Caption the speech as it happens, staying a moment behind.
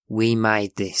we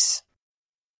made this.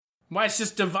 Why, it's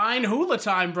just divine hula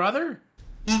time, brother.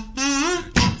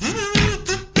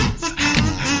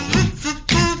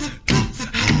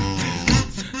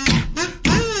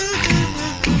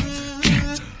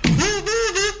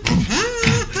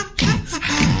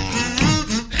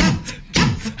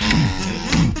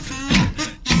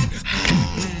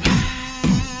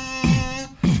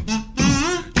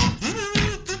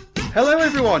 Hello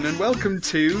everyone and welcome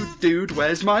to Dude,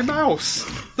 Where's My Mouse?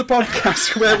 The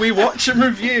podcast where we watch and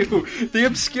review the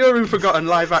obscure and forgotten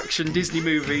live-action Disney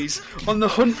movies on the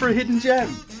hunt for a hidden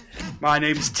gem. My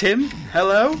name's Tim,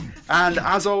 hello, and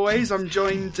as always I'm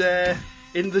joined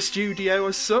in the studio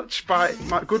as such by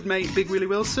my good mate Big Willie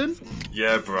Wilson.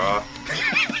 Yeah, brah.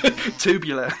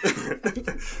 Tubular.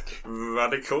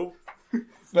 Radical. You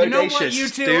know what, Bodacious, you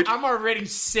two? dude. I'm already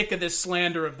sick of this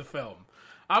slander of the film.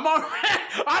 I'm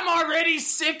already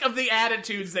sick of the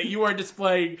attitudes that you are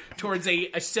displaying towards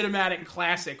a cinematic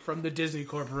classic from the Disney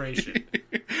Corporation.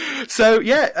 So,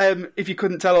 if you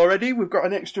couldn't tell already, we've got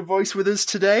an extra voice with us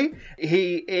today.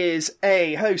 He is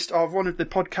a host of one of the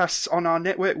podcasts on our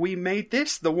network, We Made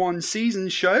This, the one season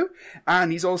show,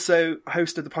 and he's also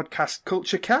host of the podcast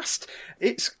Culture Cast.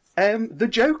 It's the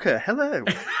Joker. Hello.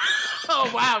 Oh,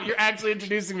 wow, you're actually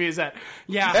introducing me as that.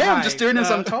 Yeah, Hey, hi. I'm just doing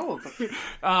as I'm told.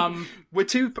 We're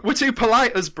too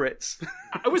polite as Brits.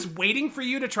 I was waiting for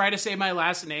you to try to say my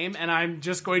last name, and I'm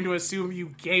just going to assume you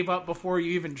gave up before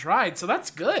you even tried, so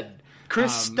that's good.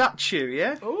 Chris Statue,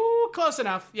 yeah? Ooh, close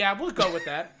enough. Yeah, we'll go with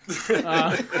that.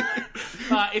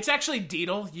 It's actually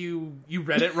Deedle. You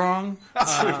read it wrong.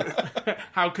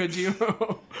 How could you?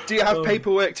 Do you have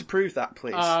paperwork to prove that,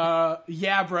 please?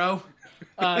 Yeah, bro.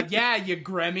 Yeah, you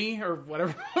Grammy, or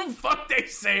whatever the fuck they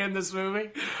say in this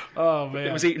movie. Oh, man.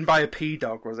 It was eaten by a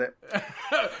P-dog, was it?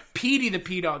 Petey the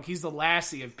P-Dog. He's the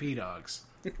Lassie of P-Dogs.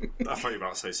 I thought you were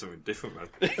about to say something different,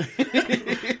 man.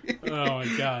 Oh,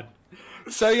 my God.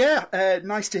 So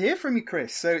nice to hear from you,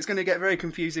 Chris. So it's going to get very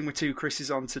confusing with two Chris's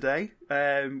on today.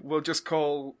 We'll just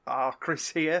call our Chris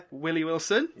here Willie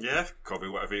Wilson. Yeah, call me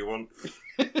whatever you want.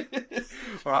 All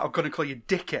right, I'm going to call you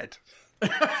Dickhead.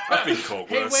 I've been called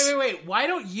Hey, worse. wait. Why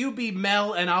don't you be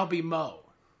Mel and I'll be Mo?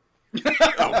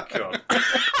 Oh, God.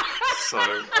 So,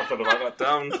 I've got to write that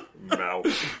down. Mel.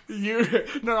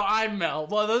 No, I'm Mel.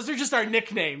 Well, those are just our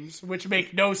nicknames, which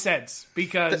make no sense,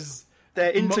 because...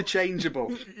 They're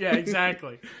interchangeable. Yeah,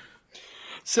 exactly.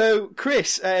 So,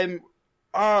 Chris, when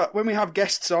we have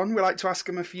guests on, we like to ask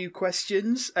them a few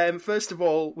questions. First of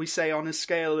all, we say on a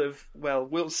scale of,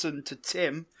 Wilson to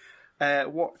Tim,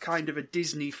 what kind of a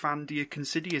Disney fan do you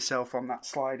consider yourself on that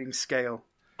sliding scale?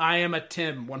 I am a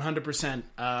Tim,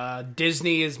 100%.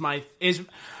 Disney is my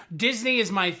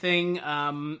thing,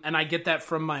 and I get that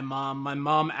from my mom. My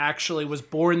mom actually was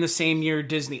born the same year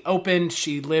Disney opened.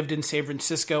 She lived in San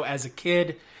Francisco as a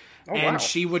kid, and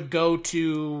she would go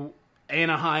to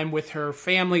Anaheim with her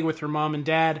family, with her mom and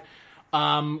dad,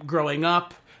 growing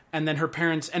up, and then her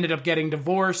parents ended up getting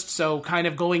divorced, so kind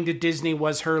of going to Disney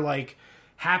was her,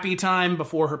 happy time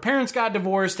before her parents got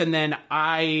divorced, and then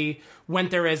I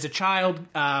went there as a child,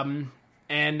 and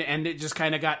it just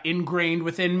kind of got ingrained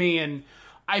within me, and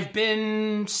I've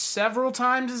been several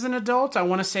times as an adult. I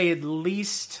want to say at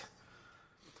least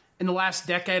in the last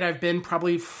decade I've been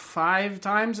probably 5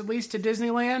 times at least to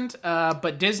Disneyland,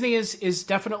 but Disney's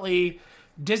definitely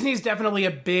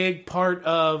a big part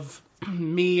of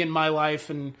me and my life,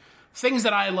 and things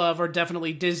that I love are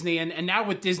definitely Disney, and now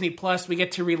with Disney Plus, we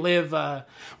get to relive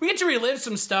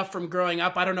some stuff from growing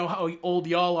up. I don't know how old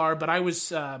y'all are, but I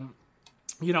was, I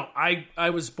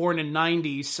was born in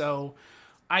 '90, so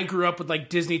I grew up with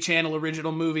Disney Channel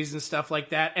original movies and stuff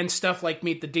like that, and stuff like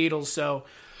Meet the Deedles. So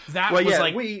that was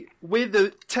we're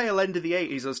the tail end of the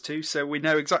 '80s, us two, so we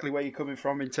know exactly where you're coming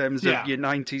from in terms of your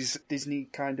 '90s Disney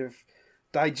kind of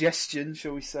digestion,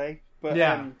 shall we say? But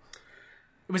yeah.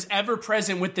 It was ever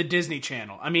present with the Disney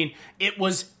Channel. I mean, it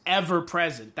was ever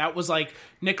present. That was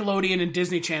Nickelodeon and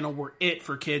Disney Channel were it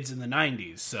for kids in the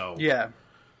 90s. So yeah,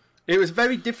 it was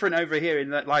very different over here in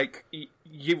that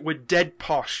you were dead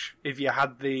posh if you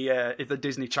had the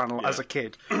Disney Channel as a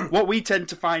kid. What we tend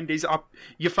to find is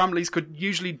your families could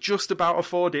usually just about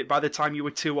afford it by the time you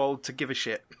were too old to give a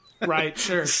shit. Right,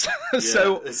 sure.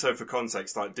 So for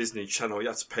context, Disney Channel, you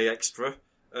had to pay extra.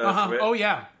 For it. Oh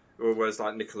yeah. Whereas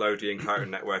Nickelodeon,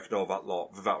 Cartoon Network, and all that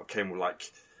lot, that came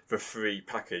with the free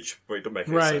package, but it doesn't make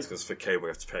any sense because for cable you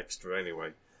have to pay extra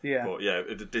anyway. Yeah. But yeah,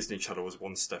 the Disney Channel was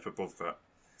one step above that.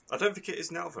 I don't think it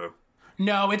is now though.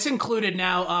 No, it's included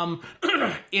now.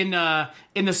 In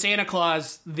the Santa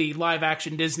Claus, the live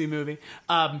action Disney movie,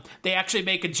 they actually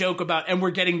make a joke about, and we're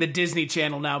getting the Disney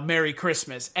Channel now. Merry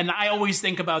Christmas, and I always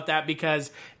think about that because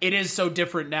it is so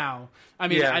different now. I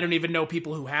mean, I don't even know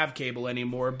people who have cable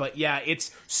anymore, but yeah,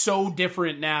 it's so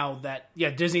different now that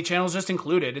Disney Channel is just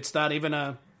included. It's not even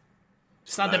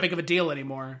it's not that big of a deal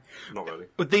anymore. Not really.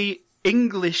 But the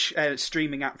English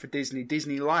streaming app for Disney,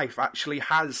 Disney Life, actually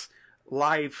has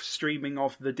live streaming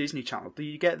of the Disney Channel. Do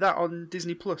you get that on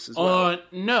Disney Plus as well?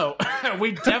 No.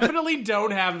 We definitely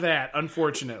don't have that,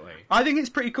 unfortunately. I think it's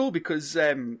pretty cool because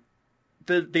the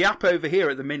app over here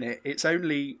at the minute, it's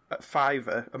only at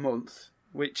 $5 a month,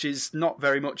 which is not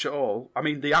very much at all. I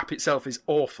mean, the app itself is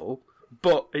awful,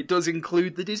 but it does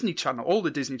include the Disney Channel, all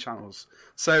the Disney channels.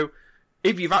 So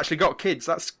if you've actually got kids,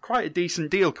 that's quite a decent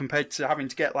deal compared to having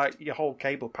to get like your whole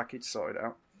cable package sorted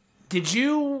out. Did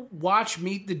you watch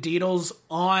Meet the Deedles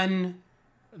on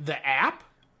the app?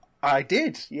 I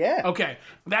did, yeah. Okay,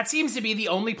 that seems to be the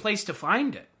only place to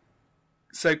find it.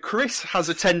 So Chris has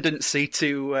a tendency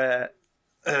to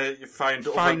you find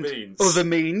other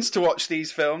means to watch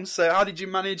these films. So how did you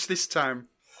manage this time?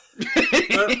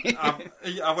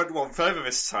 I went one further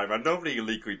this time. I normally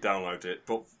illegally download it,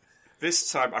 but this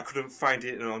time I couldn't find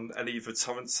it on any of the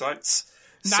torrent sites.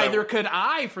 Neither could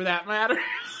I, for that matter.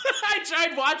 I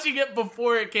tried watching it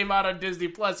before it came out on Disney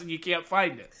Plus, and you can't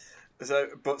find it.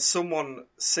 But someone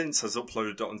since has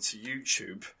uploaded it onto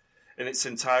YouTube in its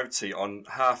entirety on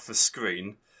half the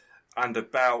screen and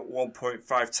about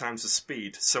 1.5 times the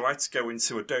speed. So I had to go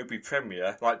into Adobe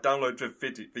Premiere, download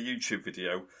the YouTube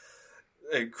video,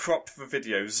 crop the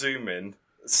video, zoom in,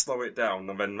 slow it down,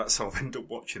 and then that's how I end up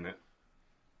watching it.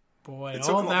 Boy,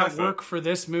 all that work for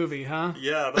this movie, huh?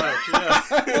 Yeah,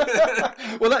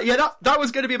 yeah. Well, that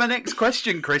was going to be my next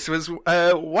question, Chris, was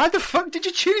why the fuck did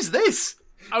you choose this?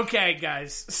 Okay,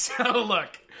 guys, so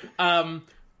look.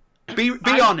 Be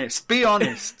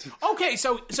honest. Okay,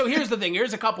 so here's the thing.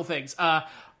 Here's a couple things. I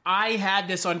had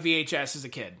this on VHS as a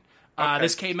kid. Okay.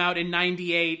 This came out in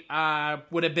 98.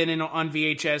 Would have been on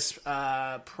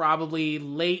VHS probably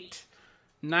late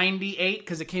 98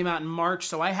 because it came out in March.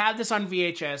 So I had this on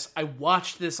VHS. I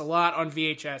watched this a lot on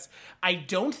VHS. I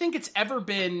don't think it's ever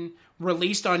been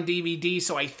released on DVD.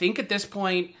 So I think at this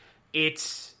point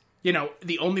it's,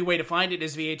 the only way to find it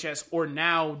is VHS or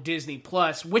now Disney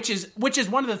Plus, which is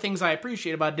one of the things I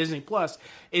appreciate about Disney Plus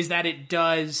is that it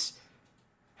does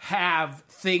have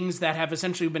things that have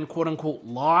essentially been quote unquote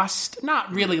lost.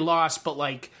 Not really lost, but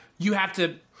like you have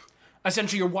to.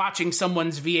 Essentially, you're watching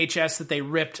someone's VHS that they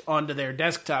ripped onto their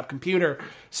desktop computer.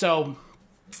 So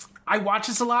I watched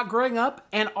this a lot growing up.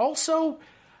 And also,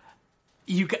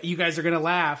 you guys are going to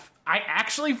laugh. I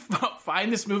actually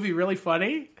find this movie really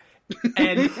funny.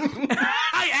 And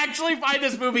I actually find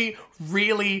this movie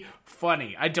really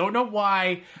funny. I don't know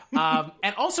why.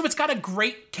 And also, it's got a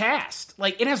great cast.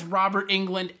 Like, it has Robert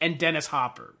Englund and Dennis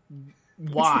Hopper.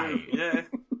 Why? Yeah.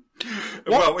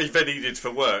 Well, if they needed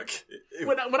for work.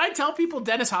 When I tell people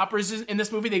Dennis Hopper's in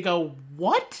this movie, they go,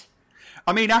 "What?"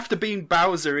 I mean, after being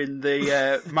Bowser in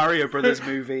the Mario Brothers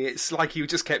movie, it's like he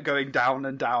just kept going down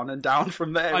and down and down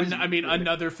from there.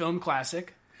 Another film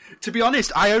classic. To be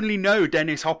honest, I only know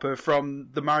Dennis Hopper from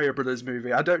the Mario Brothers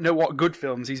movie. I don't know what good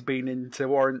films he's been in to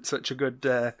warrant such a good...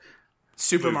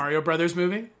 Super Mario Brothers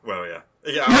movie? Well, yeah.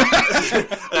 Yeah,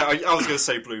 I was going to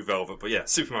say Blue Velvet, but yeah,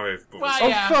 Super Mario Brothers. Well,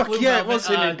 yeah, fuck, Blue yeah, Velvet, it was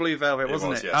him in Blue Velvet,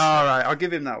 wasn't it? Yes. All right, I'll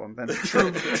give him that one then.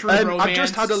 True Romance, I've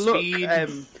just had a look, Speed.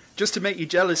 just to make you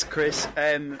jealous, Chris,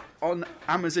 on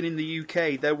Amazon in the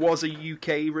UK, there was a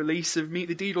UK release of Meet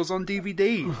the Deedles on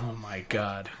DVD. Oh my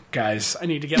god. Guys, I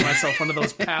need to get myself one of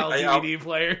those PAL DVD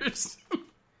players.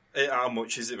 How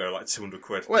much is it though? Like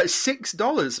 £200? Well, it's $6.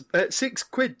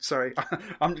 £6, sorry.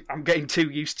 I'm getting too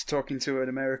used to talking to an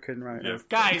American right now.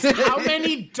 Guys, how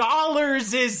many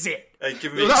dollars is it? Hey,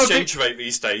 give me the exchange rate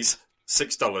these days.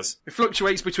 $6. It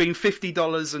fluctuates between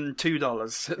 $50 and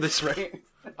 $2 at this rate.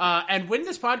 And when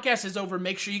this podcast is over,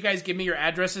 make sure you guys give me your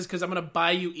addresses because I'm going to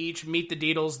buy you each Meet the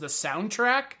Deedles, the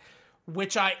soundtrack,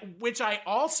 which I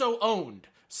also owned.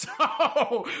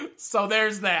 So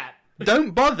there's that.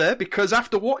 Don't bother, because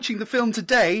after watching the film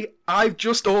today, I've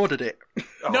just ordered it.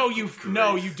 No, you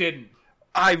didn't.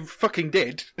 I fucking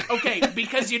did. Okay,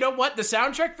 because you know what? The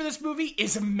soundtrack for this movie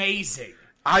is amazing.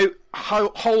 I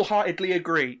wholeheartedly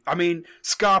agree. I mean,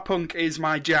 ska punk is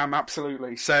my jam,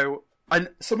 absolutely. So, and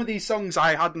some of these songs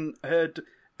I hadn't heard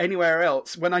anywhere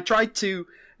else. When I tried to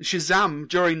Shazam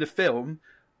during the film,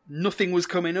 nothing was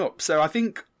coming up. So I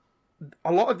think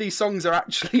a lot of these songs are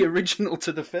actually original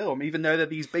to the film, even though they're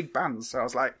these big bands. So I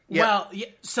was like, yeah. Well,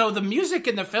 so the music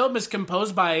in the film is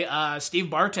composed by Steve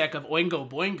Bartek of Oingo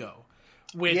Boingo,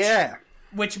 which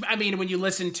I mean, when you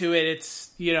listen to it,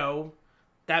 it's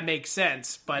that makes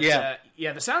sense. But the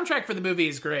soundtrack for the movie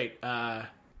is great.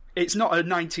 It's not a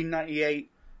 1998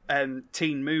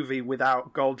 teen movie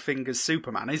without Goldfinger's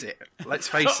Superman, is it? Let's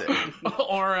face it.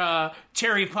 Or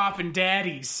Cherry Poppin'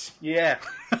 Daddies. Yeah.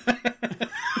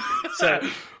 So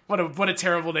what a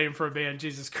terrible name for a band,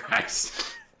 Jesus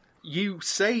Christ. You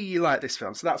say you like this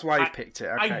film, so that's why you picked it.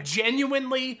 Okay. I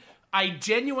genuinely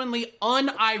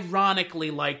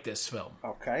unironically like this film.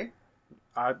 Okay.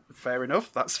 Fair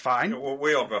enough, that's fine. Well,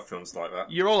 we all have films like that.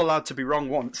 You're all allowed to be wrong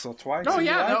once or twice. Oh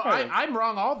yeah, I'm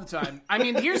wrong all the time. I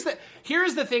mean, here's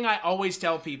the thing I always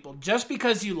tell people: just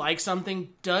because you like something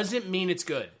doesn't mean it's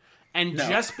good, and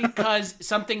just because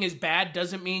something is bad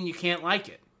doesn't mean you can't like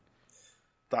it.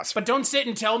 But don't sit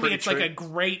and tell me it's true. Like a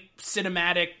great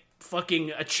cinematic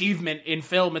fucking achievement in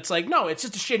film. It's like, no, it's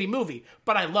just a shitty movie,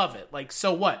 but I love it. Like,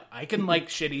 so what? I can like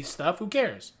shitty stuff. Who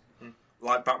cares?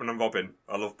 Like Batman and Robin.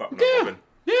 I love Batman and Robin.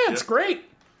 Yeah, it's great.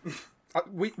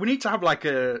 We need to have like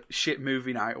a shit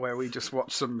movie night where we just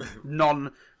watch some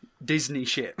non-Disney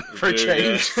shit for a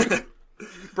change. Yeah.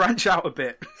 Branch out a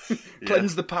bit.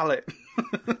 Cleanse the palate.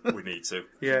 We need to.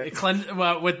 Yeah.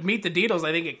 With Meet the Deedles,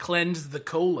 I think it cleansed the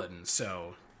colon,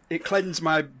 so... It cleansed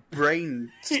my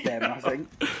brain stem, I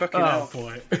think. Fucking hell.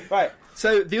 Boy. Right,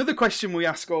 so the other question we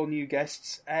ask all new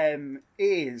guests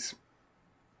is...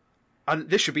 And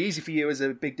this should be easy for you as a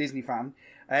big Disney fan.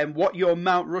 What your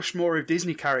Mount Rushmore of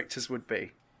Disney characters would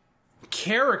be.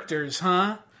 Characters,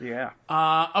 huh? Yeah.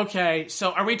 Okay,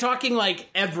 so are we talking like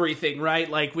everything, right?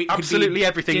 Like we absolutely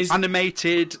everything.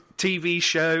 Animated, TV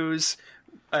shows,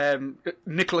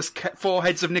 four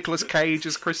heads of Nicolas Cage,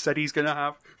 as Chris said he's going to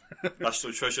have.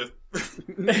 National Treasure.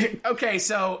 Okay,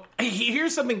 so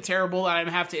here's something terrible that I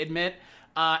have to admit.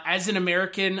 As an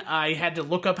American, I had to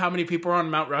look up how many people are on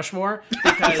Mount Rushmore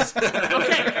because,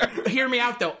 okay, hear me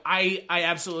out though. I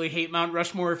absolutely hate Mount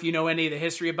Rushmore. If you know any of the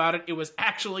history about it, it was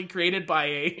actually created by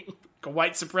a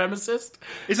white supremacist.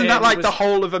 Isn't that like the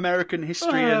whole of American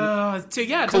history and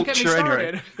don't get me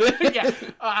started. Anyway.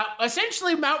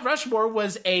 Essentially, Mount Rushmore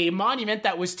was a monument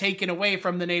that was taken away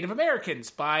from the Native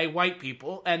Americans by white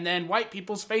people, and then white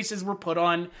people's faces were put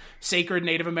on sacred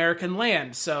Native American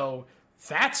land. So...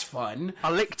 that's fun.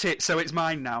 I licked it, so it's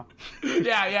mine now.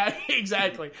 Yeah,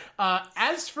 exactly.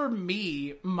 As for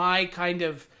me, my kind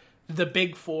of the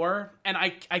big four, and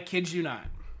I kid you not.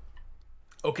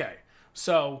 Okay,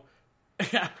 so,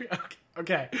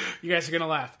 okay, you guys are going to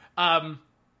laugh. Out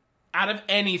of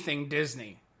anything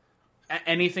Disney,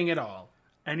 anything at all,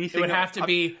 it would have to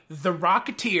be The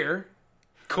Rocketeer.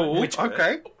 Cool,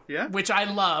 okay, yeah. Which I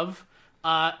love.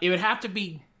 It would have to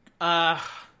be...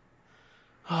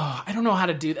 I don't know how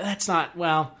to do that. That's not,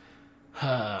 well...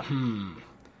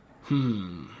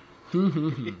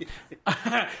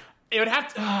 It would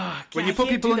have to... when you put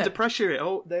people under pressure,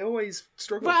 they always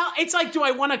struggle. Well, it's like, do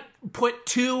I want to put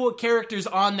two characters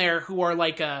on there who are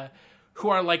like a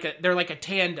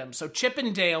tandem? So Chip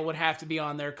and Dale would have to be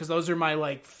on there because those are my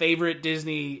like favorite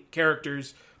Disney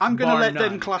characters. I'm going to let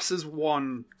them class as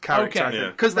one character, I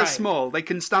think, because they're small. They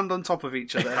can stand on top of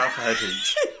each other. Half a head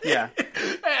each. Yeah.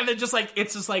 And they're just like,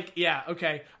 it's just like, yeah,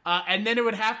 okay. And then it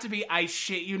would have to be, I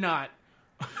shit you not,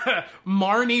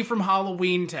 Marnie from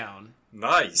Halloween Town.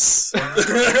 Nice. I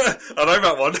know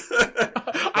that one.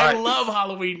 I love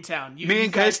Halloween Town. Me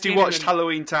and Kirsty watched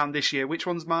Halloween Town this year. Which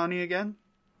one's Marnie again?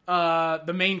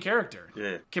 The main character.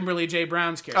 Yeah. Kimberly J.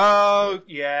 Brown's character. Oh,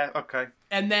 yeah, okay.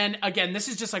 And then, again, this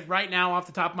is just like right now off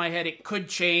the top of my head. It could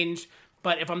change.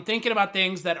 But if I'm thinking about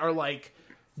things that are like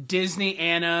Disney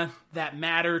Anna that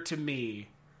matter to me.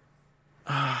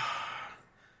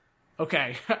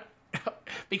 Okay.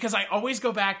 Because I always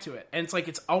go back to it. And it's like,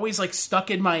 it's always like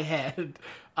stuck in my head.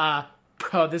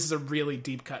 This is a really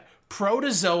deep cut.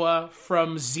 Protozoa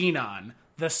from Xenon.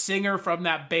 The singer from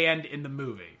that band in the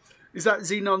movie. Is that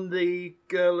Xenon the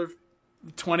girl of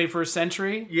 21st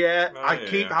Century? Yeah, I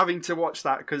keep having to watch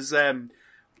that because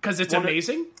it's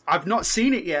amazing. I've not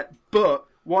seen it yet, but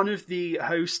one of the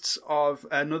hosts of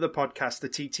another podcast, the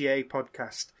TTA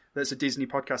podcast, that's a Disney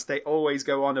podcast, they always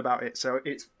go on about it. So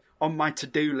it's on my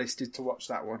to-do list is to watch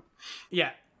that one.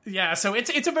 Yeah. So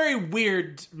it's a very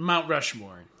weird Mount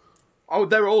Rushmore. Oh,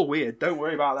 they're all weird. Don't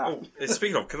worry about that. Oh,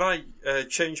 speaking of, can I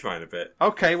change mine a bit?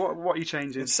 Okay, what are you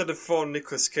changing? Instead of 4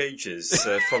 Nicolas Cages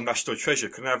from National Treasure,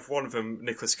 can I have one of them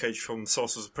Nicolas Cage from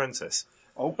Sorcerer's Apprentice?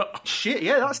 Oh, shit,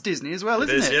 yeah, that's Disney as well,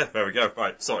 isn't it? Yeah, there we go.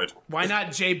 Right, sorted. Why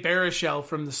not Jay Baruchel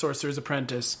from The Sorcerer's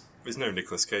Apprentice? There's no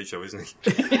Nicolas Cage, though, isn't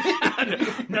he?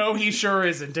 No, he sure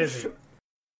isn't, is he?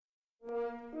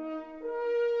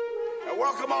 And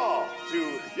welcome all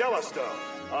to Yellowstone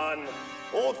on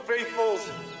Old Faithful's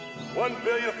 1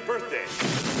 billionth birthday.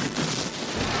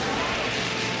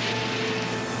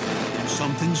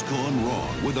 Something's gone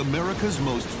wrong with America's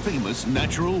most famous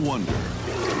natural wonder.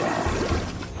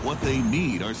 What they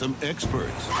need are some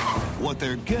experts. What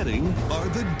they're getting are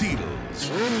the Deedles.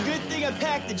 Good thing I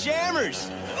packed the jammers.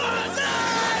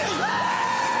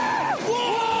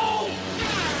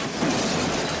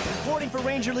 Reporting for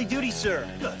rangerly duty, sir.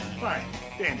 Good. Fine.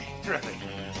 Dandy. Terrific.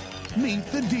 Meet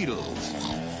the Deedles.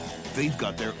 They've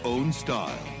got their own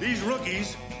style. These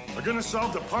rookies are gonna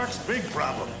solve the park's big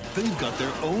problem. They've got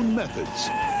their own methods.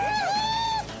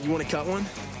 You want to cut one?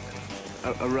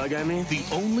 A rug, I mean? The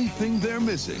only thing they're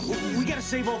missing We gotta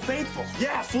save Old Faithful.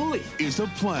 Yeah, fully. is a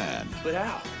plan. But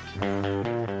how?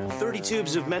 30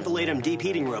 tubes of mentholatum deep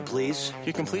heating rub, please.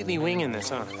 You're completely winging this,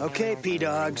 huh? Okay,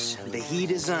 P-Dogs. The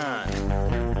heat is on.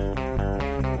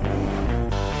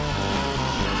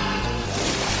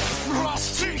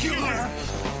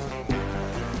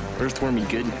 Earthwormy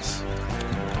goodness.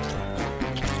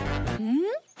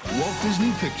 Walt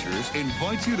Disney Pictures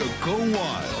invites you to go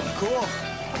wild Cool.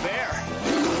 Bear.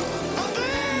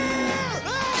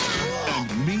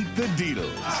 and meet the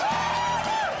Deedles.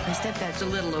 My stepdad's a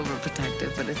little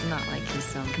overprotective, but it's not like he's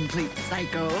some complete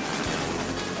psycho.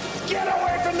 Get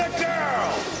away from the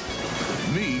girl!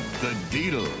 Meet the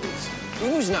Deedles.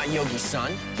 Unu's not Yogi's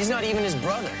son. He's not even his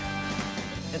brother.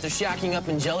 Yet they're shacking up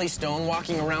in Jellystone,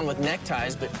 walking around with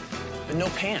neckties, but no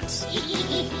pants.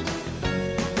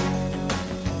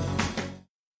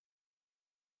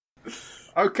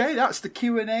 Okay, that's the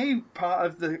Q&A part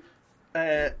of the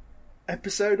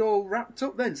episode all wrapped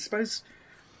up then. Suppose,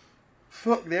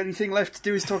 fuck, the only thing left to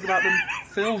do is talk about the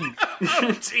film.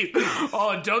 Oh, gee.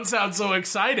 Oh, don't sound so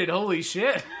excited. Holy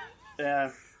shit.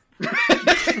 Yeah.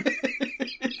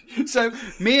 So,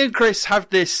 me and Chris have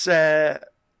this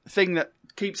thing that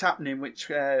keeps happening, which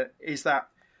is that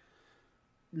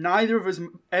neither of us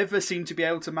ever seem to be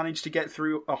able to manage to get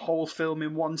through a whole film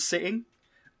in one sitting.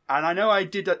 And I know I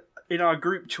did in our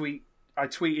group tweet, I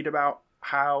tweeted about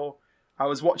how I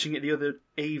was watching it the other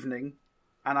evening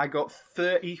and I got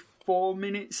 34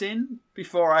 minutes in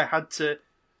before I had to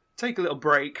take a little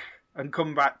break and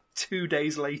come back 2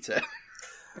 days later.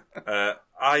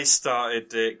 I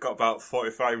started it, got about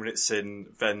 45 minutes in,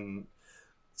 then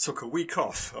took a week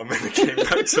off, and then I came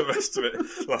back to the rest of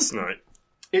it last night.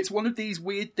 It's one of these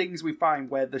weird things we find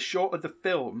where the shorter the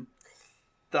film,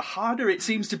 the harder it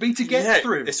seems to be to get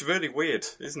through. It's really weird,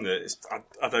 isn't it?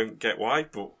 I don't get why,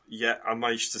 but yet I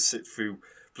managed to sit through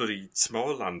bloody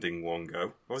Tomorrowland in one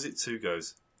go. Or was it 2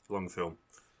 goes? Long film.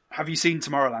 Have you seen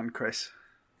Tomorrowland, Chris?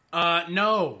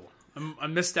 No. I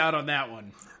missed out on that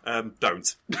one.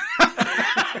 Don't.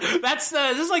 This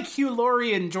is like Hugh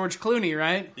Laurie and George Clooney,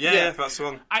 right? Yeah, that's the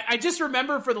one. I just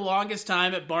remember for the longest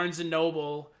time at Barnes &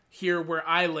 Noble here where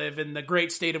I live in the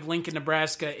great state of Lincoln,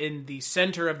 Nebraska, in the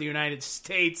center of the United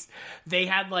States, they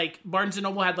had Barnes &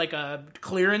 Noble had like a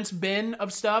clearance bin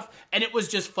of stuff, and it was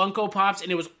just Funko Pops, and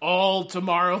it was all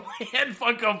Tomorrowland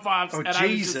Funko Pops. Oh, and Jesus. I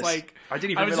was just like... I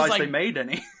didn't even realise they made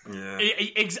any. Yeah.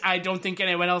 I don't think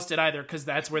anyone else did either, because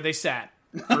that's where they sat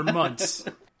for months.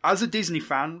 As a Disney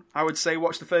fan, I would say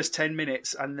watch the first 10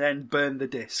 minutes and then burn the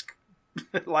disc.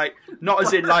 Not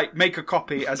as in make a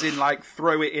copy, as in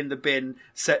throw it in the bin,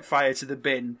 set fire to the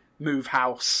bin, move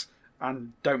house,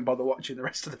 and don't bother watching the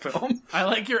rest of the film. I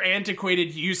like your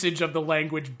antiquated usage of the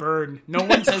language burn. No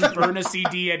one says burn a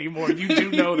CD anymore. You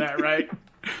do know that, right?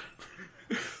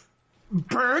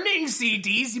 Burning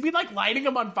CDs? You mean lighting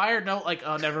them on fire? No,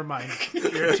 oh, never mind.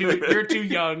 You're too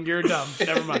young. You're dumb.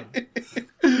 Never mind.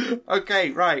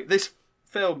 Okay, right. This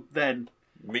film then.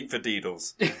 Meet the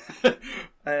Deedles.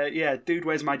 Yeah, Dude,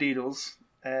 Where's My Deedles?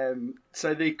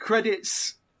 So the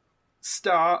credits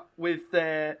start with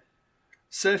their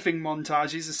surfing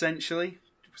montages, essentially.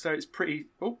 So it's pretty...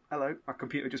 Oh, hello. My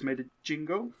computer just made a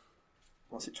jingle.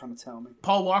 What's it trying to tell me?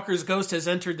 Paul Walker's ghost has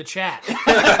entered the chat.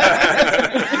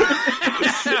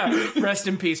 Rest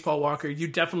in peace, Paul Walker. You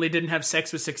definitely didn't have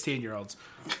sex with 16-year-olds.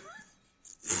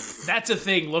 That's a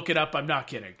thing. Look it up. I'm not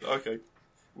kidding. Okay.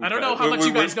 I don't know how much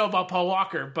you guys know about Paul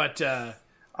Walker, but...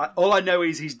 all I know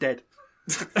is he's dead.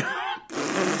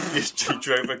 He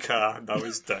drove a car, now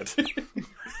he's dead.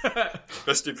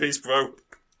 Rest in peace, bro.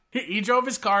 He drove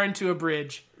his car into a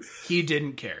bridge. He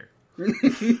didn't care.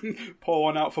 Pour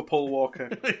one out for Paul Walker.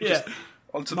 Yeah.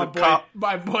 Onto my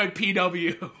boy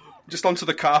PW. Just onto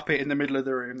the carpet in the middle of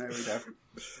the room. There we go.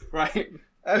 Right.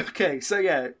 Okay, so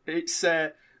yeah, it's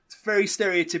It's very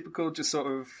stereotypical, just sort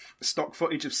of stock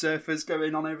footage of surfers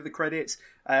going on over the credits.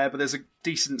 But there's a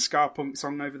decent ska punk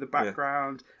song over the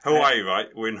background. Hawaii, right?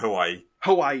 We're in Hawaii.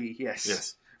 Hawaii, yes.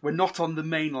 Yes. We're not on the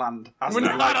mainland. As We're they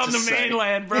not like on to the say.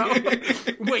 mainland, bro.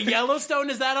 Wait, Yellowstone,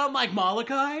 is that on like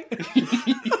Molokai?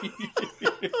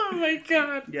 Oh my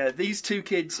god. Yeah, these two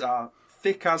kids are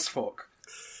thick as fuck.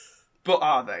 But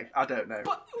are they? I don't know.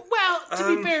 But, well,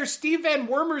 to be fair, Steve Van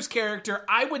Wormer's character,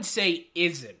 I would say,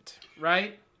 isn't,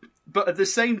 right? But at the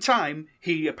same time,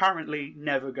 he apparently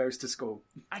never goes to school.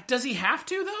 Does he have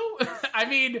to, though? I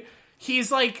mean,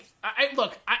 he's like...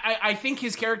 I think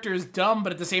his character is dumb,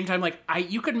 but at the same time, like,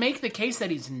 you could make the case that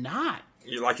he's not.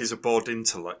 He's a bored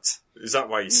intellect. Is that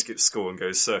why he skips school and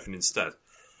goes surfing instead?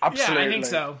 Absolutely. Yeah, I think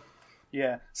so.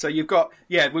 Yeah. So you've got...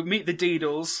 Yeah, we meet the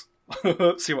Deedles.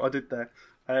 See what I did there?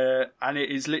 And it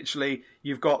is literally...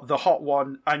 You've got the hot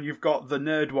one, and you've got the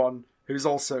nerd one, who's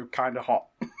also kind of hot.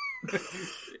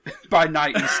 By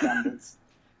 90s standards.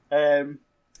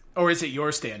 Or is it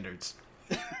your standards?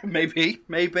 Maybe.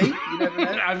 You never know.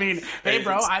 I mean, hey,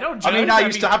 bro, I don't judge. I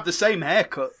used to have the same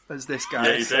haircut as this guy.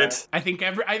 Yeah, you did. I think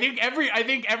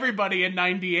everybody in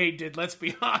 '98 did. Let's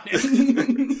be honest.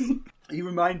 He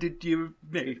reminded you of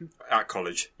me. At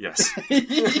college, yes.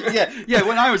 yeah.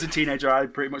 When I was a teenager, I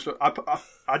pretty much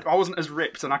I wasn't as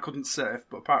ripped and I couldn't surf.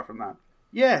 But apart from that,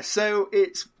 yeah. So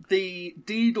it's the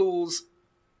Deedles'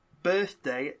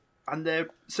 birthday, and they're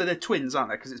twins,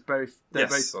 aren't they? Because it's both.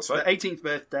 Yes, that's right. Their 18th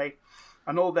birthday,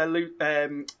 and all their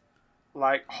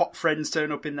like hot friends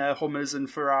turn up in their Hummers and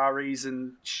Ferraris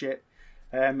and shit,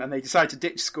 and they decide to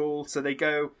ditch school, so they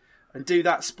go and do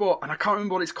that sport, and I can't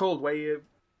remember what it's called, where you're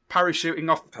parachuting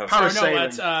off. Parasailing. No,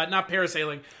 it's not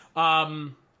parasailing.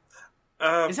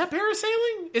 Is that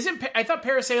parasailing? Isn't I thought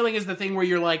parasailing is the thing where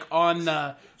you're like on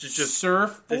the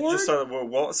surfboard? Just like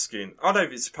water skiing. Oh no,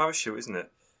 it's a parachute, isn't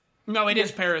it? No, it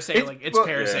is parasailing. It's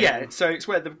parasailing. Yeah, so it's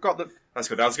where they've got the... That's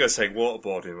good. I was going to say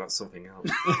waterboarding. That's something else.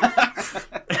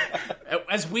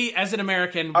 As an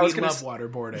American, we love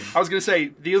waterboarding. I was going to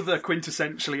say the other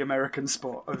quintessentially American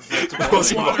sport of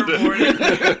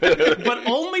waterboarding. But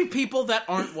only people that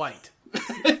aren't white.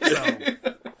 So,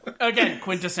 again,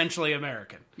 quintessentially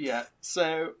American. Yeah,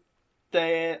 so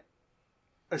they're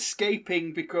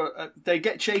escaping because they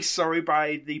get chased,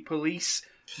 by the police...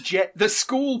 the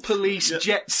school police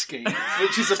jet ski,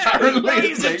 which is apparently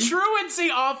he's a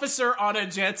truancy officer on a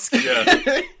jet ski.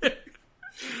 Yeah.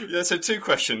 Yeah. So 2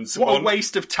 questions. What a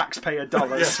waste of taxpayer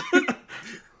dollars. Yeah.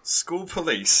 School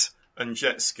police and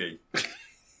jet ski.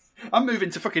 I'm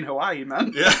moving to fucking Hawaii,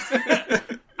 man. Yeah.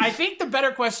 I think the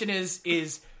better question is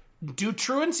do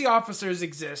truancy officers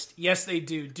exist? Yes, they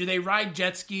do. Do they ride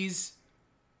jet skis?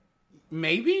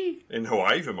 Maybe? In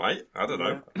Hawaii, they might. I don't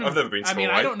know. I've never been to Hawaii.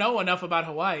 I don't know enough about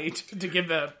Hawaii to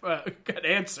give a good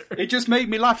answer. It just made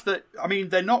me laugh that,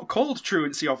 they're not called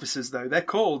truancy officers, though. They're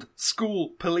called school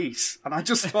police. And I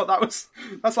just thought that's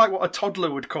like what a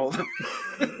toddler would call them.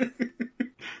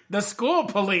 The school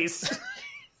police.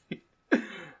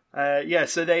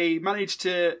 So they managed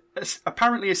to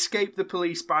apparently escape the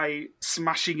police by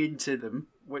smashing into them,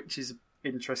 which is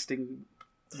interesting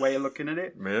way of looking at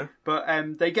it. Yeah. But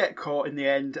they get caught in the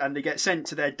end, and they get sent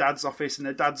to their dad's office, and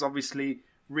their dad's obviously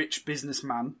rich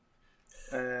businessman.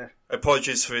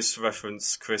 Apologies for this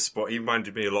reference, Chris, but he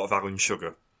reminded me a lot of Alan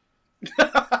Sugar.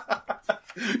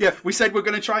 Yeah, we said we're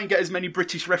going to try and get as many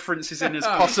British references in as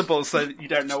possible so that you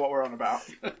don't know what we're on about.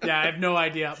 Yeah, I have no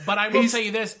idea. But I will tell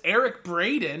you this, Eric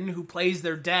Braeden, who plays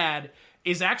their dad,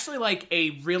 is actually like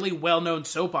a really well-known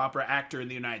soap opera actor in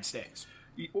the United States.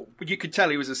 You could tell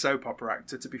he was a soap opera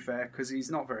actor, to be fair, because he's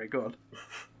not very good.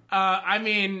 Let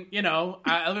me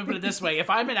put it this way. If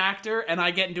I'm an actor and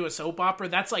I get into a soap opera,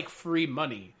 that's like free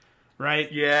money,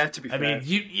 right? Yeah, to be fair. I mean,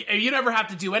 you never have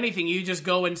to do anything. You just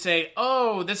go and say,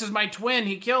 oh, this is my twin.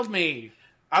 He killed me.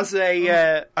 As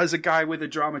a guy with a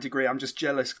drama degree, I'm just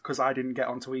jealous because I didn't get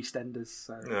onto EastEnders.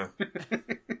 So. Yeah.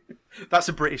 That's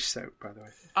a British soap, by the way.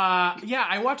 Yeah,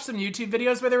 I watched some YouTube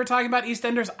videos where they were talking about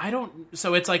EastEnders.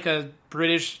 So it's like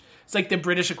it's like the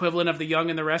British equivalent of The Young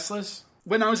and the Restless.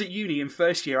 When I was at uni in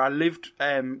first year, I lived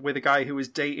with a guy who was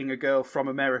dating a girl from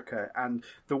America, and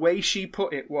the way she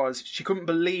put it was she couldn't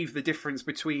believe the difference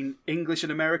between English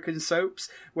and American soaps,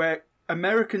 where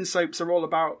American soaps are all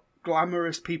about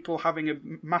glamorous people having a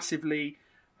massively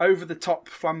over-the-top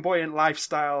flamboyant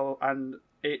lifestyle, and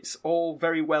it's all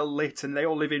very well lit, and they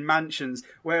all live in mansions,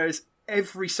 whereas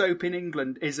every soap in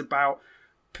England is about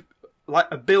like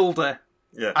a builder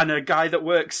and a guy that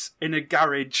works in a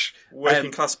garage.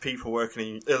 Working class people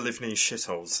living in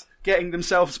shitholes. Getting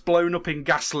themselves blown up in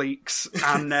gas leaks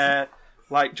and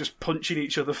just punching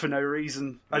each other for no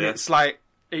reason. And it's like,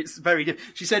 it's very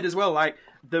different. She said as well, like,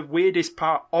 the weirdest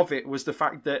part of it was the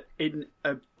fact that in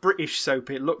a British soap,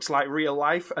 it looks like real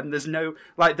life, and there's no,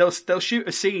 like, they'll shoot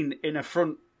a scene in a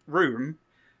front room,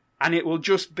 and it will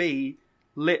just be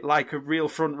lit like a real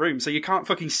front room, so you can't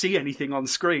fucking see anything on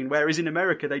screen, whereas in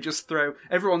America, they just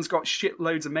everyone's got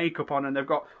shitloads of makeup on, and they've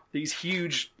got these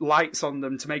huge lights on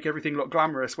them to make everything look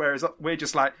glamorous, whereas we're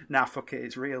just like, nah, fuck it,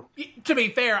 it's real. To be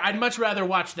fair, I'd much rather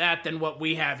watch that than what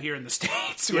we have here in the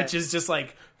States, which is just,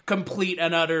 like, complete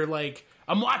and utter, like,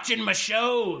 I'm watching my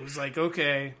shows. Like,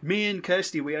 okay. Me and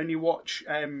Kirsty, we only watch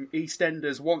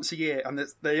EastEnders once a year, and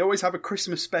they always have a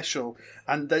Christmas special,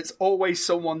 and there's always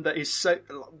someone that is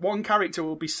one character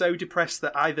will be so depressed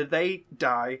that either they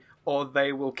die or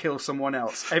they will kill someone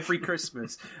else every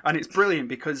Christmas. And it's brilliant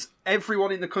because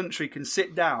everyone in the country can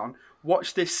sit down,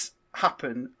 watch this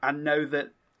happen, and know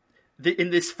that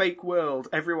in this fake world,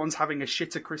 everyone's having a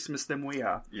shitter Christmas than we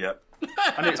are. Yep.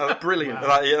 And it's brilliant.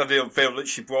 They'll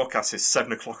literally broadcast it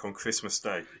 7 o'clock on Christmas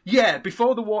Day. Yeah,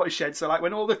 before the watershed. So, like,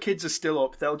 when all the kids are still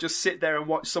up, they'll just sit there and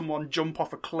watch someone jump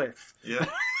off a cliff. Yeah.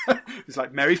 It's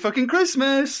like, Merry fucking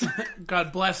Christmas!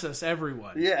 God bless us,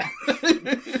 everyone. Yeah.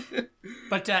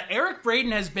 But Eric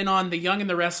Braeden has been on The Young and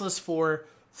the Restless for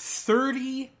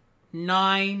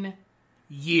 39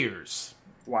 years.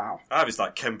 Wow. I was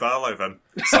like Ken Barlow then.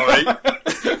 Sorry.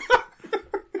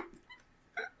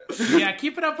 Yeah,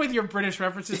 keep it up with your British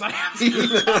references. I'm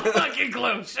fucking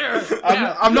close, sure.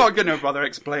 I'm not going to bother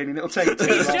explaining. It'll take too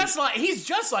long. He's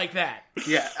just like that.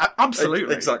 Yeah,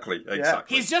 absolutely. Exactly.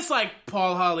 He's just like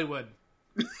Paul Hollywood.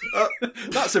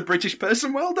 That's a British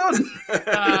person. Well done.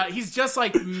 He's just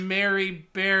like Mary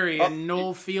Berry and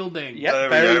Noel Fielding. Yeah,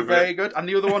 very good. And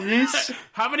the other one is?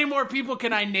 How many more people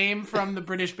can I name from the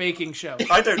British Baking Show?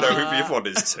 I don't know who the other one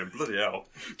is, Tim. Bloody hell.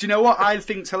 Do you know what I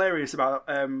think's hilarious about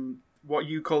what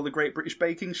you call the Great British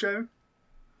Baking Show?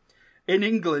 In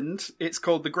England, it's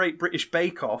called the Great British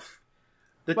Bake Off.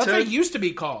 What it used to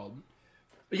be called.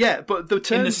 Yeah, but the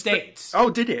term... In the States. Oh,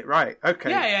 did it? Right, okay.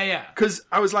 Yeah. Because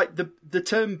I was like, the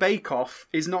term bake-off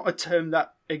is not a term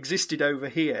that existed over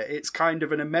here. It's kind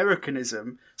of an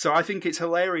Americanism. So I think it's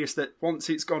hilarious that once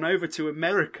it's gone over to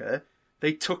America,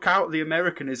 they took out the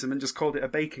Americanism and just called it a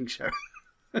baking show.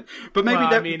 But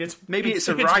maybe it's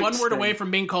a rights one word thing. Away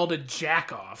from being called a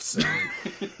jack-off, so...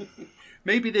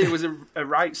 Maybe there was a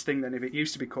rights thing then if it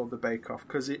used to be called the bake-off,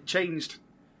 because it changed...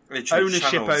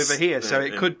 ownership over here, so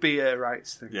it could be a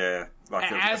rights thing. Yeah, like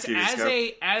a few years ago.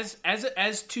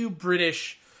 As two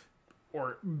British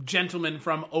or gentlemen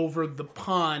from over the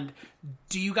pond,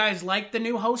 do you guys like the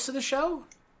new host of the show?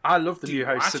 I love the new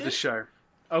host of the show.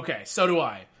 Okay, so do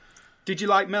I. Did you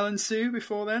like Mel and Sue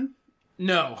before then?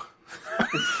 No.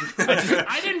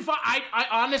 I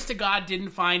honest to God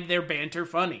didn't find their banter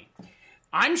funny.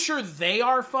 I'm sure they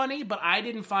are funny, but I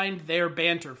didn't find their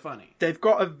banter funny. They've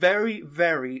got a very,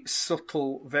 very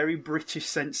subtle, very British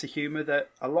sense of humour that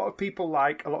a lot of people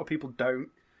like, a lot of people don't.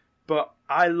 But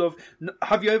I love...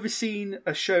 Have you ever seen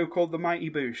a show called The Mighty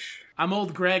Boosh? I'm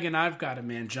old Greg and I've got a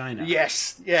mangina.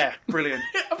 Yes, yeah, brilliant.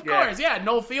 Of course, yeah,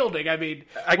 Noel Fielding. I mean,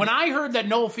 when I heard that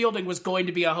Noel Fielding was going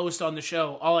to be a host on the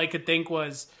show, all I could think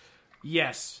was,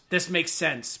 yes, this makes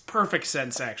sense. Perfect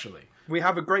sense, actually. We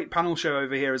have a great panel show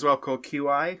over here as well called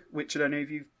QI, which I don't know if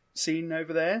you've seen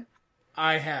over there.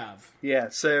 I have. Yeah,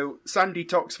 so Sandy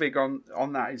Toksvig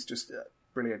on that is just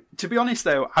brilliant. To be honest,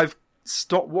 though, I've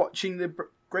stopped watching the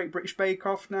Great British Bake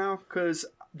Off now because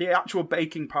the actual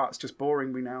baking part's just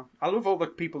boring me now. I love all the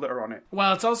people that are on it.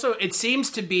 Well, it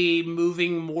seems to be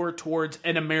moving more towards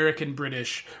an American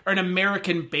British or an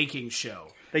American baking show.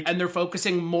 And they're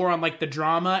focusing more on, like, the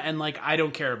drama, and, like, I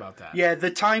don't care about that. Yeah, the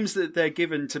times that they're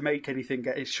given to make anything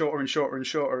get shorter and shorter and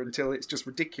shorter until it's just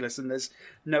ridiculous, and there's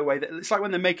no way that... It's like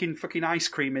when they're making fucking ice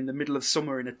cream in the middle of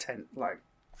summer in a tent. Like,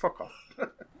 fuck off.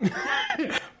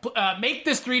 Make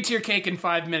this 3-tier cake in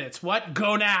 5 minutes. What?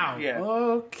 Go now. Yeah.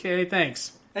 Okay,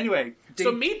 thanks. Anyway...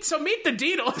 So meet the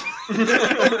Deedle.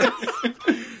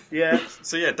 Yeah.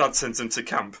 So, yeah, Dad sends him to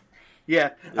camp. Yeah,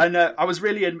 and I was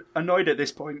really annoyed at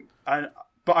this point,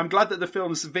 but I'm glad that the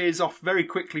film veers off very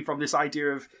quickly from this idea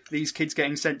of these kids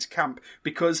getting sent to camp,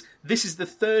 because this is the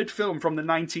third film from the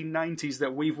 1990s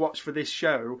that we've watched for this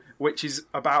show, which is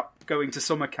about going to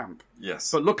summer camp.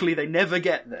 Yes. But luckily they never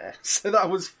get there, so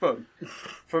that was fun.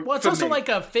 It's also me.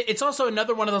 It's also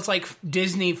another one of those, like,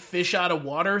 Disney fish out of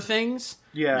water things.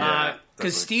 Yeah.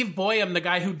 Because Steve Boyum, the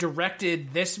guy who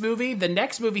directed this movie, the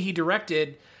next movie he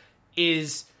directed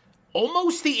is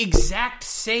almost the exact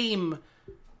same,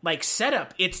 like,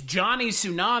 setup. It's Johnny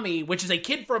Tsunami, which is a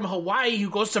kid from Hawaii who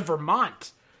goes to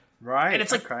Vermont Right. And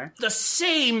it's like the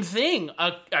same thing.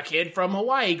 A kid from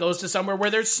Hawaii goes to somewhere where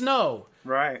there's snow.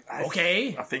 Right.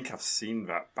 Okay. I think I've seen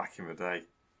that back in the day.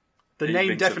 The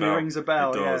name definitely rings a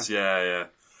bell. It does, yeah.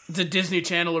 It's a Disney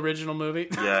Channel original movie.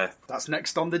 Yeah. That's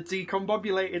next on the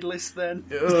decombobulated list then.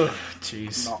 Ugh,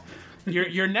 jeez.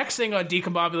 Your next thing on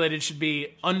decombobulated should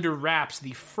be Under Wraps,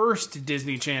 the first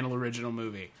Disney Channel original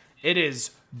movie. It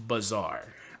is bizarre.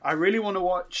 I really want to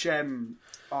watch,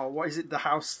 what is it,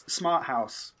 Smart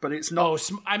House, but it's not... Oh,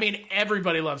 I mean,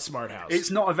 everybody loves Smart House.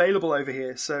 It's not available over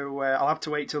here, so I'll have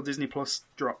to wait till Disney Plus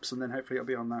drops, and then hopefully it'll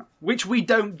be on that. Which we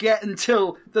don't get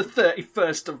until the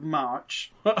 31st of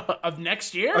March. Of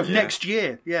next year? Of next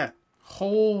year, yeah.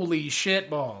 Holy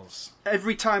shitballs.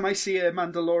 Every time I see a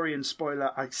Mandalorian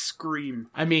spoiler, I scream.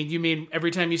 I mean, you mean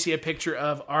every time you see a picture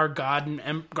of our God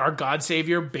and our God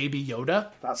Savior, Baby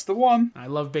Yoda? That's the one. I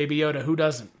love Baby Yoda. Who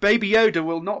doesn't? Baby Yoda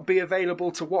will not be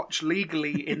available to watch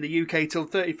legally in the UK till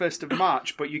 31st of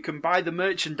March, but you can buy the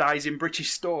merchandise in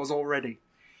British stores already.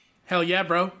 Hell yeah,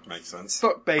 bro. Makes sense.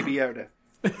 Fuck Baby Yoda.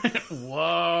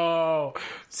 Whoa.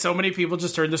 So many people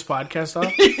just turned this podcast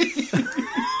off.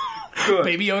 Good.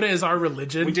 Baby Yoda is our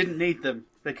religion. We didn't need them.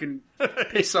 They can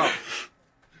piss off.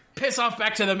 Piss off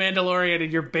back to the Mandalorian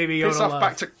and your Baby Yoda Piss off love.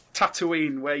 back to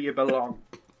Tatooine, where you belong.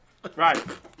 Right.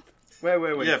 Where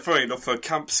were we? Yeah, funny enough, a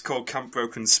camp's called Camp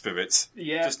Broken Spirit.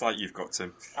 Yeah. Just like you've got,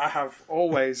 Tim. I have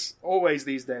always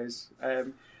these days.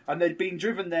 And they'd been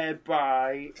driven there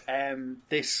by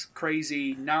this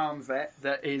crazy Narm vet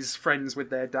that is friends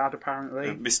with their dad, apparently.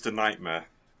 Mr. Nightmare.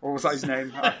 What was that his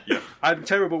name? Yeah. I'm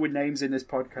terrible with names in this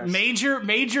podcast.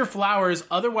 Major Flowers,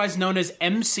 otherwise known as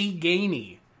MC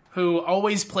Gainey, who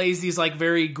always plays these like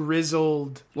very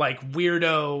grizzled, like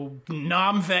weirdo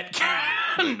nom-vet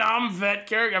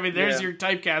character. I mean, there's your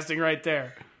typecasting right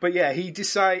there. But yeah, he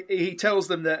tells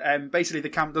them that basically the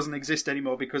camp doesn't exist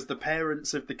anymore because the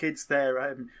parents of the kids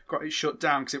there got it shut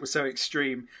down because it was so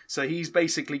extreme. So he's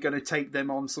basically going to take them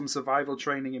on some survival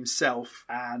training himself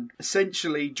and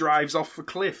essentially drives off a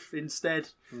cliff instead.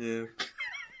 Yeah.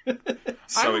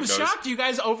 I was shocked you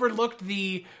guys overlooked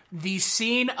the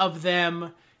scene of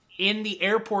them in the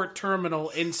airport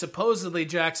terminal in supposedly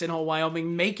Jackson Hole,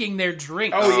 Wyoming, making their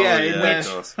drink. Oh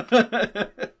yeah.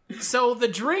 So the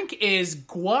drink is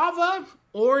guava,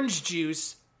 orange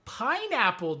juice,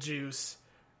 pineapple juice,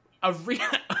 so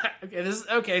that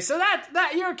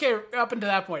you're okay up until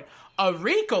that point. A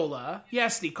Ricola,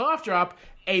 yes, the cough drop,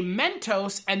 a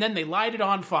Mentos, and then they light it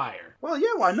on fire. Well,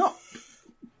 yeah, why not?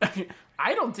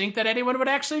 I don't think that anyone would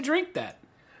actually drink that.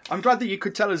 I'm glad that you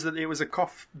could tell us that it was a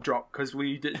cough drop because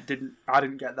we didn't. I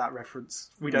didn't get that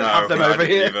reference. We don't have them over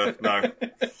here. Either. No.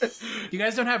 You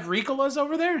guys don't have Ricolas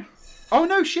over there? Oh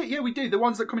no, shit! Yeah, we do. The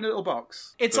ones that come in a little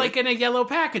box. It's like in a yellow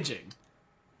packaging.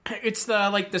 It's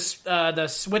the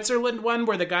Switzerland one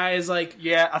where the guy is like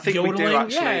I think yodeling. We do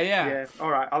actually. Yeah. All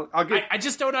right, I'll give. I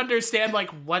just don't understand like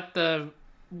what the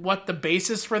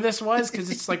basis for this was because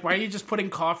it's like why are you just putting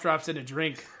cough drops in a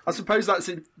drink? I suppose that's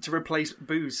to replace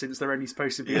booze since they're only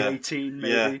supposed to be 18.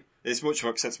 Maybe. Yeah, it's much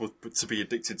more acceptable to be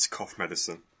addicted to cough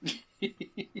medicine.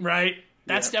 Right.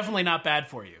 That's definitely not bad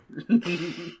for you.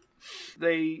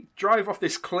 They drive off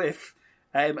this cliff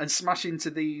and smash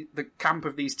into the camp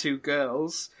of these two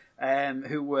girls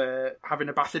who were having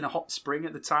a bath in a hot spring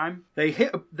at the time.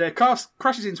 They their car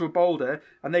crashes into a boulder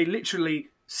and they literally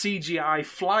CGI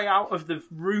fly out of the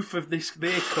roof of this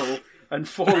vehicle and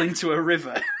fall into a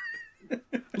river.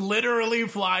 Literally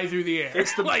fly through the air.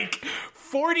 It's like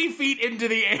 40 feet into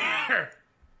the air.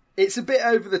 It's a bit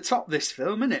over the top, this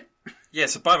film, isn't it? Yeah,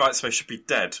 so by rights they should be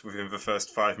dead within the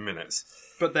first 5 minutes.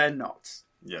 But they're not.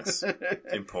 Yes,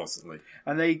 importantly.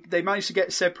 And they managed to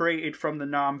get separated from the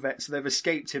Narm vet, so they've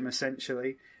escaped him,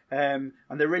 essentially. And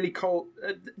they're really cold.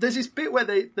 There's this bit where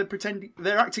they're pretending,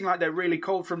 they're acting like they're really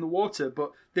cold from the water,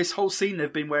 but this whole scene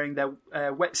they've been wearing their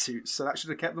wetsuits, so that should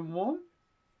have kept them warm.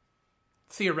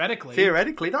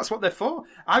 Theoretically, that's what they're for.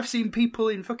 I've seen people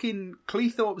in fucking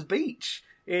Cleethorpes Beach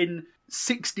in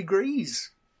 6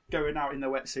 degrees going out in their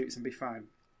wetsuits and be fine.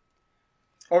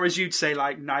 Or as you'd say,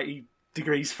 like 90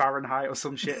 degrees Fahrenheit or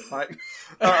some shit. Like,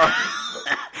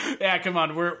 yeah, come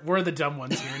on, we're the dumb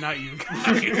ones here, not you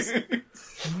guys.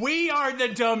 We are the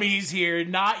dummies here,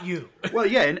 not you. Well,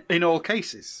 yeah, in all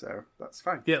cases, so that's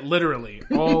fine. Yeah, literally,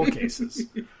 all cases.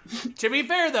 To be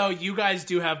fair, though, you guys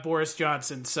do have Boris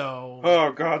Johnson, so...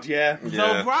 Oh, God, yeah.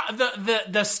 The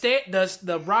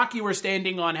rock you were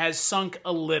standing on has sunk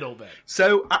a little bit.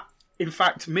 So... in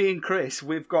fact, me and Chris,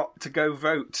 we've got to go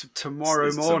vote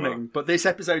tomorrow morning, but this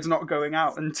episode's not going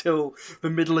out until the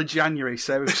middle of January,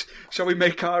 so shall we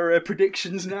make our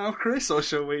predictions now, Chris, or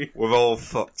shall we? We're all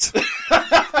fucked.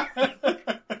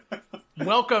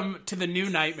 Welcome to the new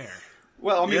nightmare.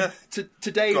 Well, I mean,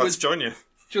 today Glad was... to join you.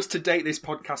 Just to date this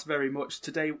podcast very much,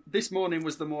 this morning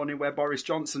was the morning where Boris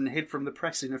Johnson hid from the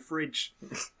press in a fridge.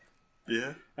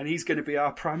 Yeah. And he's going to be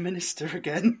our Prime Minister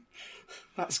again.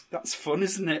 That's fun,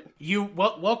 isn't it?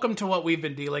 Welcome to what we've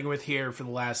been dealing with here for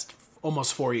the last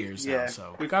almost 4 years now.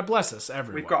 So God bless us,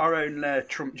 everyone. We've got our own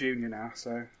Trump Jr. now,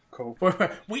 so cool.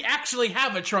 We actually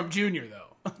have a Trump Jr. though.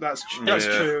 That's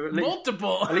true. At least,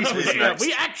 multiple. At least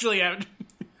we actually have.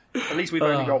 At least we've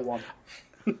only got one.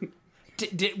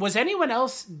 Was anyone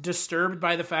else disturbed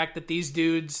by the fact that these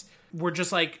dudes were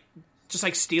just like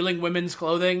stealing women's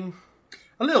clothing?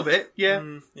 A little bit, yeah.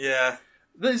 Yeah.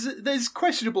 There's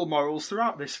questionable morals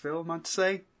throughout this film, I'd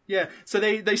say. Yeah, so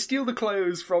they steal the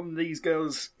clothes from these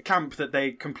girls' camp that they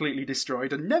completely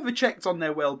destroyed and never checked on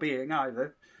their well-being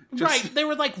either. Right, they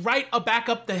were like back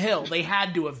up the hill. They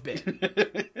had to have been.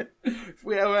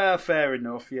 Well, fair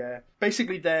enough, yeah.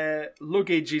 Basically, their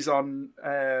luggage is on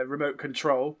remote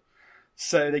control.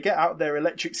 So they get out their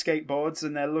electric skateboards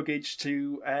and their luggage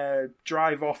to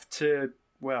drive off to,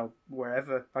 well,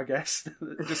 wherever, I guess.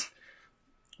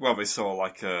 Well, they saw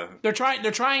like a... They're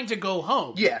trying to go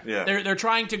home. Yeah. They're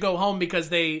trying to go home because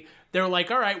they're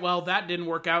like, all right, well, that didn't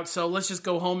work out, so let's just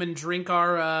go home and drink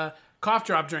our cough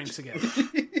drop drinks again.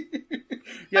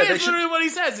 Yeah, that's literally what he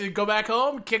says. You go back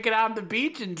home, kick it out on the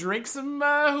beach, and drink some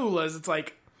hulas. It's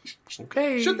like,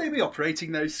 okay. Should they be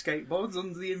operating those skateboards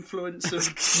under the influence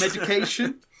of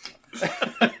medication?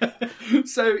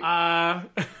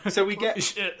 So we get...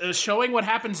 Showing what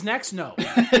happens next? No.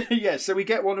 Yeah, so we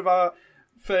get one of our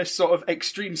first sort of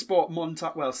extreme sport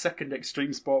montage, well, second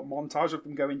extreme sport montage of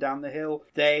them going down the hill.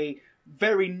 They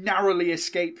very narrowly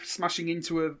escape smashing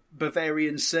into a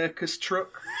Bavarian circus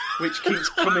truck, which keeps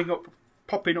popping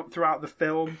up throughout the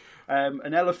film.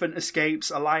 An elephant escapes,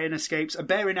 a lion escapes, a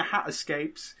bear in a hat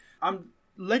escapes. I'm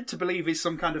led to believe he's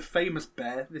some kind of famous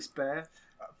bear, this bear.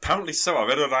 Apparently so. I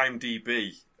read on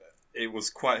IMDb it was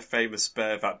quite a famous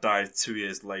bear that died 2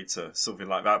 years later, something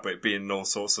like that, but it being in all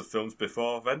sorts of films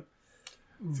before then.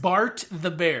 Bart the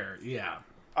Bear, yeah.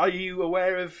 Are you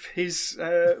aware of his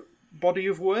body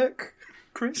of work,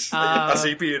 Chris? Has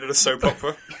he been in a soap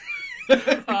opera?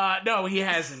 No, he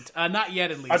hasn't. Not yet,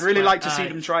 at least. I'd really like to see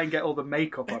them try and get all the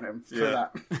makeup on him for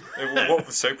that. What would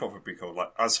the soap opera be called?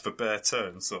 Like, As for Bear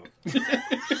Turns? Or...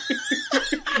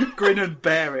 Grin and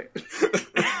bear it.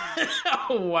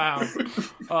 Oh, wow.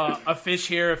 A fish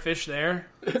here, a fish there.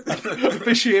 A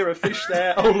fish here, a fish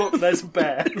there. Oh, look, there's a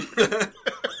bear.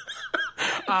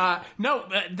 No,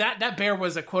 that bear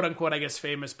was a quote-unquote, I guess,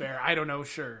 famous bear. I don't know,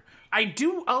 sure.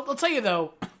 I'll tell you,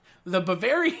 though, the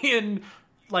Bavarian,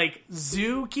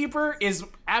 zookeeper is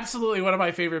absolutely one of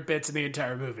my favorite bits in the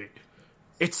entire movie.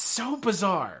 It's so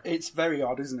bizarre. It's very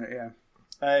odd, isn't it?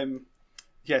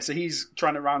 Yeah. So he's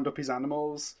trying to round up his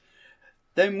animals.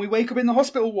 Then we wake up in the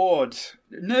hospital ward.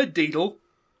 Nerd Deedle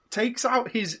takes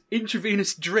out his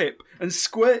intravenous drip and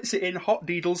squirts it in Hot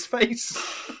Deedle's face.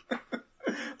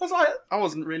 I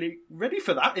wasn't really ready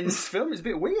for that in this film. It's a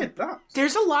bit weird, that.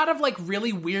 There's a lot of,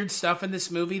 really weird stuff in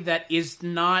this movie that is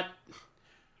not...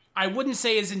 I wouldn't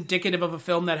say is indicative of a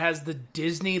film that has the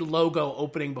Disney logo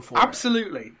opening before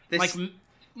Absolutely.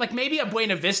 Like maybe a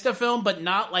Buena Vista film, but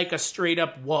not like a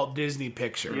straight-up Walt Disney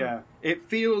picture. Yeah. It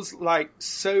feels like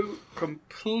so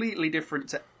completely different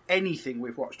to anything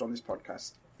we've watched on this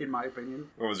podcast, in my opinion.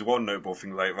 Well, there's one notable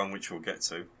thing later on which we'll get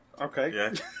to. Okay.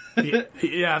 Yeah.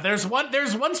 Yeah, there's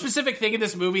one specific thing in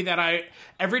this movie that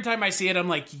every time I see it, I'm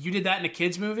like, you did that in a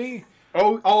kid's movie?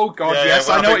 Oh God, yeah, yes,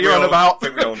 well, I know what you're on about. I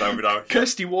think we all know now.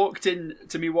 Kirsty walked in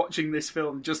to me watching this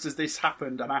film just as this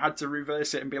happened, and I had to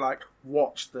reverse it and be like,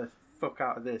 watch the fuck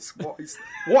out of this.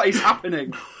 What is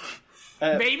happening?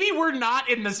 Maybe we're not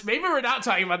in this. Maybe we're not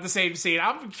talking about the same scene.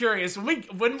 I'm curious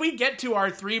when we get to our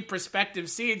three prospective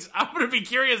scenes. I'm going to be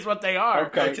curious what they are.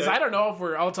 Okay. Because I don't know if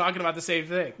we're all talking about the same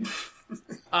thing.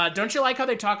 Don't you like how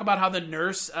they talk about how the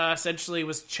nurse essentially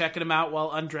was checking him out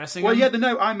while undressing him? Yeah, the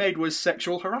note I made was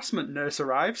sexual harassment. Nurse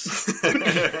arrives.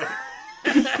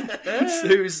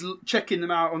 Who's checking them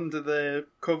out under the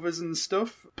covers and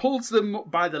stuff. Pulls them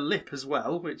up by the lip as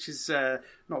well, which is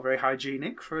not very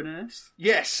hygienic for a nurse.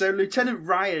 Yes, so Lieutenant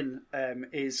Ryan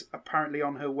is apparently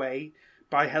on her way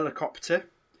by helicopter,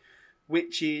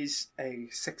 which is a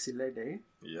sexy lady.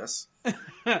 Yes.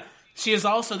 She is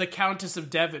also the Countess of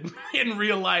Devon in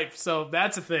real life, so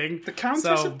that's a thing. The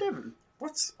Countess of Devon?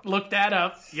 What? Look that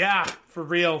up. Yeah, for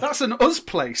real. That's an us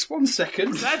place. 1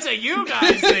 second. That's a you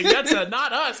guys thing. That's a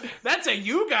not us. That's a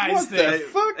you guys what thing. The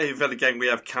fuck? Hey, then again, we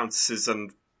have countesses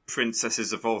and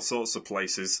princesses of all sorts of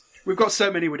places. We've got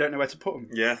so many we don't know where to put them.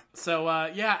 Yeah. So,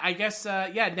 I guess,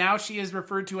 now she is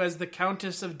referred to as the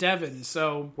Countess of Devon,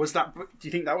 so... Was that... Do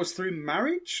you think that was through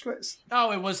marriage?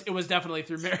 Oh, it was definitely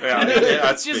through marriage.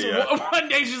 Yeah, it's just just one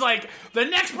day she's like, the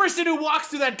next person who walks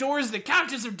through that door is the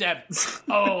Countess of Devon.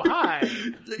 Oh, hi.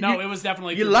 No, it was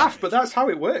definitely You through laugh, marriage. but that's how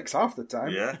it works half the time.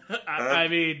 Yeah. I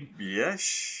mean...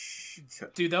 Yes.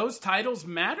 Do those titles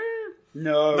matter?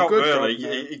 No, Not good really. God,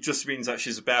 no. It just means that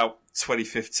she's about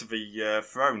 25th to the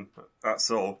throne.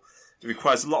 That's all. It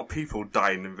requires a lot of people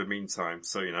dying in the meantime,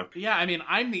 so, you know. Yeah, I mean,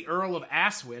 I'm the Earl of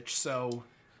Asswich, so...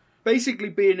 Basically,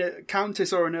 being a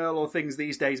countess or an earl or things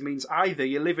these days means either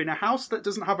you live in a house that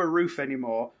doesn't have a roof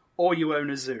anymore, or you own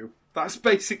a zoo. That's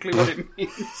basically what it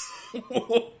means.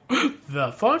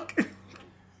 The fuck?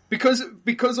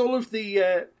 Because all of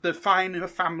the finer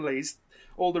families,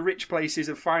 all the rich places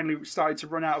have finally started to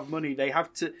run out of money. They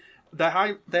have to...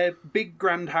 Their big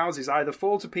grand houses either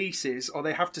fall to pieces or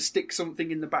they have to stick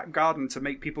something in the back garden to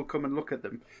make people come and look at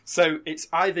them. So it's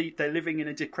either they're living in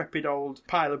a decrepit old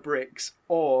pile of bricks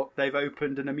or they've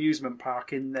opened an amusement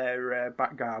park in their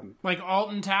back garden. Like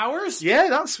Alton Towers? Yeah,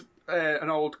 that's an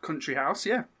old country house,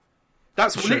 yeah.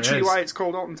 That's Sure literally is. why it's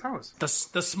called Alton Towers.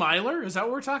 The Smiler? Is that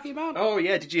what we're talking about? Oh,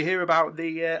 yeah, did you hear about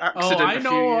the Oh, accident I a few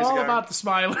know years all ago? about the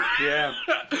Smiler. Yeah,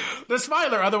 The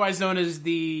Smiler, otherwise known as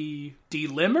the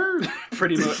Delimmer?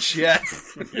 pretty much, yeah.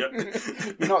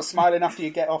 You're not smiling after you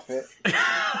get off it.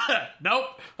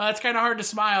 Nope. It's kind of hard to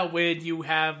smile when you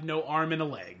have no arm and a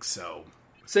leg, so...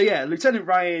 So yeah, Lieutenant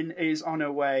Ryan is on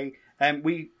her way.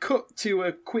 We cut to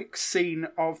a quick scene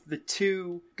of the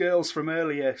two girls from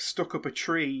earlier stuck up a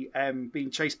tree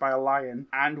being chased by a lion.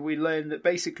 And we learn that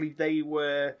basically they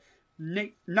were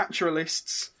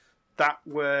naturalists that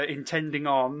were intending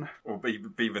on... Or be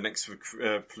the next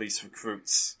police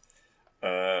recruits.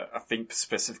 I think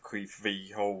specifically for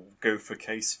the whole Gopher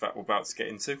case that we're about to get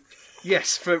into.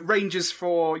 Yes, for rangers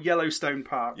for Yellowstone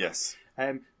Park. Yes.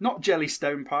 Not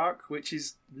Jellystone Park, which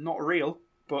is not real,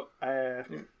 but...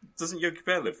 Doesn't Yogi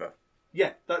Bear live there?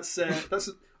 Yeah, that's an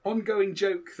ongoing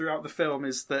joke throughout the film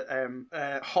is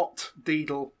that Hot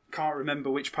Deedle can't remember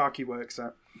which park he works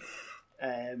at.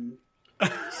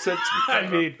 So I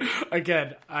mean,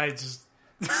 again,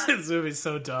 this movie's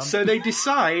so dumb. So they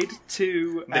decide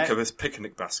to... Nick of his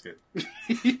picnic basket.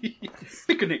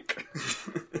 Picnic.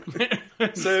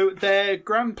 So their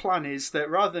grand plan is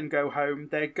that rather than go home,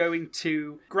 they're going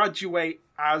to graduate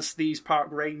as these park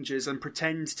rangers and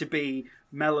pretend to be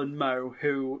Mel and Mo,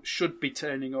 who should be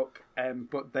turning up,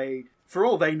 but they, for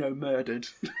all they know, murdered.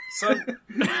 So,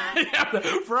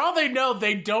 For all they know,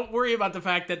 they don't worry about the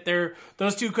fact that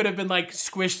those two could have been, like,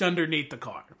 squished underneath the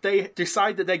car. They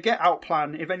decide that their get-out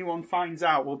plan, if anyone finds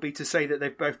out, will be to say that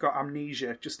they've both got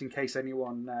amnesia, just in case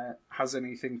anyone has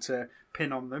anything to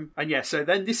pin on them. And yeah, so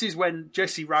then this is when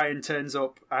Jessie Ryan turns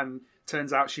up, and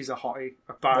turns out she's a hottie.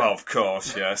 well, of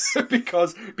course, yes.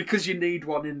 because you need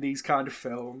one in these kind of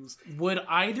films. Would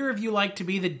either of you like to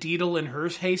be the Deedle in her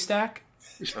haystack?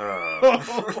 Oh,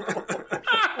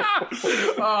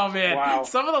 man. Wow.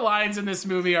 Some of the lines in this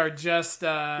movie are just...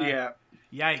 Yeah.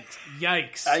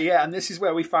 Yikes. Yeah, and this is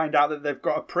where we find out that they've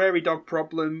got a prairie dog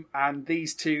problem, and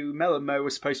these two, Mel and Mo, were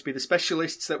supposed to be the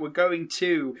specialists that were going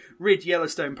to rid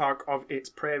Yellowstone Park of its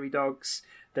prairie dogs.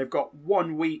 They've got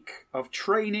 1 week of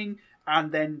training,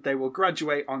 and then they will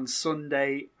graduate on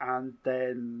Sunday, and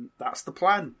then that's the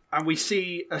plan. And we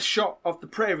see a shot of the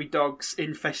prairie dogs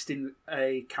infesting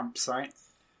a campsite,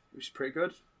 which is pretty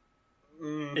good,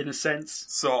 in a sense.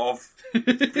 Sort of.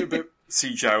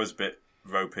 CGI was a bit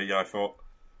ropey, I thought.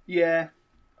 Yeah.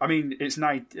 I mean, it's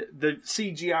nice. The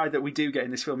CGI that we do get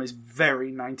in this film is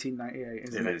very 1998,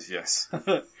 isn't it? It is, yes.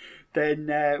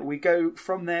 Then we go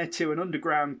from there to an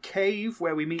underground cave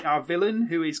where we meet our villain,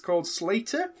 who is called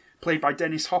Slater, played by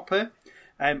Dennis Hopper.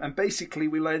 And basically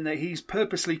we learn that he's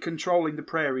purposely controlling the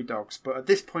prairie dogs, but at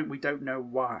this point we don't know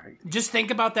why. Just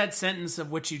think about that sentence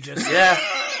of which you just said. Yeah.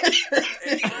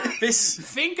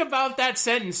 Think about that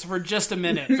sentence for just a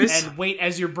minute and wait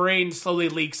as your brain slowly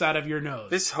leaks out of your nose.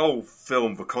 This whole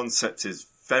film, the concept is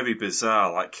very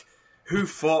bizarre. Like, who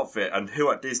thought of it and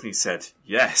who at Disney said,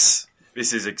 yes,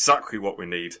 this is exactly what we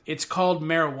need. It's called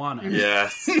marijuana. Yeah.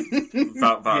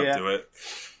 That'll do it.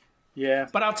 Yeah.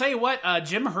 But I'll tell you what,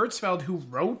 Jim Hertzfeld, who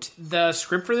wrote the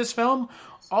script for this film,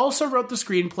 also wrote the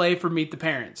screenplay for Meet the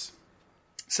Parents.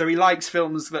 So he likes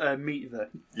films that are meet the...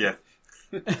 Yeah.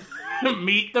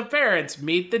 Meet the Parents,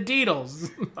 Meet the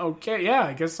Deedles. Okay, yeah,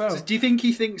 I guess so. Do you think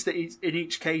he thinks that in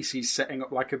each case he's setting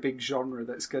up like a big genre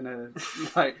that's gonna,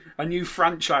 like, a new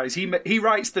franchise? He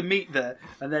writes the Meet the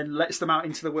and then lets them out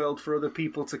into the world for other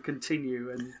people to continue.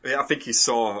 And Yeah, I think he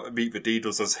saw Meet the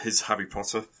Deedles as his Harry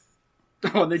Potter.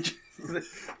 Oh, and they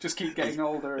just keep getting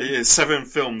older. And... Yeah, 7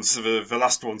 films. The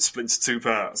last one split into 2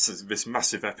 parts. It's this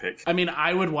massive epic. I mean,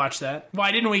 I would watch that.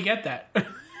 Why didn't we get that?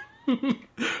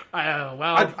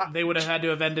 They would have had to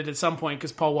have ended at some point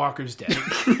because Paul Walker's dead.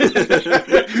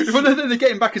 Well, then they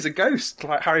get him back as a ghost,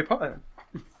 like Harry Potter.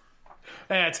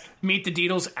 It's Meet the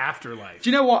Deedles Afterlife. Do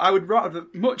you know what? I would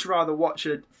much rather watch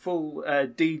a full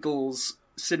Deedles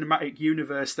cinematic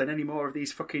universe than any more of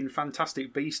these fucking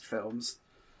Fantastic Beast films.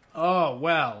 Oh,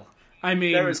 well. I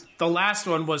mean, the last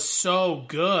one was so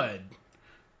good.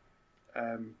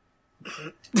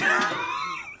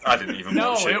 I didn't even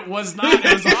watch it. No, it was not.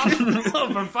 It was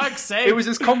awful, for fuck's sake. It was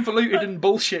as convoluted and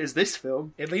bullshit as this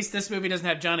film. At least this movie doesn't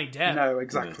have Johnny Depp. No,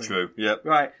 exactly. True, yep.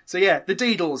 Right, so yeah, the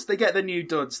Deedles, they get their new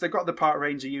duds. They've got the Park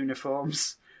Ranger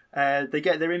uniforms. They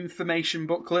get their information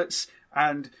booklets,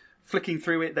 and flicking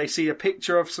through it, they see a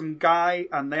picture of some guy,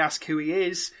 and they ask who he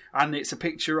is, and it's a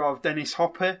picture of Dennis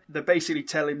Hopper. They basically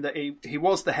tell him that he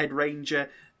was the head ranger.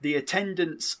 The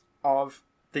attendance of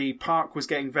the park was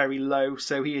getting very low,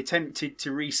 so he attempted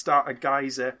to restart a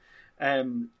geyser,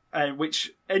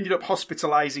 which ended up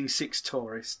hospitalising 6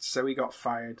 tourists, so he got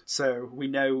fired. So we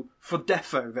know for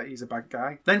defo that he's a bad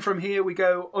guy. Then from here we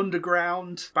go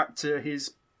underground, back to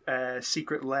his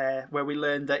secret lair, where we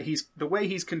learn that the way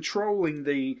he's controlling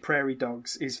the prairie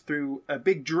dogs is through a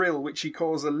big drill, which he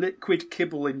calls a liquid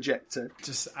kibble injector.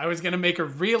 I was going to make a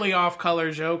really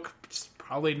off-color joke, it's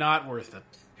probably not worth it.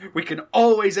 We can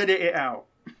always edit it out.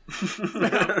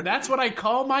 That's what I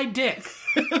call my dick.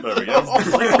 There we go.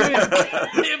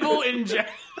 Kibble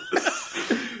injector.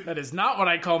 That is not what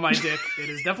I call my dick. It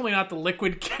is definitely not the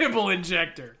liquid kibble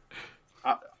injector.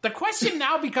 The question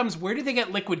now becomes, where do they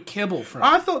get liquid kibble from?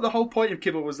 I thought the whole point of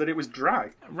kibble was that it was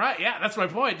dry. Right, yeah, that's my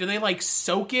point. Do they,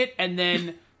 soak it and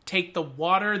then take the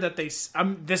water that they...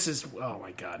 this is... Oh,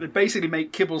 my God. They basically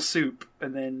make kibble soup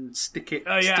and then stick it,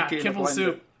 stick it in a kibble blender.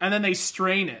 soup. And then they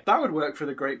strain it. That would work for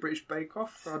the Great British Bake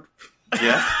Off.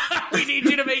 Yeah. We need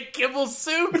you to make kibble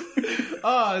soup.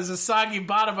 Oh, there's a soggy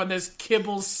bottom on this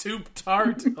kibble soup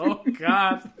tart. Oh,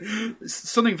 God.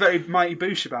 Something very Mighty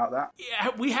Boosh about that. Yeah,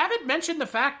 we haven't mentioned the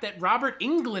fact that Robert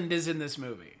Englund is in this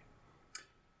movie.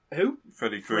 Who?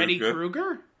 Freddy Freddy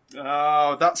Krueger?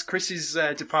 Oh, that's Chris's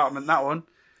department, that one.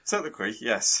 Technically,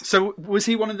 yes. So, was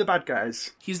he one of the bad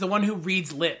guys? He's the one who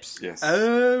reads lips. Yes.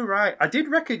 Oh, right. I did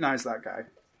recognise that guy.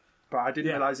 But I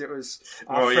didn't realise it was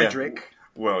Frederick.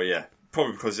 Yeah. Well, yeah.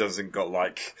 Probably because he hasn't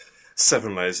got,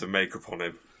 7 layers of makeup on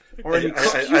him. Or any... and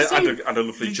a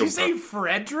lovely Did jumper. you say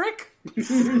Frederick?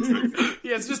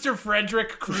 Yeah, it's Mr.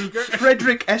 Frederick Krueger.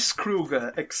 Frederick S.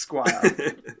 Krueger,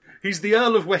 Esquire. He's the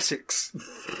Earl of Wessex.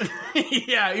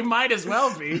 Yeah, he might as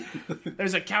well be.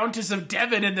 There's a Countess of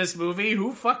Devon in this movie.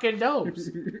 Who fucking knows?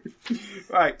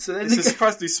 Right, so then... It's a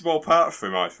surprisingly small part for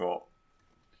him, I thought.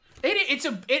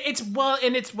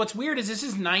 It's what's weird is this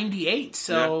is 98,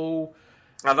 so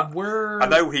we're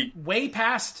way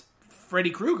past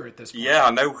Freddy Krueger at this point. Yeah, I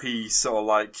know he sort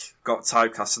of got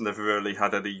typecast and never really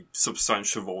had any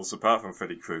substantial roles apart from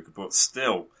Freddy Krueger, but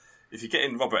still, if you're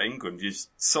getting Robert Englund, you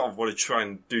sort of want to try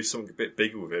and do something a bit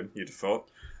bigger with him, you'd have thought.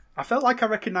 I felt like I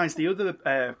recognised the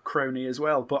other crony as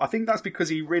well, but I think that's because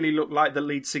he really looked like the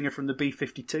lead singer from the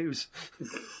B-52s.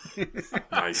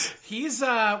 Nice. He's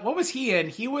what was he in?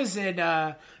 He was in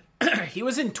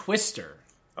Twister.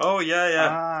 Oh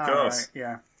yeah, of course. Right,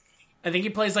 yeah. I think he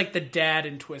plays the dad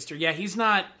in Twister. Yeah, he's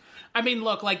not. I mean,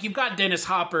 look, you've got Dennis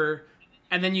Hopper,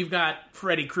 and then you've got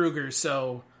Freddy Krueger.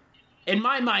 So, in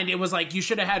my mind, it was you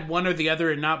should have had one or the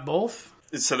other and not both.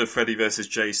 Instead of Freddy versus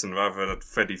Jason, rather than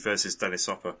Freddy versus Dennis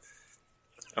Hopper.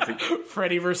 I think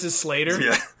Freddy versus Slater.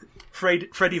 Yeah.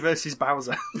 Freddy versus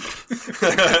Bowser.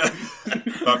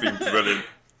 That'd be brilliant.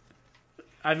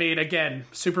 I mean, again,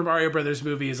 Super Mario Brothers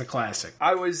movie is a classic.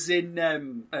 I was in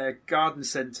a garden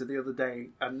centre the other day,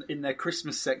 and in their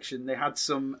Christmas section, they had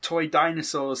some toy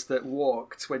dinosaurs that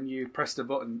walked when you pressed a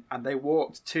button, and they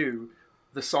walked to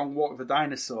the song Walk the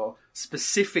Dinosaur,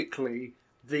 specifically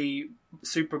the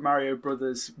Super Mario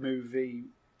Brothers movie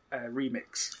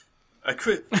remix.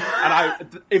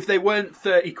 And if they weren't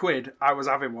 30 quid, I was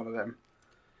having one of them.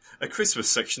 A Christmas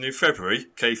section in February.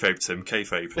 Kayfabe, Tim.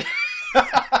 Kayfabe.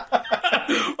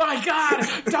 My God!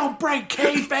 Don't break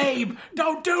kayfabe!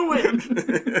 Don't do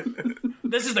it!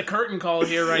 This is the curtain call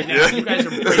here right now. You guys are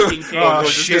breaking kayfabe. Oh,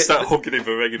 just gonna start hooking in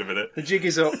for ring in a minute. The jig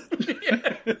is up.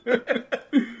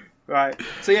 Right.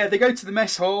 So yeah, they go to the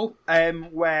mess hall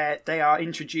where they are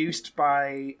introduced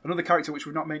by another character which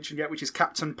we've not mentioned yet, which is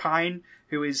Captain Pine,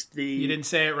 who is the You didn't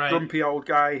say it right. grumpy old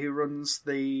guy who runs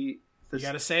the You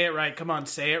gotta say it right. Come on,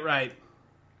 say it right.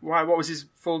 Why? What was his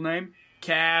full name?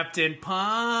 Captain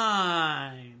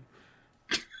Pine.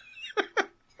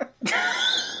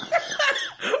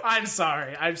 I'm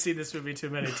sorry. I've seen this movie too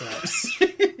many times.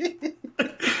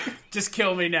 Just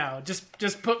kill me now.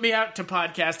 Just put me out to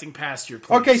podcasting pasture,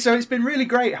 please. Okay, so it's been really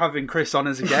great having Chris on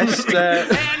as a guest.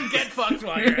 And get fucked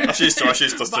while you're at it. She's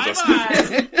dusted us.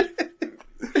 Bye-bye.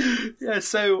 Yeah,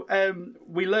 so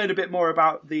we learn a bit more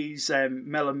about these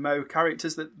Mel and Mo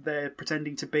characters that they're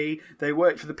pretending to be. They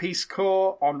work for the Peace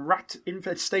Corps on rat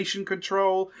infestation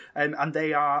control, and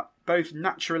they are both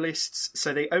naturalists,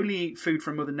 so they only eat food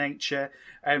from Mother Nature.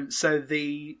 So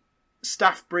the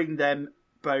staff bring them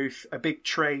both a big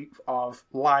tray of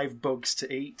live bugs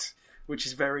to eat, which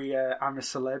is very I'm a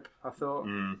Celeb, I thought.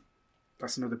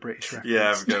 That's another British reference.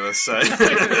 Yeah, I'm going to say.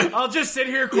 I'll just sit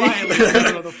here quietly.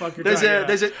 Motherfucker.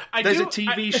 There's a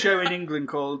TV show in England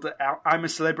called I'm a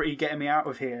Celebrity, Getting Me Out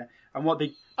of Here. And what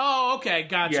they... Oh, okay,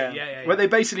 gotcha. Yeah. Where they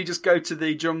basically just go to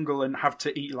the jungle and have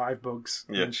to eat live bugs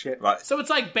and shit. Right. So it's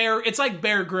like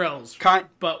Bear Grylls,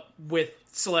 but with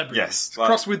celebrities. Yes.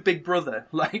 Cross with Big Brother.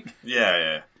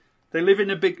 Yeah. They live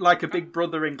in a Big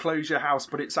Brother enclosure house,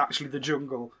 but it's actually the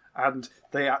jungle. And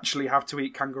they actually have to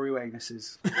eat kangaroo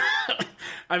anuses.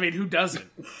 I mean, who doesn't?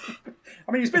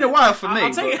 I mean, it's been a while for me.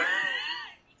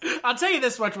 I'll tell you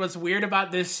this much. What's weird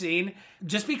about this scene,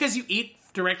 just because you eat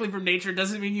directly from nature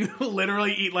doesn't mean you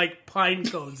literally eat, like, pine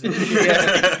cones. You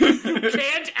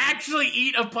can't actually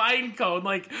eat a pine cone.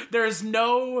 Like, there's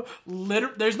no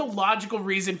logical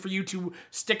reason for you to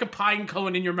stick a pine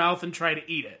cone in your mouth and try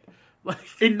to eat it.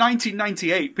 In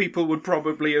 1998, people would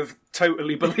probably have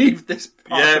totally believed this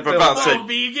part of the but film.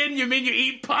 Vegan? You mean you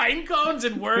eat pine cones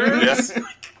and worms? Yes.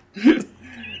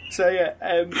 So,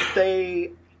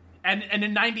 they... And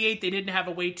in 98, they didn't have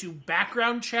a way to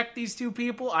background check these two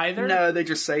people either? No, they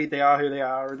just say they are who they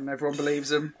are and everyone believes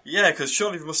them. Yeah, because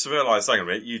surely they must have realised, hang on a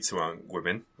minute, you two aren't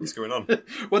women. What's going on?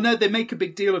 Well, no, they make a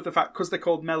big deal of the fact, because they're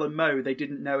called Mel and Mo, they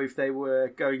didn't know if they were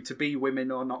going to be women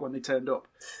or not when they turned up.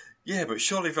 Yeah, but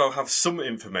surely they'll have some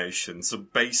information, some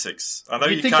basics. I know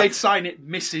You'd think they'd sign it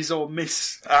Mrs. or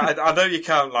Miss. I know you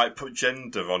can't put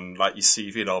gender on your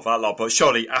CV and all that lot, but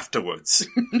surely afterwards,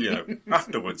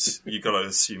 you got to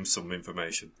assume some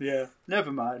information. Yeah,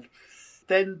 never mind.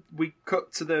 Then we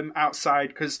cut to them outside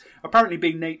because apparently,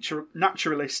 being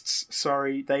naturalists,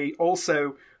 they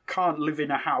also can't live in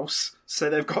a house,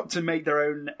 so they've got to make their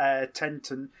own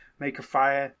tent and make a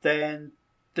fire. Then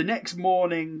the next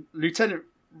morning, Lieutenant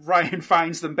Ryan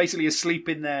finds them basically asleep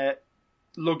in their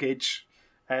luggage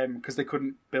because they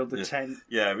couldn't build a tent.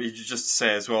 Yeah, you just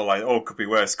say as well, it could be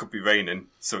worse, could be raining,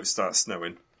 so it starts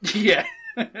snowing. Yeah.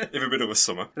 In the middle of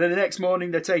summer. And then the next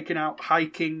morning they're taken out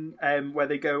hiking where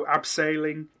they go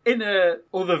abseiling. In a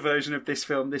other version of this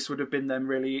film, this would have been them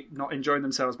really not enjoying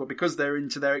themselves, but because they're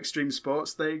into their extreme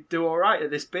sports, they do all right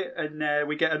at this bit, and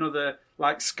we get another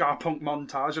Scarpunk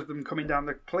montage of them coming down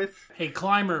the cliff. Hey,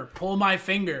 climber, pull my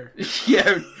finger.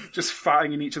 Yeah, just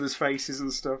fighting in each other's faces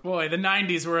and stuff. Boy, the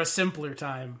 90s were a simpler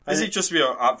time. Is it just me,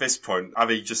 at this point, are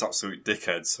they just absolute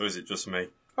dickheads, or is it just me?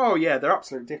 Oh yeah, they're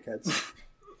absolute dickheads.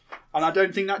 And I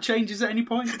don't think that changes at any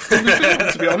point in the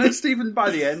film, to be honest, even by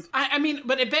the end. I mean,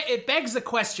 but it begs the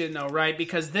question, though, right?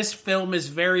 Because this film is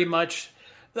very much...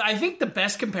 I think the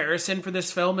best comparison for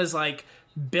this film is,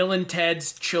 Bill and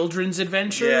Ted's Children's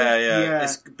Adventure. Yeah.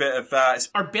 It's a bit of that.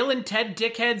 Are Bill and Ted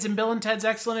dickheads in Bill and Ted's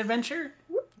Excellent Adventure?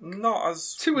 Not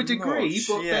as to a degree, much,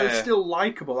 but they're still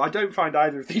likeable. I don't find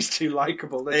either of these two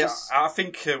likeable. I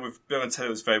think with Bill and Ted, it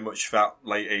was very much that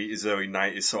late 80s, early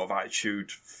 90s sort of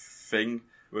attitude thing.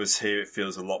 Whereas here it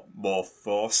feels a lot more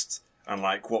forced, and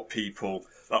what people,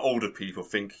 older people,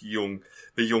 think the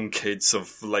young kids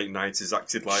of the late 90s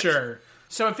acted like. Sure.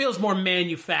 So it feels more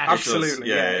manufactured. Absolutely,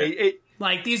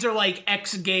 yeah. These are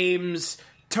X Games,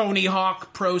 Tony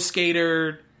Hawk, Pro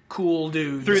Skater, cool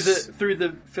dudes. Through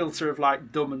the filter of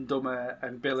Dumb and Dumber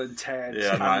and Bill and Ted.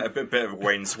 Yeah, a bit of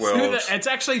Wayne's World. It's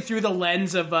actually through the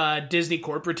lens of Disney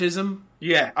corporatism.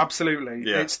 Yeah, absolutely.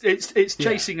 Yeah. It's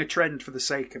chasing a trend for the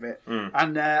sake of it.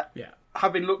 And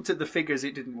having looked at the figures,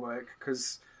 it didn't work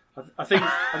because I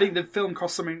think the film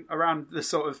cost something around the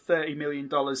sort of $30 million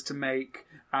to make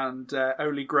and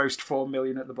only grossed $4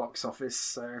 million at the box office.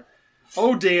 So.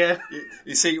 Oh dear.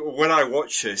 You see, when I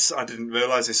watched this, I didn't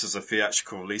realise this was a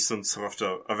theatrical release until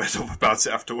after I read up about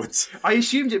it afterwards. I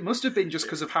assumed it must have been just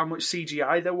because of how much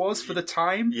CGI there was for the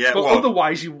time. Yeah, but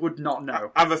otherwise you would not know.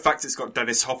 And the fact it's got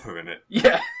Dennis Hopper in it.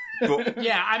 Yeah. But,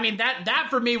 yeah, I mean, that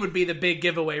for me would be the big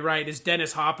giveaway, right, is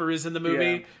Dennis Hopper is in the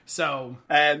movie. Yeah. So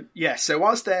so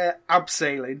whilst they're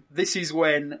abseiling, this is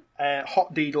when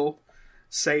Hot Deedle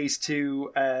says to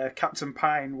Captain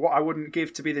Pine what I wouldn't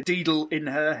give to be the Deedle in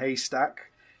her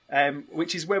haystack,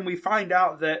 which is when we find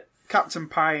out that Captain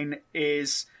Pine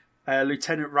is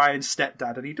Lieutenant Ryan's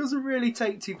stepdad, and he doesn't really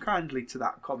take too kindly to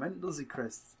that comment, does he,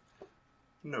 Chris?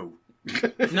 No.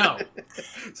 No.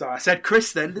 So I said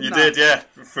Chris then, didn't You I? did, yeah.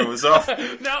 Threw us off.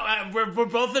 No, we're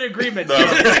both in agreement.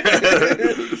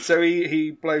 So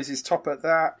he blows his top at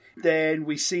that. Then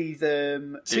we see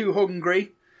them too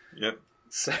hungry. Yep.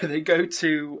 So they go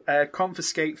to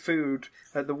confiscate food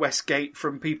at the West Gate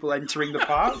from people entering the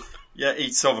park. Yeah,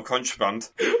 eats over contraband.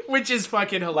 Which is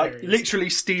fucking Like, hilarious. literally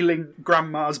stealing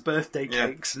grandma's birthday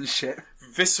cakes and shit.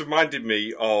 This reminded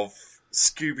me of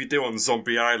Scooby-Doo on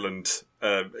Zombie Island,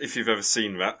 if you've ever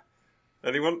seen that.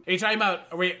 Anyone? Are you talking about...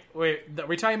 Are we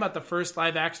talking about the first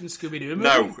live-action Scooby-Doo movie?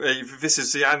 No, this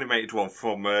is the animated one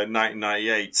from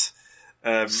 1998.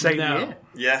 Same No. year.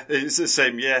 Yeah, it's the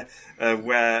same year,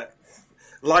 where,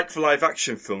 like for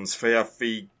live-action films, they have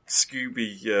the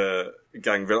Scooby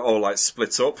gang that all, like,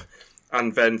 split up,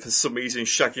 and then for some reason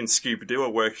Shaggy and Scooby-Doo are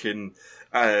working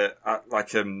at, like,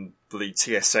 the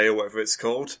TSA or whatever it's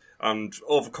called, and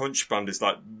all the contraband is,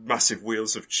 like, massive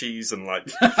wheels of cheese and, like,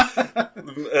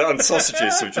 and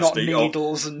sausages, so just Not eat all.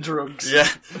 needles and drugs. Yeah,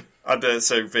 and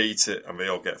so they eat it, and they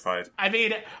all get fired. I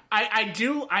mean,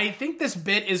 I think this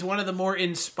bit is one of the more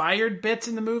inspired bits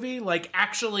in the movie. Like,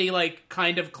 actually, like,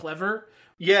 kind of clever.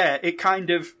 Yeah, it kind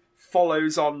of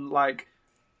follows on, like,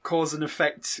 cause and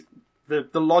effect.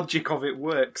 The logic of it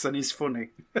works and is funny.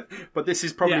 But this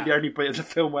is probably Yeah. the only bit of the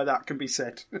film where that can be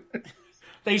said.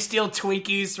 They steal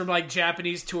Twinkies from, like,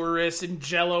 Japanese tourists and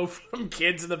Jell-O from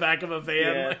kids in the back of a van.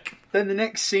 Yeah. Like, Then the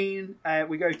next scene,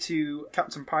 we go to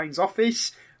Captain Pine's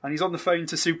office, and he's on the phone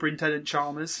to Superintendent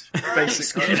Chalmers,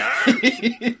 basically,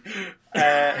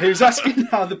 who's asking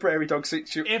how the prairie dog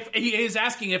situation. if he is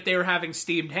asking if they were having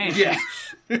steamed ham. Yeah,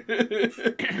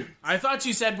 I thought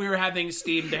you said we were having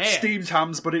steamed ham. steamed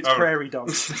hams, but it's prairie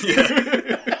dogs.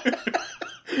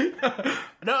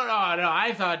 No,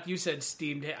 I thought you said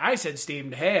steamed I said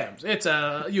steamed hams. It's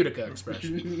a Utica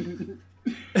expression.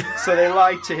 So they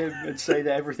lie to him and say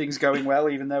that everything's going well,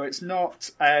 even though it's not.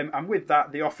 And with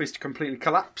that, the office completely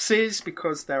collapses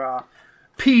because there are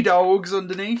P-dogs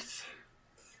underneath.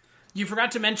 You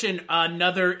forgot to mention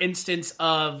another instance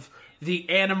of the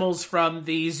animals from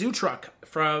the zoo truck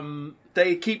from...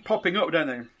 They keep popping up, don't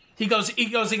they? He goes,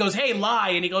 hey, lie,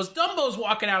 and he goes, Dumbo's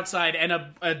walking outside, and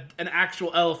an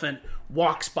actual elephant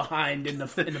walks behind in the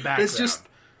background. There's just...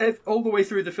 all the way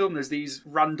through the film, there's these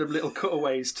random little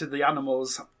cutaways to the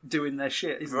animals doing their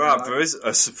shit, isn't Right, there? there is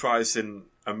a surprising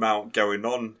amount going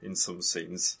on in some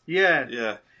scenes. Yeah.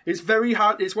 Yeah. It's very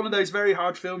hard. It's one of those very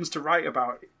hard films to write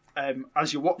about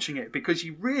as you're watching it, because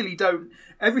you really don't...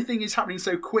 Everything is happening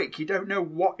so quick, you don't know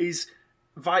what is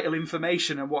vital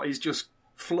information and what is just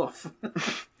fluff.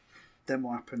 Then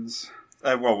what happens?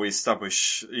 Well, we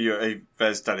establish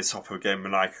there's Dennis Hopper again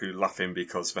maniacally laughing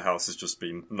because the house has just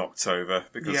been knocked over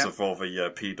because of all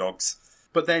the P-dogs.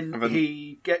 But then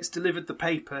he gets delivered the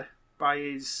paper by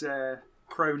his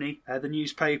crony, the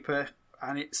newspaper,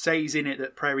 and it says in it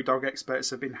that prairie dog experts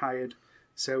have been hired.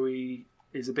 So he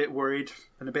is a bit worried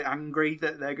and a bit angry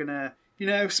that they're going to,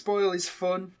 spoil his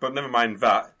fun. But never mind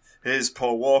that. Here's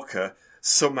Paul Walker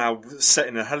somehow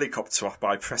setting a helicopter off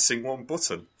by pressing one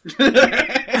button.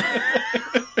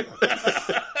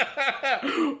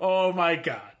 Oh my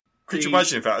god. Could you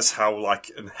imagine if that's how, like,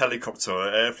 a helicopter or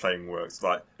an airplane works?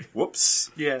 Like,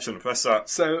 whoops, Yeah. shouldn't have pressed that.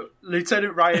 So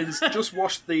Lieutenant Ryan's just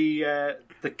washed the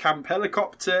camp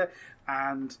helicopter,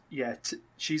 and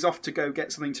she's off to go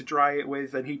get something to dry it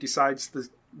with, and he decides the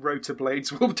rotor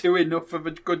blades will do enough of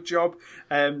a good job.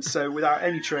 So without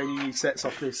any training, he sets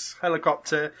off this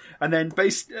helicopter, and then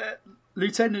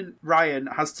Lieutenant Ryan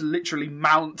has to literally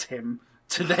mount him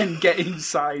to then get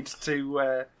inside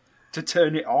to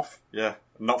turn it off. Yeah,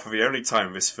 not for the only time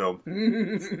in this film.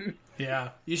 Yeah.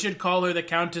 You should call her the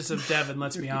Countess of Devon,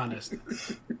 let's be honest.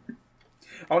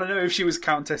 I want to know if she was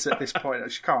Countess at this point.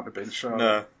 She can't have been, sure.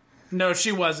 No. No,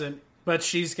 she wasn't. But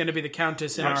she's going to be the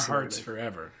Countess in Absolutely. our hearts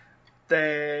forever.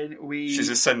 Then She's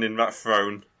ascending that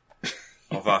throne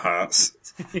of our hearts.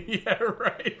 Yeah,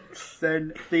 right.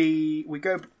 Then we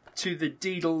go to the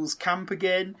Deedles camp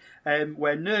again,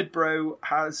 where Nerd Bro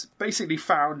has basically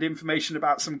found information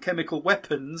about some chemical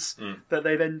weapons that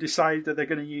they then decide that they're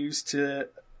going to use to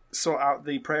sort out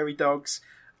the prairie dogs.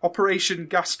 Operation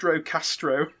Gastro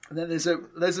Castro. And then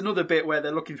there's another bit where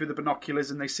they're looking through the binoculars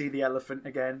and they see the elephant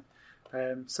again.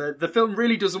 So the film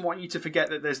really doesn't want you to forget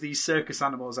that there's these circus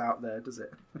animals out there, does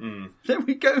it? Then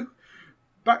we go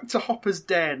back to Hopper's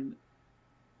den,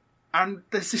 and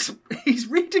there's this. He's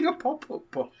reading a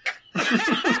pop-up book.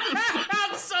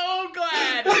 I'm so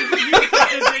glad you put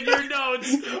this in your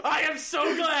notes. I am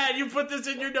so glad you put this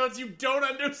in your notes. You don't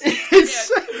understand.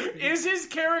 Is his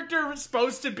character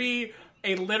supposed to be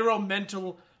a literal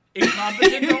mental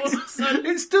incompetent all of a sudden?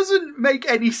 It doesn't make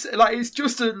any sense. Like, it's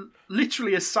just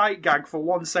literally a sight gag for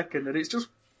 1 second, and it's just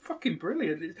fucking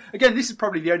brilliant. Again, this is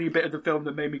probably the only bit of the film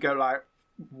that made me go like,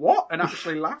 what? And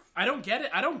actually laugh. I don't get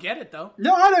it, though.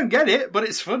 No, I don't get it, but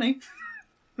it's funny.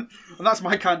 And that's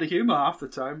my kind of humour half the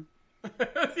time.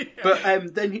 Yeah.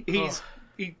 But then he's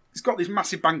got this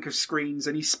massive bank of screens,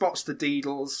 and he spots the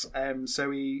Deedles,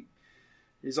 so he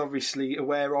is obviously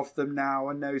aware of them now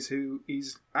and knows who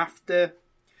he's after.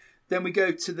 Then we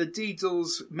go to the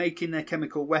Deedles making their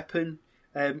chemical weapon,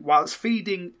 whilst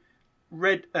feeding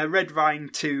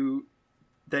Redvine to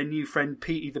their new friend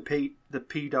Petey the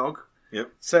P-Dog.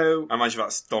 Yep. So I imagine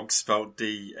that's dog spelled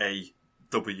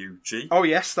D-A-W-G. Oh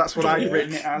yes, that's what I'd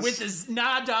written it as. With his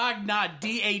dog, not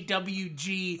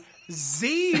D-A-W-G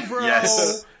Z, bro.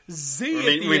 Yes. Z.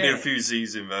 We need a few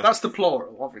Z's in there. That's the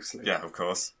plural, obviously. Yeah, of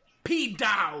course.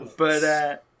 P-Dog.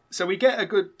 But so we get a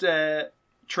good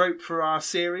trope for our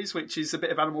series, which is a bit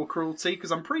of animal cruelty,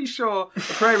 because I'm pretty sure a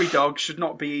prairie dog should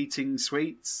not be eating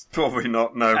sweets. Probably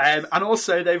not, no. And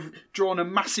also they've drawn a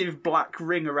massive black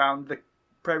ring around the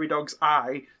prairie dog's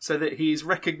eye so that he is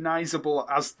recognisable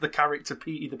as the character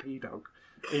Petey the P-Dog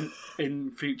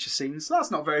in future scenes. So that's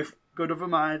not very good of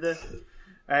them either.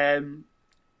 And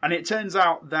it turns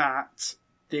out that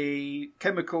the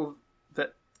chemical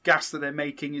gas that they're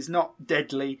making is not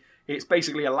deadly. It's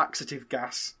basically a laxative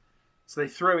gas. So they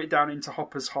throw it down into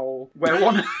Hopper's hole, where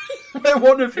one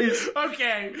of his...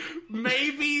 Okay,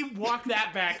 maybe walk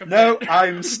that back a bit. No,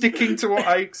 I'm sticking to what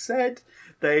I said.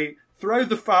 They throw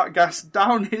the fart gas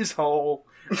down his hole,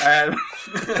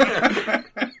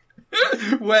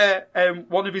 where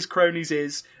one of his cronies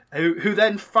is, who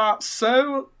then farts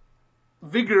so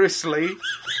vigorously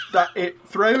that it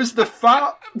throws the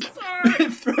fart...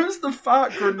 It throws the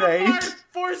fart grenade...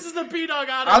 Forces the P-Dog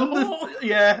out of the hole.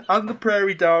 Yeah, and the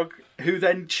prairie dog, who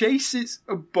then chases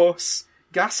a bus,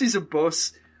 gasses a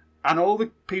bus, and all the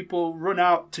people run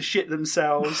out to shit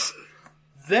themselves.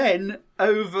 Then,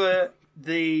 over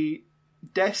the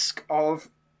desk of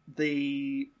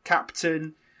the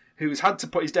captain, who's had to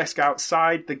put his desk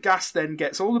outside, the gas then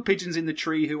gets all the pigeons in the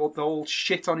tree who all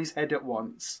shit on his head at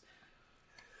once.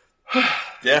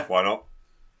 Yeah, why not?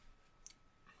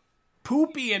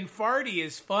 Poopy and farty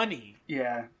is funny.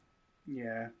 Yeah.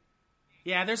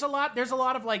 Yeah, there's a lot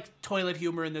of like toilet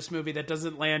humor in this movie that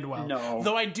doesn't land well. No.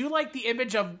 Though I do like the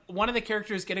image of one of the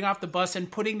characters getting off the bus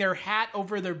and putting their hat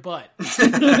over their butt.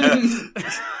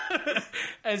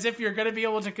 As if you're going to be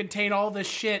able to contain all the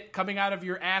shit coming out of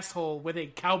your asshole with a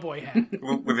cowboy hat.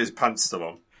 With his pants still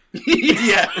on.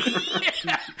 Yeah,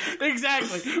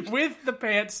 exactly. With the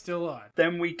pants still on.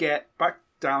 Then we get back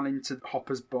down into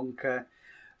Hopper's bunker,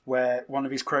 where one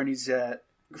of his cronies,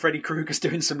 Freddy Krueger's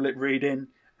doing some lip reading,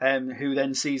 who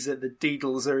then sees that the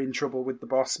Deedles are in trouble with the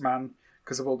boss man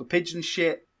because of all the pigeon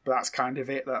shit. But that's kind of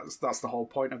it. That's the whole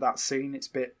point of that scene. It's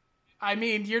a bit... I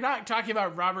mean, you're not talking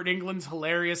about Robert Englund's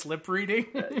hilarious lip reading?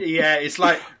 Yeah, it's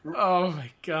like... Oh my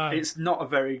god. It's not a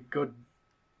very good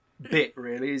bit,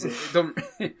 really, is it?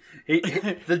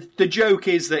 The joke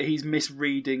is that he's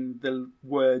misreading the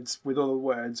words with other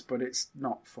words, but it's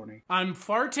not funny. I'm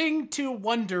farting to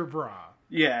Wonder Bra.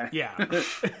 Yeah.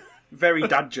 Very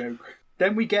dad joke.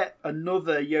 Then we get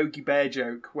another Yogi Bear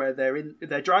joke where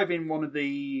they're driving one of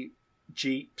the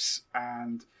Jeeps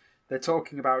and they're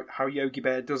talking about how Yogi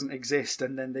Bear doesn't exist,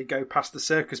 and then they go past the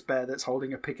circus bear that's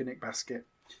holding a picnic basket.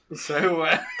 So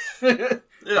it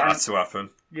had to happen.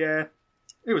 Yeah.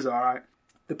 It was alright.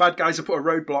 The bad guys have put a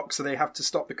roadblock, so they have to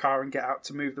stop the car and get out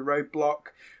to move the roadblock,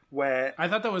 where... I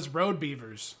thought that was road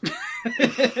beavers.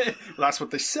 Well, that's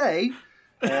what they say.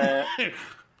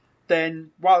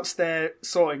 Then, whilst they're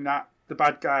sorting that, the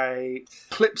bad guy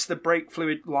clips the brake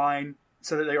fluid line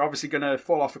so that they're obviously going to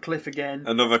fall off a cliff again.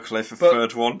 Another cliff,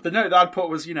 third one. The note that I'd put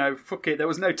was, fuck it, there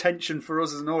was no tension for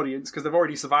us as an audience because they've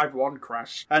already survived one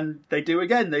crash. And they do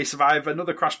again. They survive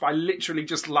another crash by literally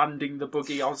just landing the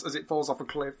buggy as it falls off a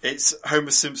cliff. It's Homer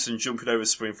Simpson jumping over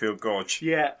Springfield Gorge.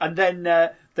 Yeah, and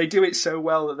then they do it so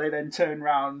well that they then turn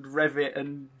around, rev it,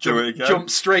 and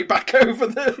jump straight back over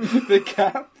the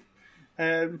gap.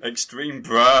 Extreme,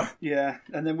 bruh. Yeah,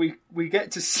 and then we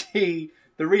get to see...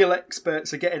 The real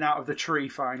experts are getting out of the tree,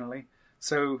 finally.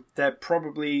 So they're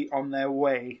probably on their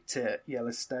way to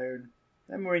Yellowstone.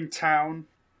 Then we're in town.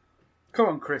 Come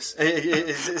on, Chris.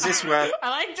 Is this where... I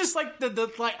like just like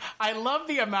the I love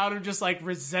the amount of just like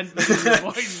resentment in your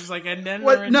voice. Just like, and then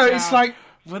we're in town. It's like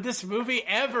would this movie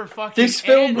ever fucking This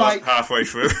film, end? like, Halfway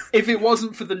through. if it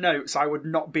wasn't for the notes, I would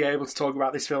not be able to talk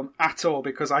about this film at all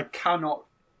because I cannot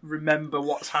remember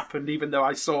what's happened, even though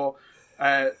I saw,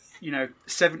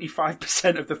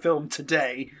 75% of the film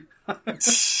today.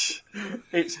 It's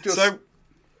just... So,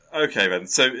 okay then.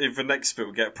 So, in the next bit,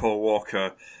 we get Paul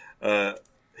Walker.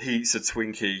 He eats a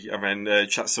Twinkie and then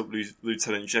chats up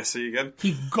Lieutenant Jesse again.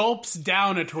 He gulps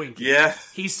down a Twinkie. Yeah.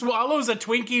 He swallows a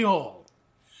Twinkie whole.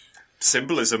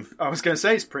 Symbolism. I was going to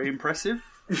say, it's pretty impressive.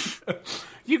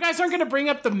 You guys aren't going to bring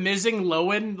up the Missing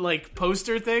Lowen, like,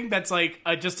 poster thing? That's, like,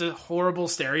 just a horrible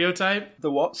stereotype? The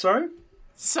what, sorry?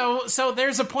 So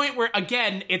there's a point where,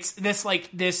 again, it's this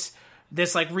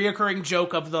reoccurring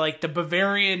joke of the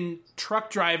Bavarian truck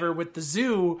driver with the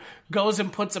zoo goes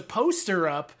and puts a poster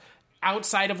up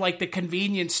outside of, like, the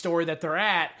convenience store that they're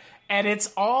at, and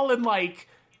it's all in, like,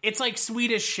 it's like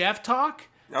Swedish chef talk.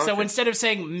 Okay. So instead of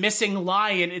saying missing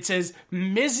lion, it says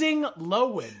missing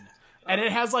Lowen. And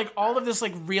it has, like, all of this,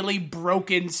 like, really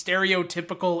broken,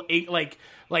 stereotypical, like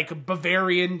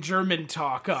Bavarian German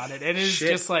talk on it. It is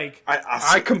just, like...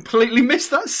 I completely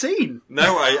missed that scene.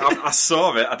 No, I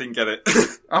saw it. I didn't get it.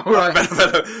 All right.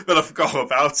 But I forgot all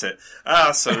about it.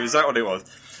 So is that what it was?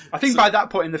 I think by that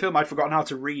point in the film, I'd forgotten how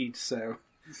to read, so...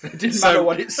 It didn't matter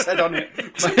what it said on it.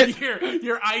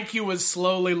 Your IQ was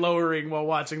slowly lowering while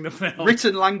watching the film.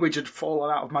 Written language had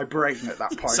fallen out of my brain at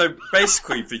that point. So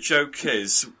basically, the joke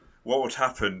is, what would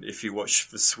happen if you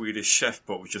watched The Swedish Chef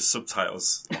but with just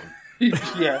subtitles on?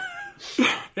 Yeah.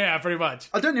 Yeah, pretty much.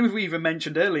 I don't know if we even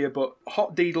mentioned earlier, but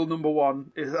Hot Deedle number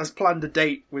 1 has planned a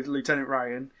date with Lieutenant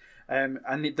Ryan. And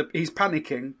he's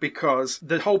panicking because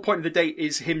the whole point of the date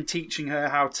is him teaching her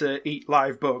how to eat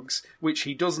live bugs, which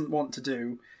he doesn't want to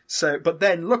do. But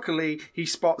then, luckily, he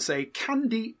spots a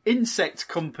candy insect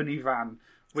company van,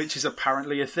 which is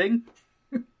apparently a thing.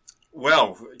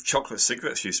 Well, chocolate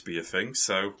cigarettes used to be a thing,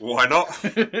 so why not?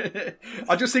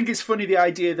 I just think it's funny, the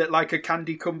idea that, like, a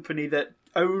candy company that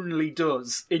only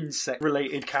does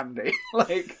insect-related candy.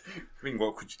 I mean,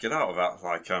 what could you get out of that?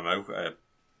 Like, I don't know...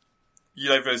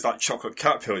 those like chocolate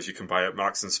cat pills you can buy at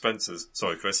Marks and Spencer's.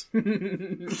 Sorry, Chris.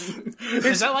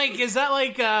 Is that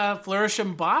like Flourish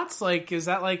and Bots? Like, is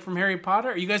that like from Harry Potter?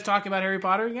 Are you guys talking about Harry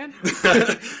Potter again?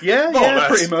 yeah,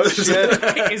 pretty much.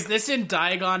 Yeah. Is this in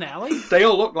Diagon Alley? They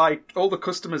all the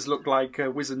customers look like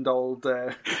wizened old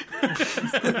old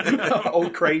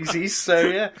crazies. So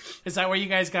yeah. Is that where you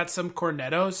guys got some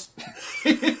cornettos?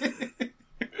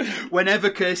 Whenever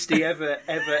Kirsty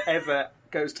ever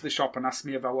goes to the shop and asks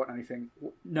me if I want anything,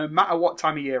 no matter what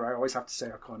time of year, I always have to say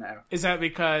a cornetto. Is that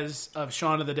because of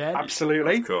Shaun of the Dead?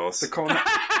 Absolutely. Of course. The Cornetto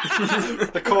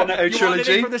you trilogy. Want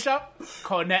anything from the shop?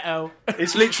 Cornetto.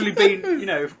 It's literally been,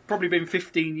 probably been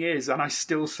 15 years and I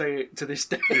still say it to this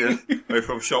day. Yeah. Go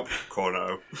from shop,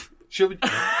 Cornetto.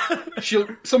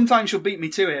 Sometimes she'll beat me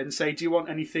to it and say, do you want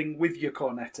anything with your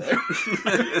cornetto?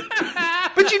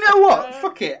 But you know what?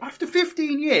 Fuck it. After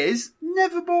 15 years,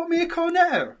 never bought me a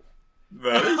cornetto.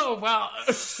 Really? Oh, well.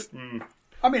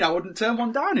 I mean, I wouldn't turn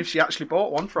one down if she actually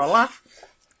bought one for a laugh.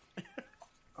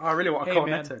 Oh, I really want a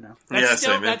cornetto now.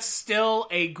 That's still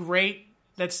a great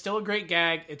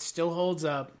gag. It still holds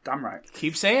up. Damn right.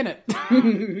 Keep saying it.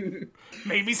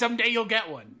 Maybe someday you'll get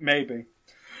one. Maybe.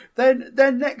 Then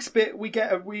next bit, we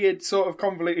get a weird sort of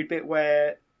convoluted bit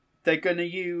where they're going to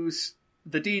use...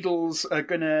 The Deedles are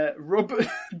going to rub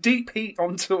deep heat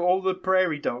onto all the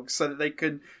prairie dogs so that they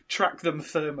can track them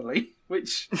thermally,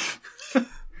 which...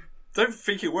 Don't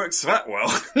think it works that well.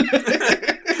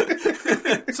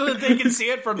 So that they can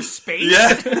see it from space?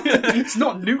 Yeah. It's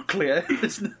not nuclear.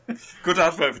 Good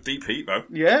advert for deep heat, though.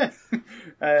 Yeah.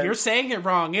 You're saying it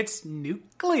wrong. It's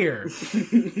nuclear.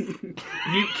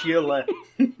 Nuclear.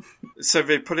 So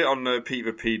they put it on Pete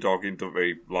the P-Dog and don't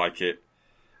really like it.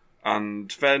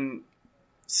 And then...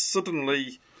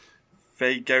 Suddenly,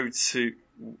 they go to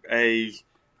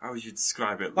how would you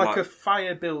describe it? Like a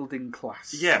fire building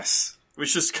class. Yes.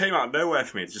 Which just came out of nowhere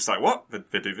for me. It's just like, what?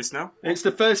 They do this now? It's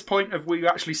the first point of we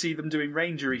actually see them doing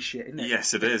rangery shit, isn't it?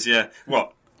 Yes, it is, yeah.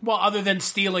 What? Well, other than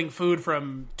stealing food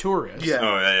from tourists. Yeah.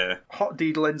 Oh, yeah. Hot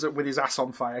Deedle ends up with his ass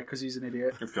on fire because he's an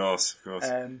idiot. Of course.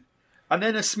 And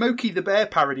then a Smokey the Bear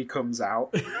parody comes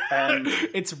out.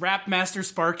 It's Rap Master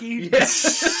Sparky?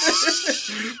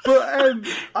 Yes. But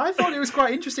I thought it was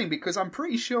quite interesting because I'm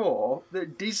pretty sure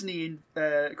that Disney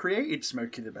created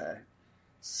Smokey the Bear.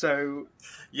 So...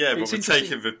 Yeah, but we're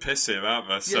taking the piss here, aren't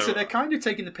we? So they're kind of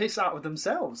taking the piss out of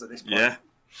themselves at this point. Yeah.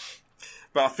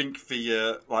 But I think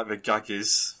the gag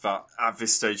is that at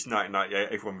this stage, 1998,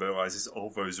 everyone realises all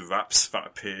those raps that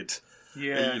appeared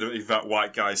Yeah. You know, that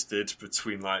white guys did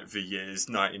between like the years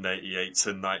 1988 to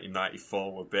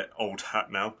 1994 were a bit old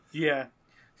hat now. Yeah.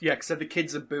 Yeah, because the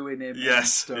kids are booing him.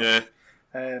 Yes, and stuff. yeah.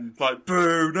 Like,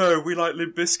 boo, no, we like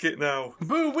Limp Bizkit now.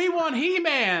 Boo, we want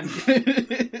He-Man!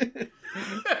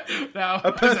 Now,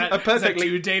 A perfectly is that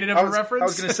too dated of a reference? I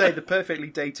was going to say the perfectly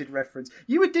dated reference.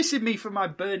 You were dissing me for my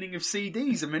burning of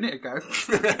CDs a minute ago.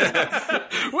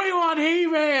 We want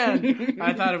He-Man!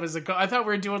 I thought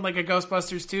we were doing like a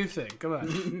Ghostbusters 2 thing. Come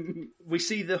on. We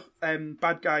see the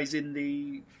bad guys in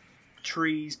the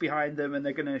trees behind them, and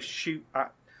they're going to shoot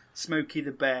at Smokey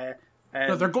the Bear.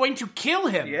 No, they're going to kill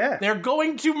him. Yeah. They're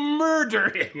going to murder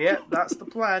him. Yeah, that's the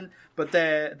plan. But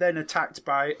they're then attacked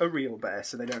by a real bear,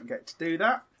 so they don't get to do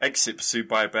that. Exit pursued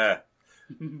by a bear.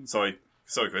 Sorry,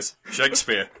 Chris.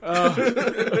 Shakespeare.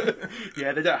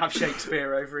 Yeah, they don't have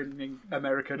Shakespeare over in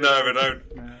America. No, they don't.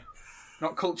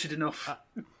 Not cultured enough.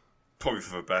 Probably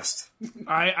for the best.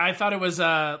 I thought it was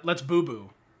Let's Boo Boo.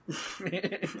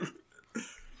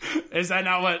 Is that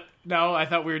not what? No, I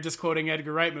thought we were just quoting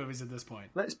Edgar Wright movies at this point.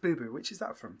 Let's Boo Boo. Which is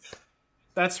that from?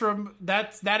 That's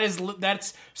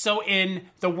so in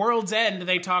The World's End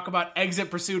they talk about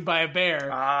exit pursued by a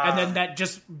bear, and then that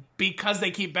just because they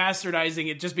keep bastardizing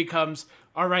it just becomes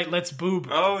all right. Let's boo boo.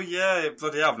 Oh yeah,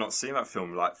 bloody hell, I've not seen that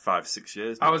film in like 5-6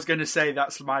 years now. I was going to say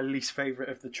that's my least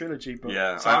favourite of the trilogy, but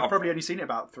Yeah, so I've probably only seen it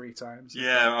about 3 times.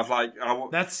 Yeah,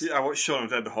 I watched Shaun of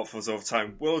the Dead and Hot Fuzz all the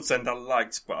time. World's End I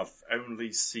liked, but I've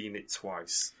only seen it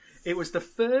twice. It was the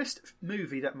first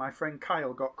movie that my friend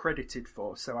Kyle got credited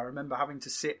for, so I remember having to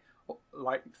sit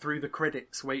like through the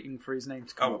credits waiting for his name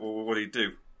to come up. What do you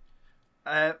do?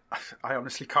 I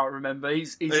honestly can't remember.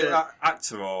 He's an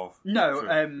actor or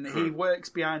he works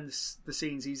behind the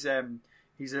scenes. He's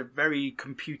a very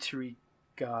computery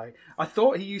guy. I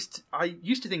used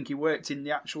to think he worked in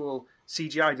the actual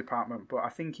CGI department, but I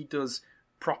think he does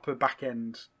proper back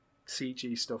end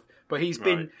CG stuff. But he's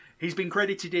been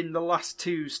credited in the last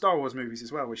 2 Star Wars movies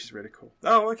as well, which is really cool.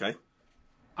 Oh, okay.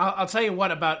 I'll tell you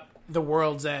what about The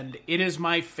World's End. It is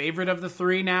my favorite of the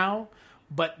 3 now,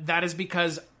 but that is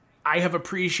because I have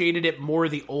appreciated it more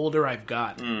the older I've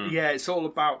gotten. Yeah, it's all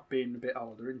about being a bit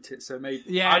older, isn't it? So maybe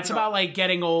it's about like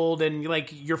getting old and like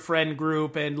your friend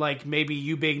group and like maybe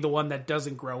you being the one that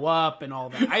doesn't grow up and all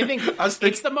that. I think as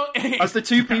the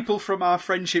 2 people from our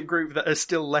friendship group that are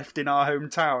still left in our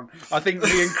hometown, I think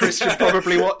me and Chris should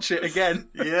probably watch it again.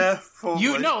 Yeah, probably.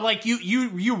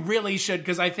 You really should,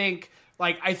 because I think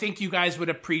you guys would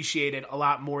appreciate it a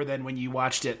lot more than when you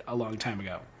watched it a long time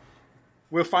ago.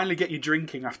 We'll finally get you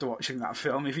drinking after watching that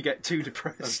film if you get too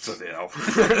depressed. Bloody hell.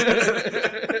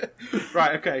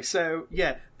 Right, okay, so,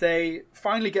 yeah, they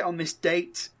finally get on this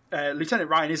date. Lieutenant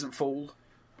Ryan isn't fooled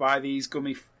by these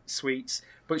gummy sweets,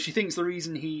 but she thinks the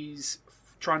reason he's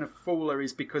trying to fool her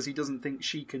is because he doesn't think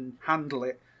she can handle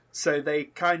it. So they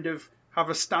kind of have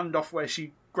a standoff where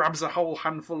she grabs a whole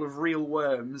handful of real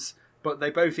worms, but they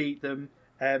both eat them.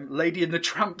 Lady and the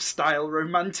Tramp style,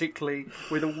 romantically,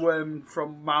 with a worm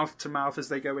from mouth to mouth as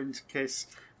they go in to kiss,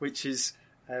 which is...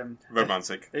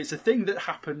 romantic. It's a thing that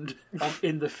happened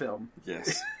in the film.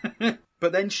 Yes.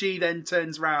 But then she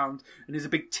turns round and is a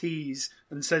big tease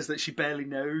and says that she barely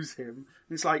knows him.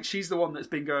 It's like she's the one that's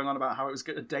been going on about how it was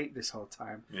going to date this whole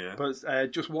time. Yeah. But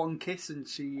just one kiss and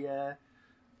she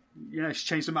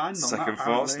changed her mind on that. Second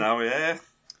thoughts now, yeah.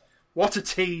 What a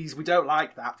tease. We don't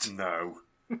like that. No.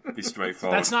 Be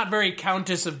straightforward. That's not very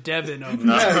Countess of Devon of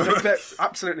No,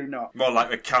 absolutely not. More like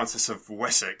the Countess of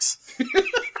Wessex.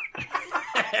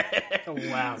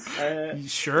 Wow.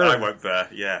 Sure. I went there,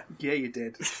 yeah. Yeah, you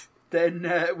did.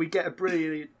 Then we get a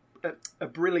brilliant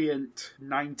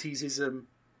 90s-ism.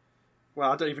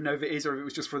 Well, I don't even know if it is or if it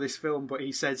was just for this film, but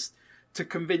he says, to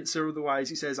convince her otherwise,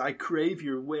 he says, I crave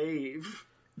your wave.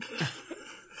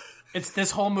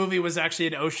 This whole movie was actually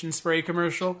an Ocean Spray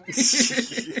commercial.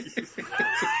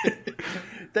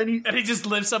 And he just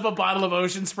lifts up a bottle of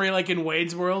Ocean Spray like in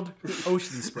Wayne's World.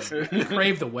 Ocean Spray.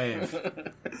 Crave the wave.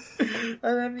 And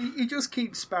then he just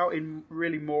keeps spouting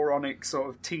really moronic sort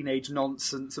of teenage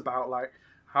nonsense about like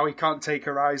how he can't take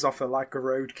her eyes off her like a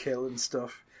roadkill and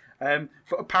stuff. But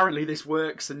apparently this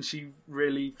works and she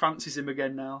really fancies him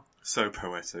again now. So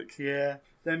poetic. Yeah.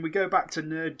 Then we go back to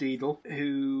Nerd Deedle,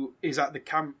 who is at the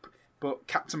camp, but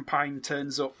Captain Pine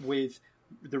turns up with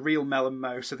the real Mel and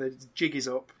Mo, so the jig is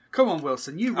up. Come on,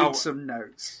 Wilson, you read some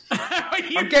notes.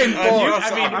 I'm getting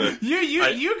bored.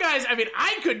 You guys,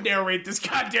 I could narrate this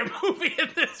goddamn movie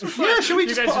at this point. Yeah, should we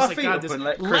just put our feet up and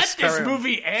let Chris let this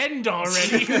movie end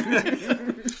already?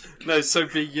 No, so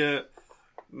the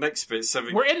next bit. So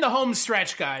We're in the home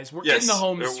stretch, guys. We're Yes. in the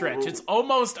home stretch. It's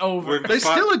almost over. We're- There's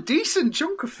still a decent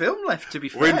chunk of film left, to be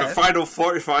fair. we're in the final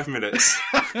 45 minutes.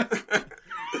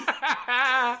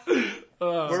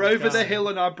 We're over the hill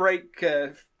and our brake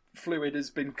fluid has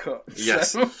been cut.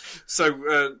 Yes. So-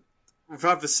 So we've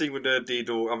had the scene with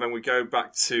Deedle, and then we go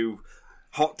back to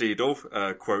Hot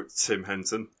Deedle, quote Tim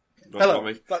Henson. Hello,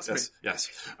 me. that's yes, me. Yes.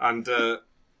 And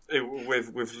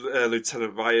with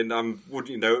Lieutenant Ryan, wouldn't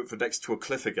you know it, we're next to a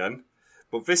cliff again.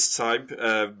 But this time,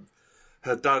 her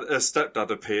stepdad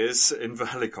appears in the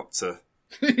helicopter.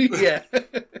 Yeah.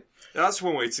 That's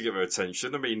one way to get their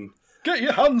attention. I mean, Get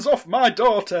your hands off my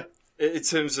daughter. in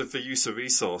terms of the use of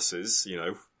resources, you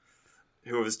know,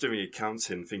 whoever's doing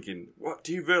accounting thinking, what,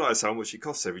 do you realise how much it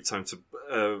costs every time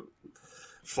to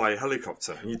fly a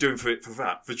helicopter? And you're doing for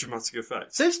that, for dramatic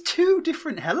effect. There's 2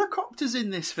 different helicopters in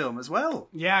this film as well.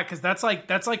 Yeah, because that's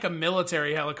like a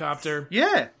military helicopter.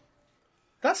 Yeah.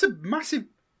 That's a massive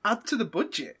add to the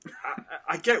budget.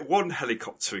 I get one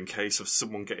helicopter in case of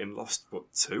someone getting lost, but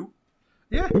 2?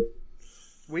 Yeah.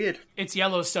 Weird. It's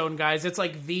Yellowstone, guys. It's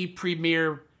like the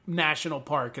premier national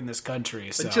park in this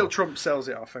country. So. Until Trump sells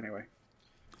it off, anyway.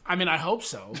 I mean, I hope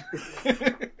so.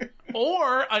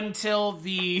 or until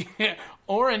the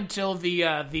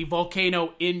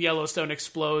volcano in Yellowstone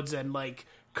explodes and like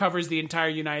covers the entire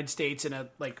United States in a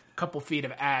like couple feet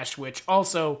of ash, which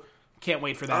also can't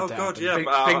wait for that Oh to god, happen.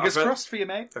 yeah. Fingers I've read- crossed for you,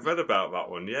 mate. I've read about that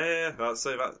one. Yeah. That's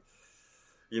say that.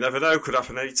 You never know; could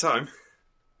happen any time.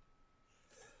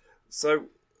 So,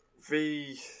 let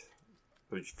me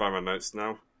find my notes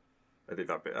now. Edit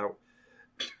that bit out.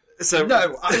 So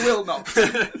No, I will not.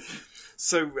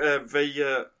 So they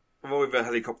all with a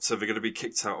helicopter. They're going to be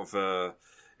kicked out of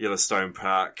Yellowstone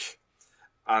Park,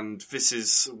 and this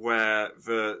is where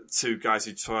the 2 guys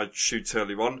who tried to shoot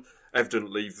earlier on,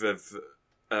 evidently they've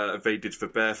evaded the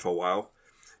bear for a while.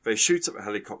 They shoot up the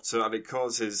helicopter, and it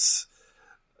causes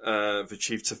the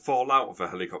chief to fall out of the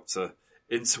helicopter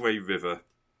into a river.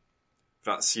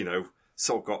 That's, you know,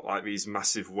 sort of got like these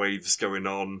massive waves going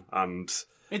on, and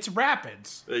It's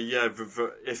rapids. the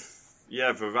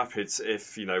rapids.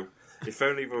 If you know, if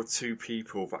only there were 2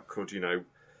 people that could, you know,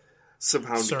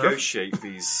 somehow Surf? negotiate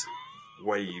these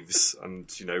waves and,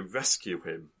 you know, rescue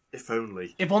him. If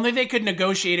only. If only they could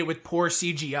negotiate it with poor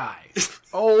CGI.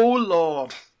 Oh,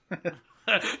 Lord.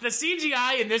 The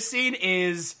CGI in this scene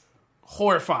is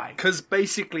horrifying. Because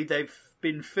basically they've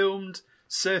been filmed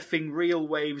surfing real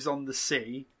waves on the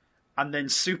sea and then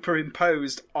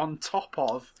superimposed on top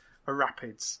of a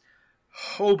rapids.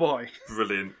 Oh, boy.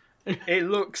 Brilliant. It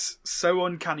looks so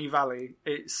uncanny valley.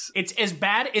 It's as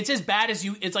bad as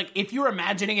you. It's like if you're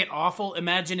imagining it awful,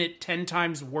 imagine it 10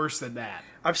 times worse than that.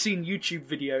 I've seen YouTube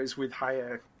videos with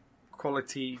higher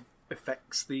quality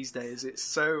effects these days. It's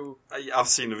so... I've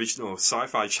seen original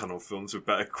Sci-Fi Channel films with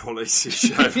better quality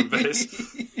show than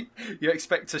this. You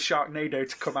expect a Sharknado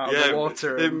to come out of the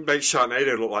water. It And... makes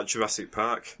Sharknado look like Jurassic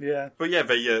Park. Yeah. But yeah,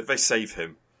 they save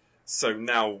him. So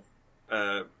now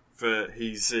they're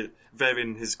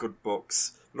in his good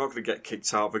books. They're not going to get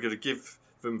kicked out. They're going to give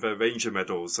them their Ranger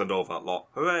medals and all that lot.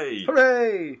 Hooray!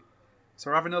 Hooray! So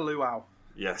we're having a luau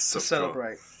Yes, to of course.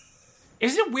 celebrate.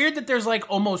 Isn't it weird that there's like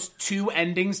almost 2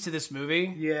 endings to this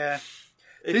movie? Yeah.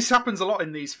 This happens a lot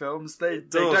in these films. They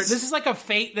don't... This is like a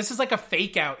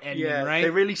fake out ending, Yeah, right? they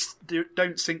really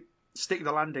don't stick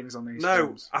the landings on these No,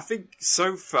 films. I think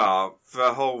so far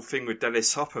the whole thing with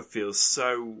Dennis Hopper feels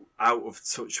so out of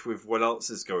touch with what else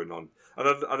is going on. And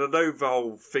I know the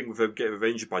whole thing with him getting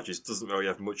Ranger badges doesn't really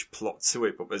have much plot to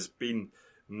it, but there's been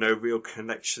no real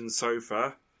connection so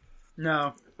far.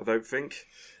 No. I don't think.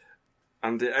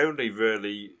 And it only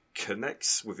really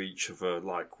connects with each other,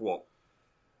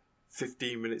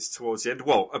 15 minutes towards the end.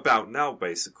 Well, about now,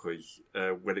 basically,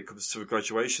 when it comes to the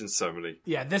graduation ceremony.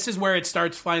 Yeah, this is where it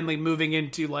starts finally moving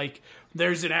into, like,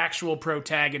 there's an actual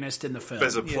protagonist in the film.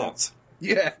 There's a plot.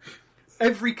 Yeah.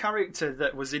 Every character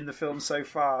that was in the film so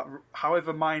far,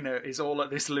 however minor, is all at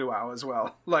this luau as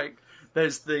well. Like,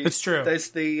 there's the... It's true. There's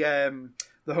the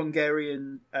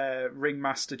Hungarian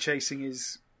ringmaster chasing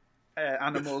his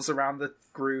animals around the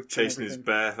group. Chasing his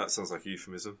bear, that sounds like a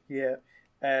euphemism. Yeah.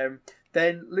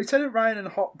 Then Lieutenant Ryan and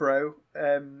Hot Bro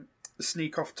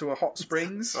sneak off to a hot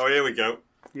springs. Oh, here we go.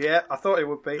 Yeah, I thought it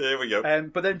would be. Here we go.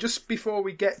 But then just before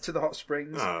we get to the hot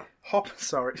springs,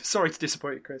 sorry to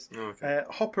disappoint you, Chris. Okay.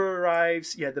 Hopper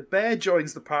arrives. Yeah, the bear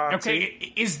joins the party.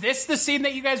 Okay, is this the scene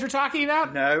that you guys were talking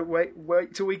about? No,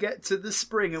 wait till we get to the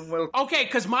spring and we'll... Okay,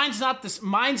 because mine's not the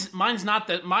spring.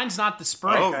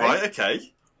 Oh, right,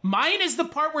 okay. Mine is the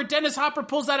part where Dennis Hopper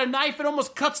pulls out a knife and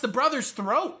almost cuts the brother's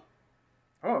throat.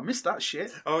 Oh, I missed that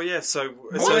shit. Oh yeah, so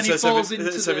then he falls into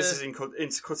this is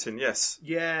intercutting, yes.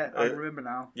 Yeah, I remember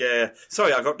now. Yeah,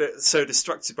 sorry, I got so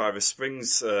distracted by the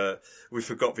springs. We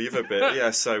forgot the other bit. Yeah,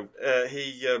 so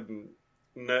he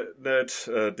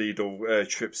Nerd Deedle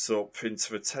trips up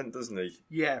into the tent, doesn't he?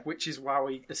 Yeah, which is how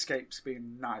he escapes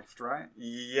being knifed, right?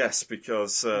 Yes,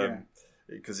 because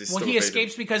he's he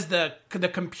escapes because the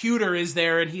computer is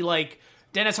there, and he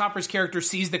Dennis Hopper's character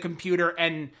sees the computer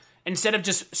and. Instead of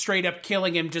just straight up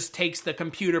killing him, just takes the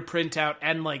computer printout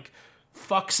and,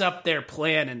 fucks up their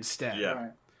plan instead. Yeah.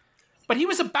 Right. But he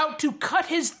was about to cut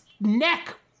his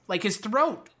neck, his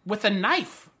throat, with a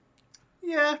knife.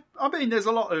 Yeah, I mean, there's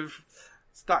a lot of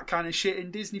that kind of shit in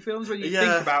Disney films when you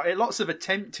think about it. Lots of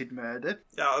attempted murder.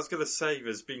 Yeah, I was going to say,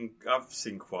 I've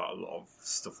seen quite a lot of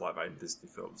stuff like that in Disney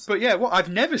films. But yeah, what I've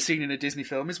never seen in a Disney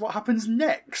film is what happens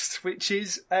next, which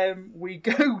is we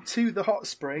go to the hot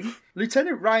spring.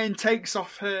 Lieutenant Ryan takes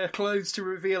off her clothes to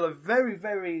reveal a very,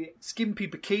 very skimpy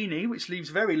bikini, which leaves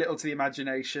very little to the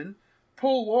imagination.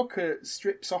 Paul Walker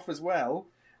strips off as well.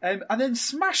 And then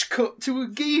smash cut to a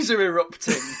geezer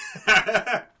erupting.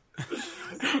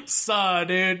 Saw,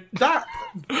 dude. That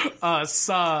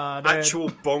saw, dude.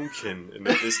 Actual bonking in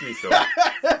a Disney film.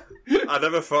 I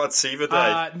never thought I'd see the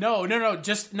day. No.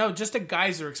 Just a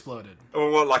geyser exploded. Or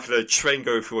what, like a train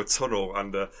going through a tunnel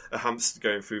and a hamster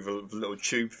going through the little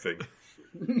tube thing.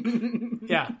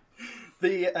 Yeah.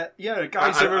 A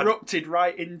geyser erupted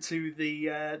right into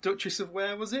the Duchess of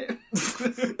where was it?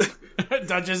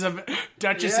 Duchess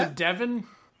of Devon.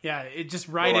 Yeah, it just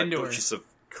right into Duchess her. of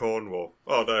Cornwall.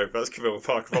 Oh no, that's Camilla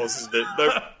Parker Bowles, isn't it?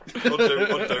 No,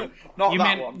 undo. Not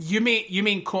that one. You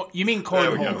mean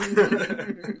cornhole.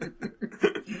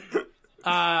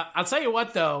 I'll tell you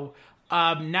what though.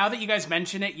 Now that you guys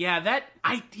mention it, that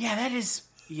is.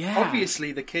 Yeah.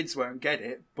 Obviously, the kids won't get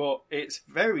it, but it's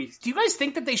very... Do you guys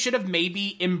think that they should have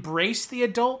maybe embraced the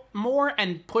adult more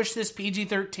and pushed this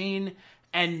PG-13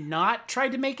 and not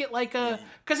tried to make it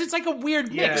because it's a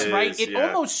weird mix, right?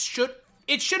 Almost should...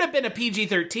 It should have been a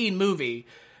PG-13 movie.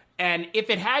 And if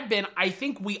it had been, I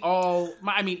think we all...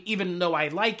 I mean, even though I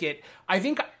like it, I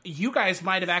think you guys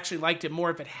might have actually liked it more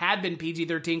if it had been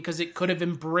PG-13 because it could have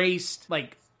embraced,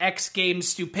 X Games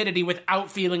stupidity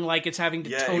without feeling like it's having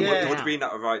to tone it down. It would have been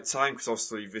at the right time because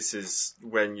obviously this is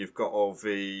when you've got all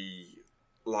the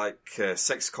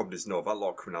sex comedies and all that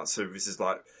lot coming out. So this is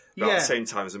about the same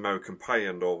time as American Pie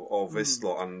and all this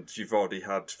lot, and you've already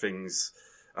had things.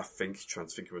 I think trying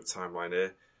to think of a timeline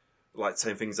here,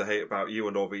 10 Things I Hate About You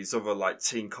and all these other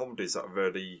teen comedies that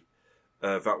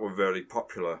were really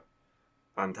popular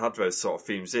and had those sort of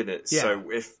themes in it. Yeah.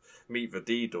 So if Meet the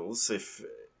Deedles,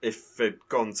 if they'd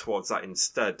gone towards that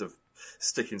instead of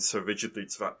sticking so rigidly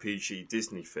to that PG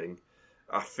Disney thing,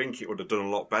 I think it would have done a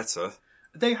lot better.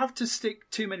 They have to stick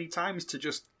too many times to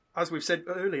just, as we've said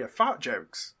earlier, fart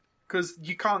jokes. Because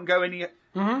you can't go any...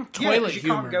 Toilet you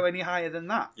humor. Can't go any higher than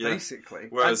that, basically.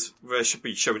 Whereas they should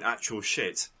be showing actual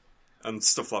shit and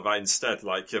stuff like that instead,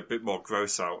 a bit more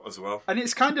gross out as well. And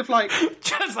it's kind of like...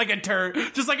 just like a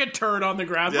turd on the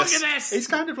ground. Yes. Look at this! It's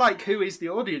kind of like, who is the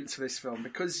audience for this film?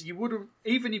 Because you would have...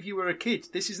 Even if you were a kid,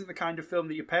 this isn't the kind of film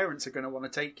that your parents are going to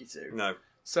want to take you to. No.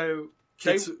 So...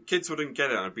 Kids wouldn't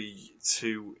get it, and it'd be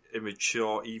too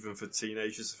immature even for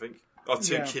teenagers, I think. Or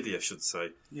too kiddie, I should say.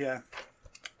 Yeah.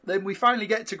 Then we finally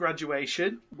get to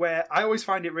graduation, where I always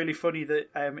find it really funny that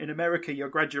in America your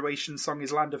graduation song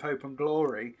is Land of Hope and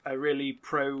Glory, a really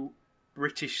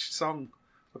pro-British song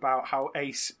about how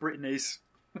ace Britain is.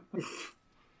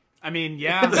 I mean,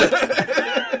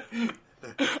 yeah.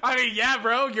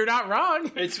 Bro, you're not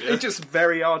wrong. It's just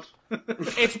very odd.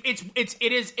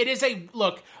 It is a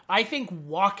look. I think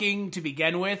walking to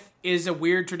begin with is a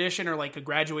weird tradition, or a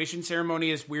graduation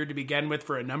ceremony is weird to begin with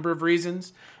for a number of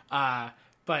reasons.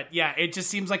 But yeah, it just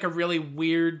seems like a really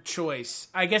weird choice.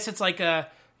 I guess it's it's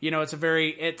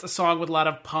a song with a lot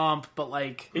of pomp, but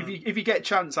if you get a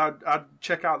chance, I'd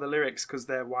check out the lyrics because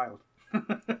they're wild.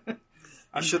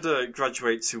 You should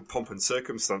graduate to Pomp and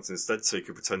Circumstance instead, so you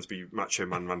could pretend to be Macho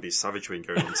Man Randy Savage when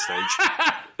going on stage.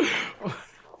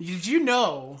 Did you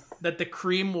know that the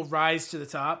cream will rise to the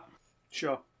top?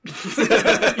 Sure.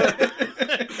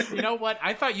 You know what?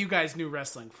 I thought you guys knew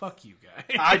wrestling. Fuck you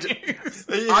guys.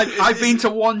 I've been to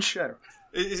one show.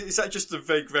 Is that just a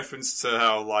vague reference to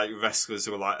how wrestlers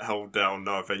were held down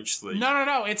eventually?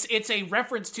 No. It's a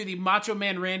reference to the Macho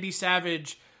Man Randy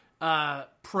Savage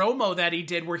promo that he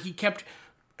did, where he kept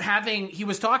he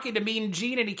was talking to Mean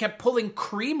Gene and he kept pulling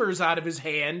creamers out of his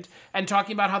hand and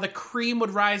talking about how the cream would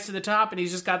rise to the top, and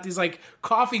he's just got these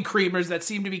coffee creamers that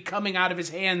seem to be coming out of his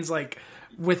hands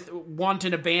with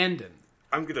wanton abandon.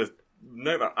 I'm gonna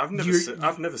No, I've never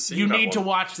seen You that need one. to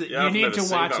watch it. Yeah, You I've need never to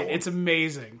seen watch that it. one. It's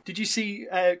amazing. Did you see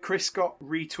Chris got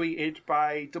retweeted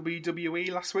by WWE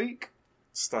last week?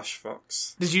 Stash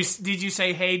Fox. Did you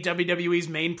say, hey, WWE's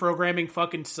main programming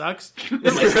fucking sucks? They're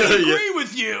like, I agree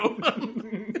with you.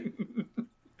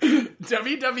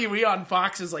 WWE on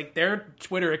Fox is like, their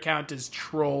Twitter account is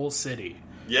Troll City.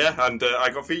 Yeah, and I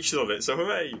got featured on it, so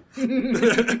hooray!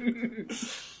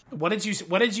 What did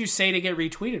you say to get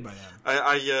retweeted by them?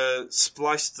 I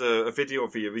spliced a video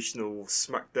of the original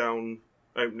SmackDown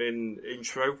opening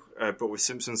intro, but with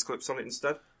Simpsons clips on it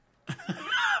instead.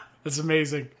 That's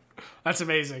amazing. That's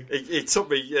amazing. It took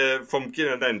me from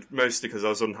beginning and end, mostly because I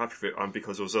was unhappy with it and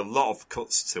because there was a lot of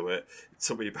cuts to it. It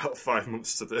took me about 5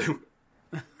 months to do.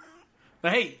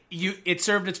 But hey, it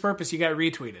served its purpose. You got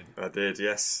retweeted. I did,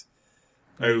 yes.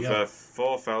 There you go. Over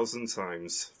 4,000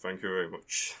 times. Thank you very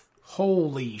much.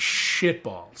 Holy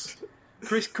shitballs.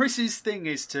 Chris's thing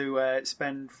is to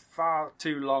spend far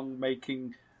too long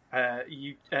making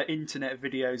internet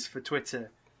videos for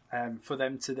Twitter for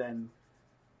them to then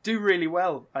do really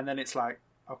well, and then it's like,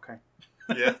 okay.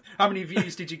 Yeah. How many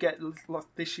views did you get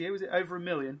this year? Was it over 1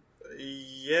 million?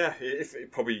 Yeah,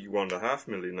 probably 1.5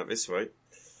 million at this rate.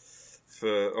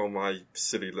 For all my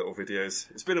silly little videos.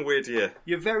 It's been a weird year.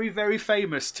 You're very, very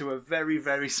famous to a very,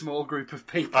 very small group of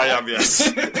people. I am,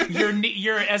 yes.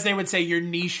 You're, as they would say, you're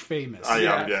niche famous. I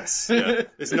am, yes. Yeah.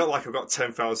 It's not like I've got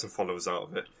 10,000 followers out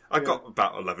of it. I've got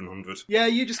about 1,100. Yeah,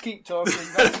 you just keep talking.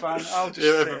 That's fine. I'll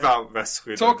just about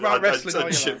wrestling. Talk about wrestling all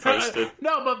and you shit like. posted.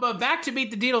 No, but back to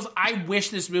Beat the Deedles. I wish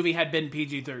this movie had been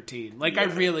PG-13. Like, I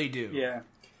really do. Yeah.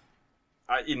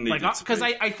 It needed to because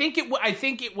be. I think it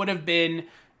would have been.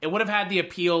 It would have had the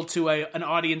appeal to an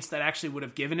audience that actually would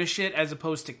have given a shit, as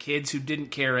opposed to kids who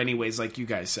didn't care anyways, like you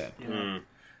guys said. Yeah.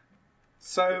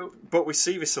 So, but we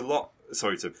see this a lot.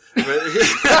 Sorry, Tim. But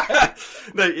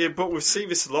we've seen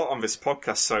this a lot on this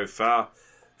podcast so far.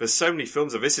 There's so many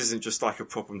films of this isn't just like a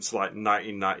problem to like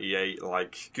 1998,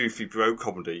 like goofy bro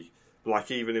comedy.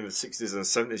 Like even in the 60s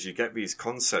and 70s, you get these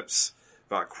concepts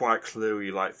that are quite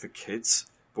clearly like for kids,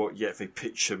 but yet they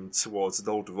pitch them towards an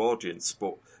older audience.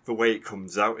 But the way it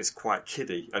comes out is quite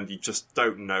kiddie, and you just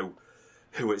don't know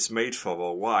who it's made for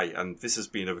or why. And this has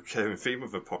been a recurring theme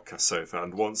of the podcast so far.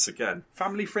 And once again,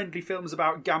 family-friendly films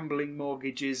about gambling,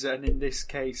 mortgages, and in this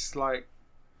case, like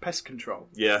pest control.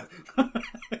 Yeah.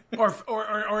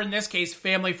 or in this case,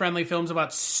 family-friendly films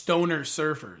about stoner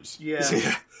surfers.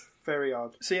 Yeah. Very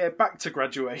odd. So yeah, back to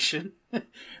Graduation.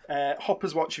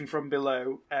 Hopper's watching from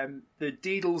below. The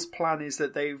Deedles' plan is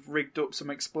that they've rigged up some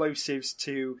explosives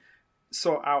to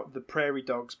sort out the prairie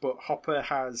dogs, but Hopper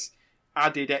has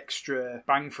added extra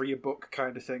bang for your buck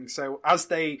kind of thing. So as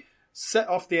they set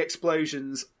off the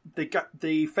explosions,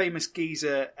 the famous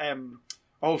geezer,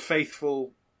 Old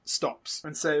Faithful, stops,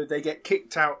 and so they get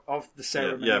kicked out of the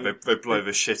ceremony. Yeah, they blow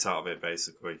the shit out of it,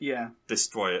 basically. Yeah.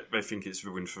 Destroy it. They think it's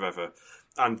ruined forever.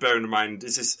 And bearing in mind,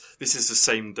 this is the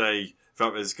same day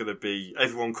that there's going to be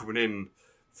everyone coming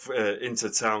into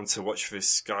town to watch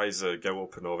this geyser go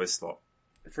up and all this lot.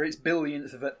 For its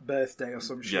billionth birthday or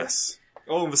some shit. Yes.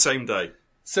 All on the same day.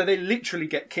 So they literally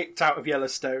get kicked out of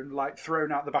Yellowstone, like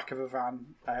thrown out the back of a van,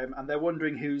 and they're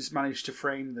wondering who's managed to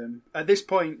frame them. At this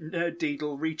point, Nerd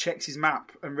Deedle rechecks his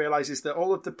map and realises that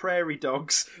all of the prairie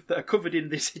dogs that are covered in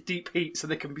this deep heat so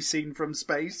they can be seen from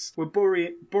space were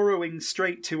burrowing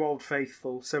straight to Old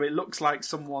Faithful. So it looks like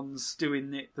someone's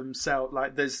doing it themselves.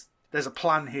 Like there's a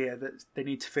plan here that they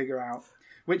need to figure out.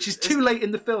 Which is too late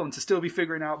in the film to still be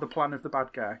figuring out the plan of the bad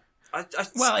guy.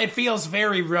 Well, it feels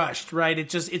very rushed, right?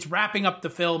 It's wrapping up the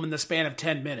film in the span of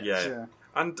 10 minutes. Yeah.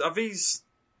 And are these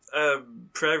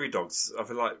prairie dogs, are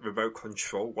they like remote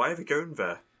control? Why are they going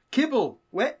there? Kibble.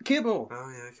 Wet kibble.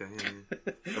 Oh, yeah, okay.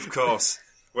 Yeah. Of course.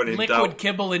 When in liquid doubt.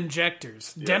 kibble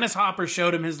injectors. Yeah. Dennis Hopper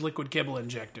showed him his liquid kibble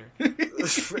injector.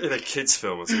 In a kid's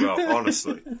film as well,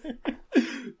 honestly.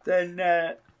 Then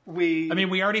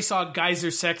we already saw geyser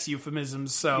sex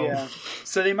euphemisms, so... Yeah.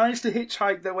 So they managed to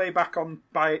hitchhike their way back on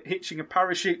by hitching a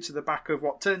parachute to the back of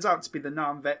what turns out to be the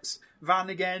Nam Vets van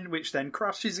again, which then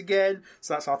crashes again.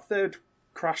 So that's our third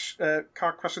car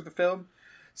crash of the film.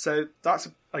 So that's,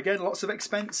 again, lots of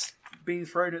expense being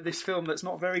thrown at this film that's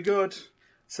not very good.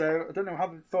 So I don't know how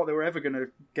they thought they were ever going to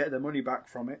get their money back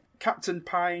from it. Captain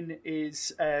Pine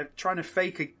is trying to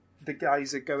fake the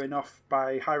geyser going off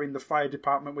by hiring the fire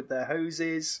department with their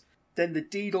hoses. Then the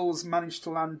Deedles manage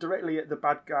to land directly at the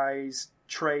bad guy's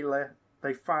trailer.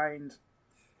 They find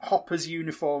Hopper's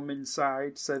uniform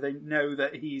inside, so they know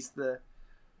that he's the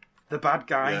bad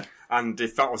guy. Yeah. And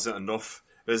if that wasn't enough,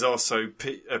 there's also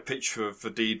a picture of the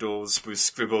Deedles with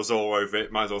scribbles all over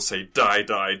it. Might as well say, die,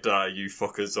 die, die, you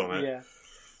fuckers on it. Yeah.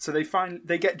 So they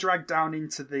get dragged down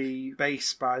into the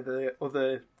base by the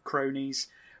other cronies,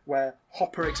 where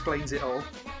Hopper explains it all.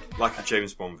 Like a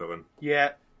James Bond villain.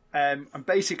 Yeah, and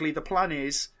basically the plan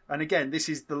is, and again, this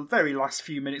is the very last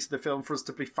few minutes of the film for us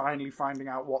to be finally finding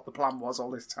out what the plan was all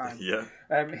this time. Yeah.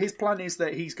 His plan is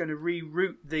that he's going to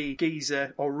reroute the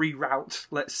geezer, or reroute,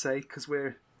 let's say, because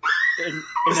we're in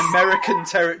American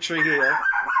territory here.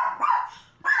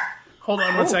 Hold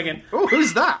on one second. Oh,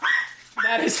 who's that?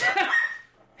 That is...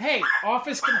 Hey,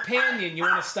 office companion, you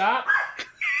want to stop?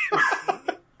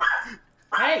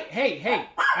 Hey,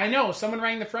 I know, someone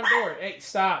rang the front door. Hey,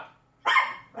 stop.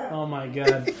 Oh my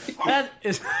god. That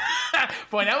is...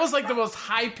 Boy, that was like the most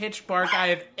high-pitched bark I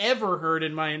have ever heard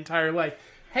in my entire life.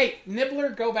 Hey,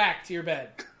 Nibbler, go back to your bed.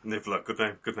 Nibbler, good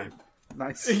name.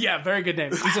 Nice. Yeah, very good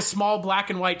name. He's a small black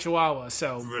and white chihuahua,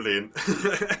 so... Brilliant.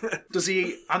 Does he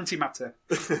eat antimatter?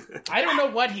 I don't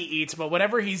know what he eats, but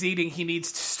whatever he's eating, he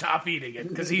needs to stop eating it,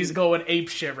 because he's going ape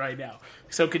shit right now.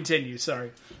 So continue,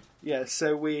 sorry. Yeah,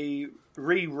 so we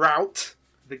reroute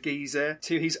the geezer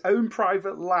to his own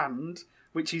private land,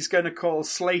 which he's going to call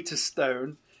Slater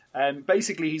Stone.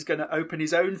 Basically, he's going to open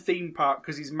his own theme park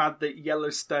because he's mad that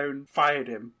Yellowstone fired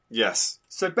him. Yes.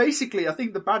 So basically, I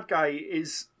think the bad guy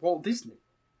is Walt Disney.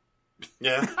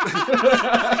 Yeah.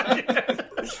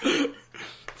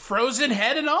 Frozen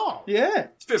head and all. Yeah.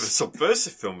 It's a bit of a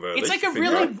subversive film, really. It's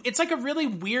like a really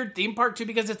weird theme park too,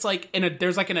 because it's like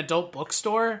there's like an adult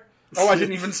bookstore. Oh, I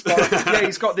didn't even spot it. Yeah,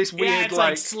 he's got this weird, yeah, it's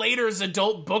like Slater's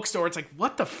adult bookstore. It's like,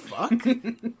 what the fuck?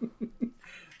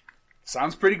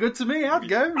 Sounds pretty good to me. I'd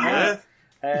go. Yeah.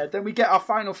 Then we get our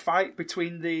final fight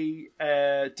between the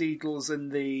Deedles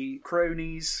and the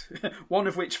cronies, one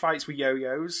of which fights with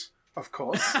yo-yos, of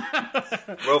course.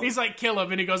 Well, he's like, kill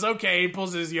him, and he goes, okay, he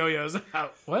pulls his yo-yos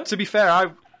out. What? To be fair,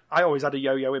 I always had a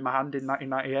yo-yo in my hand in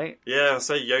 1998. Yeah, I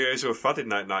say yo-yos were a fad in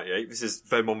 1998. This is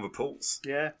them on the pulse.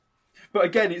 Yeah. But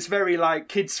again, it's very like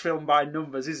kids' film by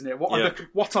numbers, isn't it?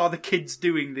 What are the kids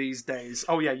doing these days?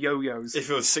 Oh yeah, yo-yos.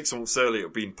 If it was 6 months earlier, it would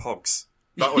have been Pogs.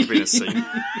 That would have been a scene.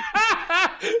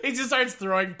 He just starts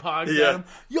throwing Pogs at him.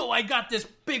 Yo, I got this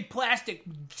big plastic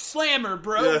slammer,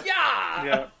 bro.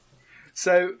 Yeah.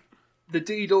 So the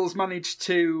Deedles managed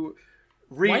to...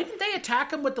 Why didn't they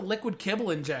attack him with the liquid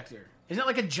kibble injector? Isn't it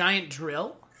like a giant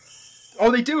drill?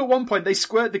 Oh, they do at one point. They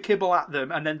squirt the kibble at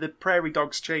them, and then the prairie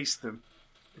dogs chase them.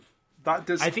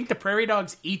 I think the prairie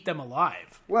dogs eat them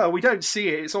alive. Well, we don't see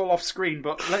it. It's all off screen,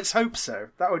 but let's hope so.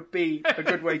 That would be a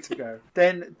good way to go.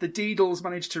 Then the Deedles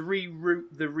managed to reroute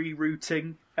the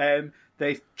rerouting.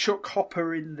 They chuck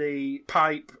Hopper in the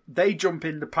pipe. They jump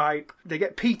in the pipe. They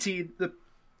get Petey, the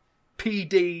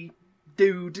PD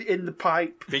dude, in the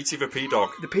pipe. Petey the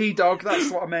P-Dog. The P-Dog, that's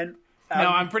what I meant. No,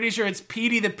 I'm pretty sure it's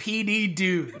Petey the PD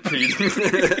dude.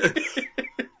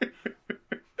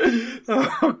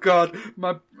 Oh God,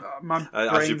 my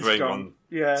as your brain's brain gone. gone,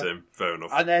 Yeah, Tim, fair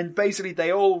enough. And then basically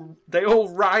they all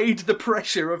ride the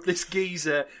pressure of this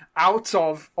geezer out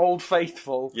of Old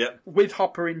Faithful. Yep. With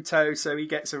Hopper in tow, so he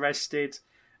gets arrested.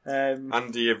 And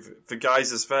the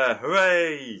guys is there.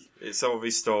 Hooray! It's all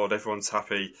restored. Everyone's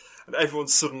happy, and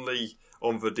everyone's suddenly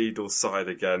on the Deedles side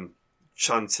again,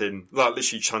 chanting, like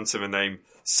literally chanting the name,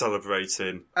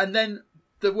 celebrating. And then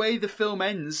the way the film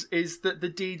ends is that the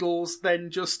Deedles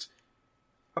then just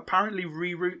apparently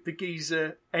reroute the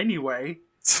geezer anyway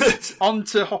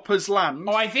onto Hopper's land.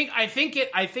 Oh, I think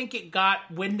it got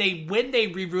when they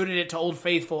rerouted it to Old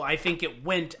Faithful. I think it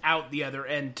went out the other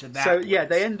end to that. So place. yeah,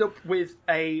 they end up with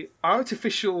a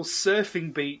artificial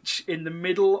surfing beach in the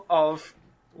middle of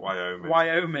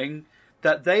Wyoming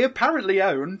that they apparently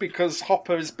own because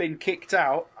Hopper's been kicked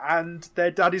out, and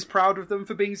their dad is proud of them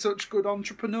for being such good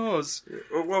entrepreneurs.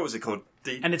 What was it called?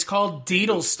 And it's called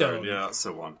Deedlestone. Yeah, that's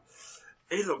the one.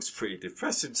 It looks pretty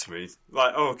depressing to me.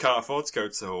 Like, I can't afford to go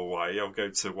to Hawaii. I'll go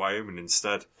to Wyoming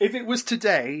instead. If it was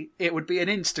today, it would be an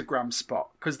Instagram spot,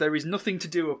 because there is nothing to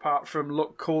do apart from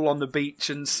look cool on the beach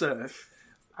and surf.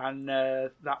 And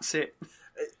that's it.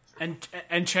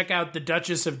 And check out the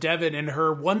Duchess of Devon in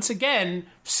her, once again,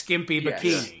 skimpy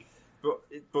bikini.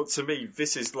 But to me,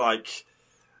 this is like,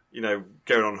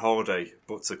 going on holiday,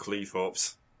 but to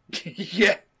Cleethorpes.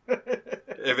 Yeah.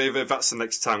 If that's the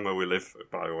next town where we live,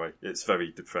 by the way, it's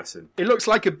very depressing. It looks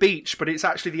like a beach, but it's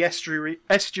actually the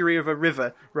estuary of a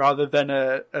river rather than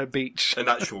a beach. An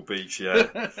actual beach,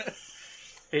 yeah.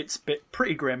 It's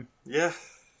pretty grim. Yeah.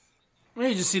 Well,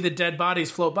 you just see the dead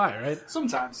bodies float by, right?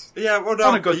 Sometimes. Yeah, well, no,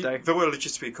 on a good day. There were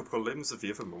just be a couple of limbs of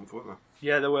the other month, weren't there?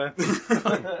 Yeah, there were.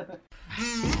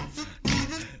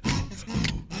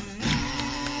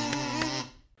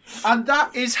 And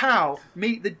that is how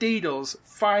Meet the Deedles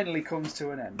finally comes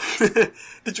to an end.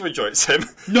 Did you enjoy it, Tim?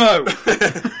 No!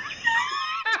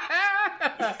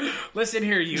 Listen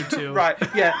here, you two. Right,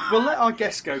 yeah, we'll let our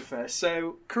guests go first.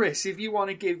 So, Chris, if you want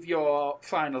to give your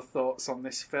final thoughts on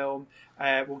this film,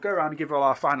 we'll go around and give all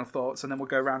our final thoughts, and then we'll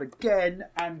go around again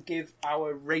and give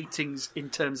our ratings in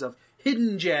terms of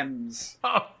hidden gems.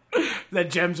 Oh, that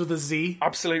gems with a Z?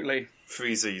 Absolutely.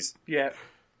 3 Z's. Yeah.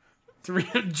 3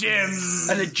 gems.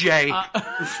 And a J.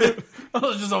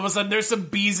 Just all of a sudden, there's some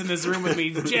bees in this room with me.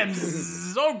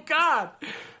 Gems. Oh, God.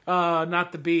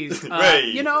 Not the bees.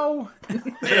 You know,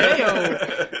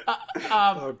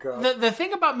 oh God. The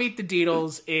thing about Meet the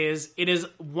Deedles is it is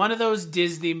one of those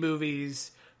Disney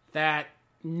movies that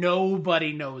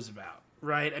nobody knows about,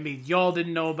 right? I mean, y'all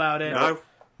didn't know about it. No.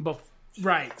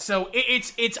 Right. So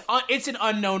it's an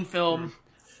unknown film,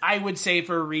 I would say,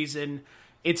 for a reason.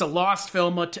 It's a lost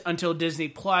film until Disney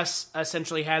Plus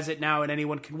essentially has it now and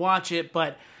anyone can watch it,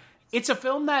 but it's a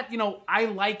film that, you know, I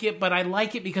like it, but I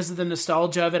like it because of the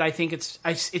nostalgia of it. I think it's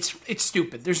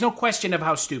stupid. There's no question of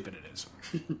how stupid it is.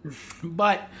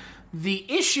 But the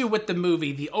issue with the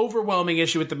movie, the overwhelming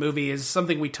issue with the movie is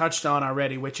something we touched on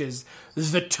already, which is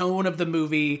the tone of the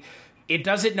movie. It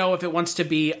doesn't know if it wants to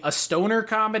be a stoner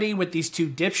comedy with these two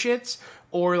dipshits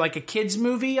or like a kid's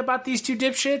movie about these two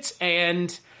dipshits,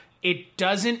 and it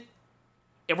doesn't.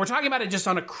 If we're talking about it just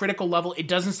on a critical level, it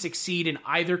doesn't succeed in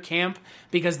either camp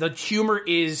because the humor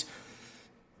is,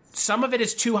 some of it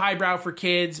is too highbrow for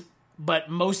kids, but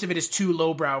most of it is too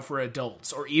lowbrow for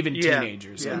adults or even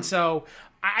teenagers. Yeah. And so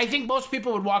I think most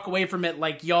people would walk away from it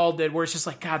like y'all did, where it's just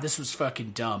like, God, this was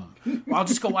fucking dumb. Well, I'll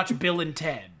just go watch Bill and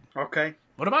Ted. Okay.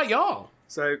 What about y'all?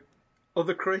 So,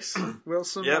 other Chris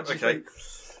Wilson? Yeah, okay.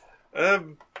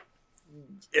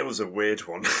 It was a weird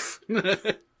one.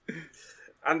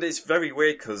 And it's very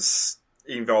weird because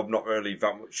even though I'm not really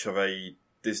that much of a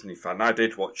Disney fan, I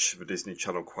did watch the Disney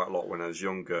Channel quite a lot when I was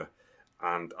younger,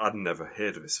 and I'd never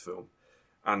heard of this film.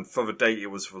 And for the date it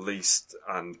was released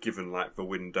and given like the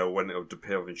window when it would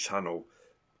appear on the channel,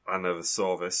 I never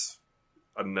saw this.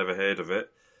 I'd never heard of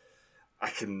it. I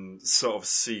can sort of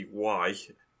see why.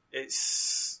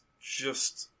 It's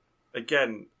just,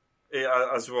 again,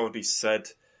 as we already said,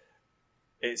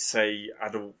 it's a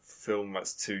adult film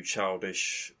that's too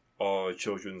childish or a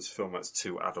children's film that's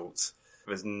too adult.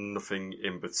 There's nothing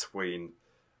in between,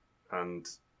 and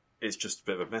it's just a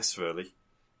bit of a mess, really.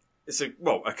 It's a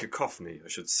cacophony, I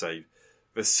should say.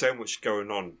 There's so much going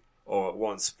on all at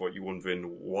once, but you're wondering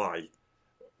why.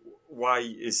 Why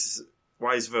is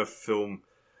the film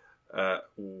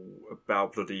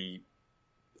about bloody,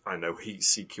 I know,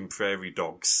 heat-seeking prairie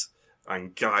dogs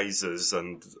and geysers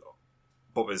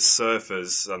but there's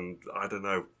surfers, and I don't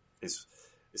know. It's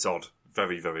odd.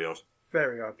 Very, very odd.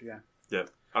 Very odd, yeah. Yeah.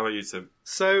 How about you, Tim?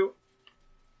 So,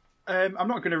 I'm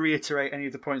not going to reiterate any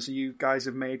of the points that you guys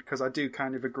have made, because I do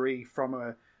kind of agree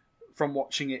from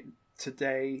watching it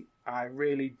today, I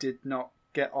really did not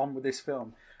get on with this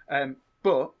film.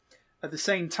 But, at the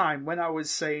same time, when I was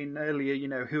saying earlier, you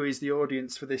know, who is the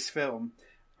audience for this film,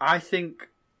 I think,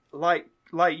 like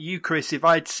you, Chris, if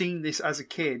I'd seen this as a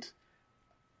kid,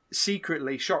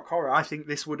 secretly, shock horror, I think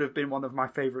this would have been one of my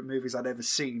favourite movies I'd ever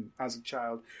seen as a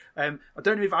child. I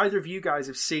don't know if either of you guys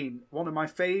have seen, one of my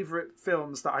favourite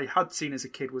films that I had seen as a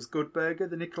kid was Good Burger,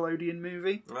 the Nickelodeon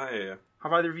movie. Oh, yeah.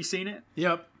 Have either of you seen it?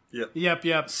 Yep.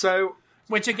 So,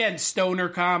 which again, stoner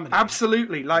comedy.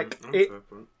 Absolutely. Like,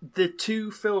 the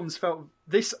two films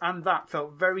this and that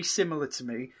felt very similar to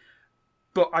me.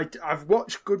 But I've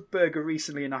watched Good Burger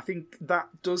recently, and I think that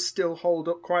does still hold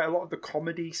up. Quite a lot of the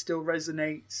comedy still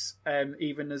resonates,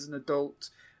 even as an adult.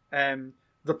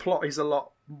 The plot is a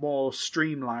lot more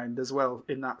streamlined as well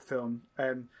in that film.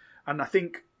 And I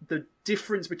think the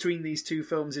difference between these two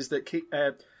films is that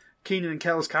Keenan and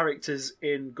Kel's characters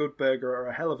in Good Burger are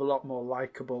a hell of a lot more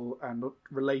likeable and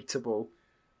relatable.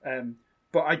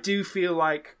 But I do feel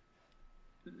like,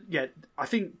 I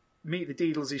think Meet the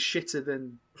Deedles is shitter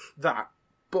than that.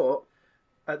 But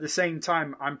at the same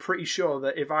time, I'm pretty sure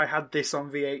that if I had this on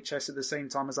VHS at the same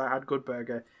time as I had Good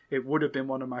Burger, it would have been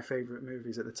one of my favourite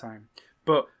movies at the time.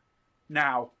 But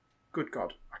now, good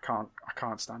God, I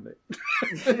can't stand it.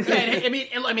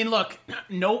 I mean, look,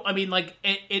 no, I mean, like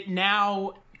it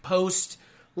now post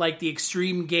like the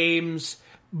Extreme Games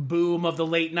boom of the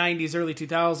late 90s, early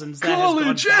 2000s. That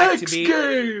College has gone back X to being,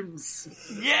 Games!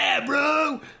 Yeah,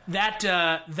 bro!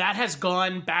 That has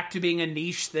gone back to being a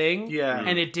niche thing. Yeah.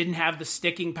 And it didn't have the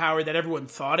sticking power that everyone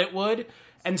thought it would.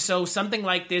 And so something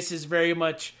like this is very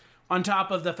much, on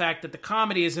top of the fact that the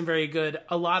comedy isn't very good,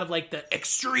 a lot of like the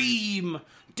extreme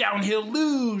downhill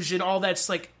luge and all that's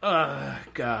like, ugh,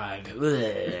 God.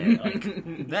 Ugh.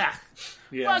 Like, that.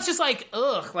 Yeah. Well, it's just like,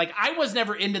 ugh. Like, I was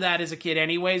never into that as a kid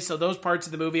anyways, so those parts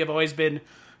of the movie have always been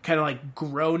kind of like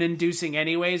groan-inducing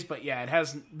anyways, but yeah, it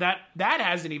hasn't, that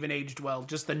hasn't even aged well,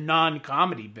 just the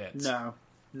non-comedy bits. No,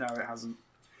 it hasn't.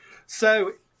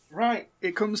 So, right,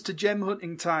 it comes to gem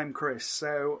hunting time, Chris.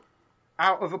 So,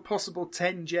 out of a possible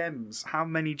 10 gems, how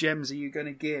many gems are you going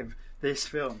to give this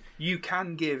film? You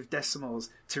can give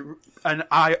decimals to, and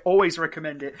I always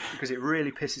recommend it because it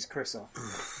really pisses Chris off.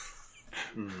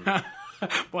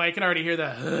 Boy, I can already hear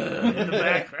the in the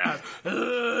background.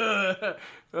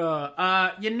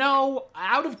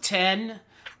 Out of 10,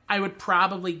 I would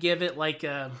probably give it like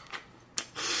a...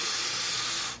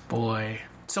 Boy.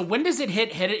 So when does it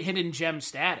hit hidden gem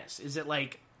status? Is it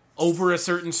like over a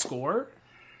certain score?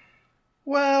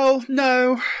 Well,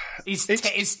 no. Is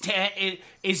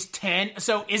 10?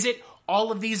 So is it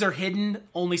all of these are hidden,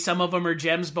 only some of them are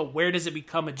gems, but where does it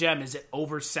become a gem? Is it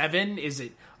over 7? Is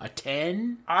it a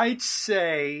 10? I'd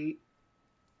say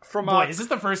is this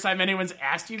the first time anyone's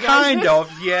asked you guys kind this?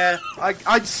 of, yeah.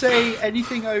 I'd say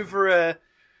anything over a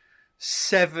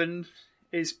 7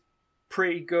 is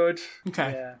pretty good.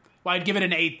 Okay. Yeah. Well, I'd give it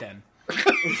an 8 then.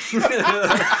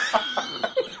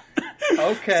 Okay.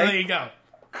 So there you go.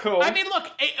 Cool. I mean, look,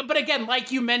 but again,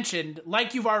 like you mentioned,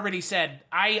 like you've already said,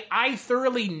 I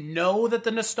thoroughly know that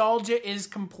the nostalgia is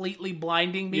completely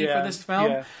blinding me for this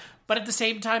film. Yeah. But at the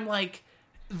same time, like,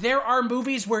 there are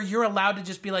movies where you're allowed to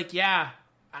just be like, yeah,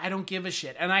 I don't give a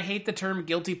shit. And I hate the term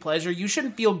guilty pleasure. You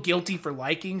shouldn't feel guilty for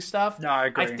liking stuff. No, I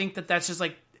agree. I think that's just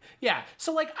like, yeah.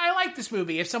 So, like, I like this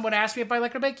movie. If someone asks me if I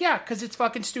like it, I'm like, yeah, because it's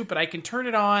fucking stupid. I can turn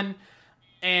it on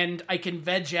and I can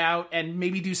veg out and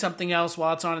maybe do something else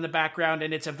while it's on in the background.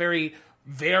 And it's a very,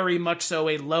 very much so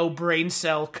a low brain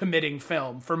cell committing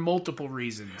film for multiple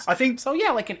reasons. I think so.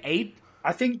 Yeah, like an 8.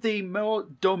 I think the more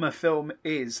dumber film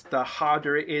is, the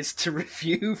harder it is to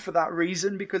review for that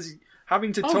reason, because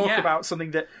having to talk about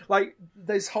something that, like,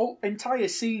 there's whole entire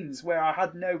scenes where I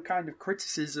had no kind of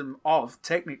criticism of,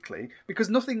 technically,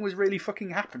 because nothing was really fucking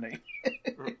happening.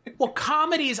 Well,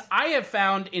 comedies, I have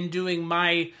found in doing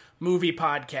my movie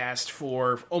podcast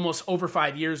for almost over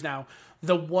 5 years now,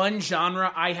 the one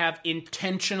genre I have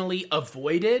intentionally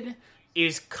avoided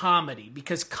is comedy,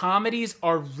 because comedies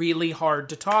are really hard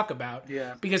to talk about.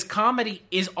 Yeah. Because comedy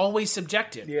is always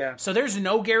subjective. Yeah. So there's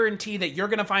no guarantee that you're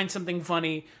going to find something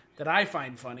funny that I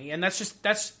find funny, and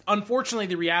that's unfortunately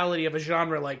the reality of a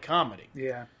genre like comedy.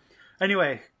 Yeah.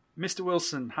 Anyway, Mr.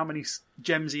 Wilson, how many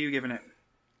gems are you giving it?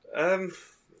 I'm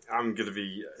going to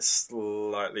be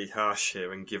slightly harsh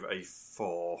here and give it a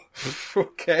 4.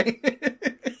 Okay.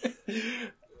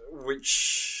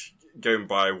 Which, going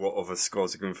by what other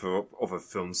scores are going for other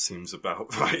films, seems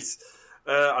about right.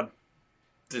 I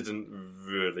didn't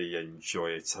really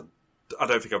enjoy it. I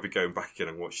don't think I'll be going back again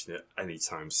and watching it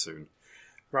anytime soon.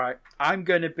 Right. I'm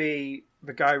going to be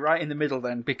the guy right in the middle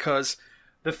then, because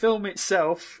the film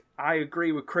itself, I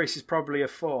agree with Chris, is probably a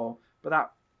 4, but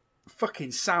that fucking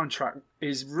soundtrack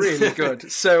is really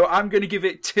good. So I'm going to give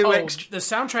it 2 extra... The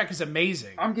soundtrack is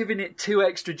amazing. I'm giving it 2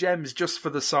 extra gems just for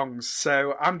the songs,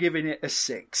 so I'm giving it a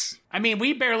 6. I mean,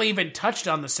 we barely even touched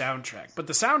on the soundtrack, but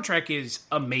the soundtrack is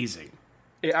amazing.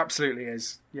 It absolutely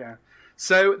is, yeah.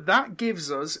 So that gives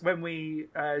us, when we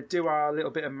do our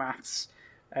little bit of maths,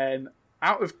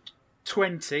 out of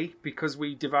 20, because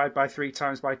we divide by 3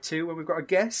 times by 2 when we've got a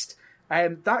guest,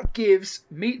 that gives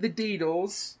Meet the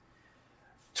Deedles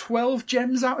 12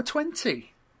 gems out of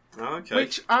 20. Okay.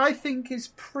 Which I think is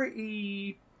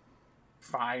pretty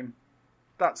fine.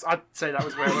 I'd say that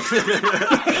was well.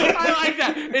 I like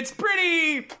that. It's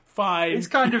pretty fine. It's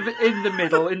kind of in the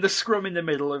middle, in the scrum in the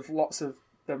middle of lots of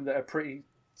them that are pretty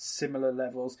similar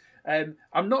levels.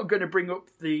 I'm not going to bring up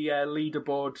the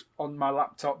leaderboard on my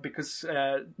laptop because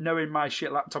knowing my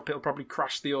shit laptop, it'll probably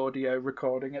crash the audio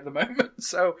recording at the moment.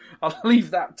 So I'll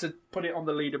leave that to put it on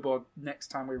the leaderboard next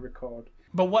time we record.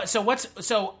 But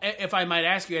so if I might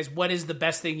ask you guys, what is the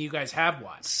best thing you guys have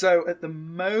watched? So at the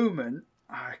moment,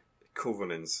 Cool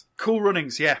Runnings. Cool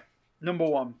Runnings, yeah, number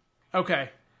 1. Okay,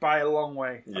 by a long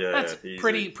way. Yeah, that's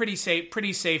easy. pretty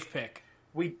safe pick.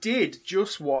 We did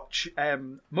just watch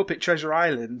Muppet Treasure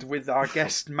Island with our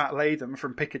guest Matt Latham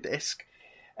from Pick a Disc.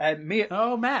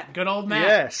 Matt, good old Matt.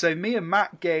 Yeah, so me and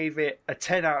Matt gave it a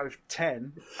 10 out of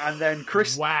 10, and then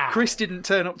Chris didn't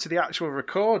turn up to the actual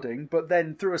recording, but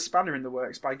then threw a spanner in the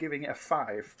works by giving it a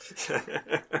 5.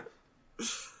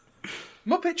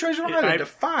 Muppet Treasure Island, a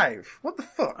 5? What the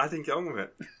fuck? I didn't get on with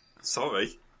it.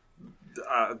 Sorry.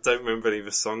 I don't remember any of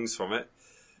the songs from it.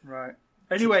 Right.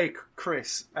 Anyway,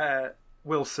 Chris,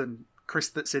 Wilson, Chris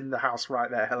that's in the house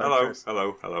right there. Hello, Hello, Chris.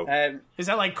 hello. Is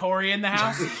that like Corey in the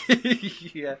house?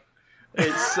 Yeah.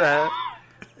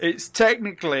 It's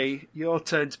technically your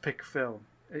turn to pick a film.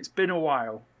 It's been a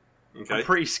while. Okay. I'm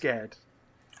pretty scared.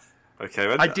 Okay,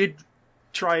 then. I did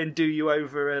try and do you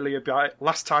over earlier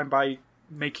last time by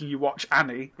making you watch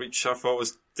Annie. Which I thought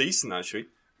was decent, actually.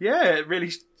 Yeah, it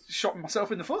really shot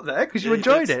myself in the foot there because you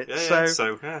enjoyed it. Yeah,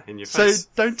 so in your face. So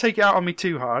don't take it out on me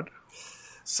too hard.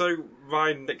 So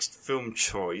my next film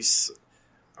choice,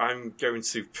 I'm going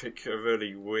to pick a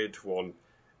really weird one.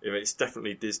 It's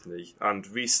definitely Disney, and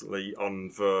recently on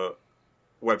the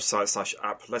website /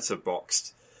 app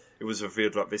Letterboxd, it was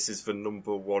revealed that this is the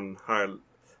 #1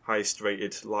 highest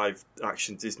rated live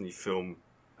action Disney film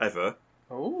ever.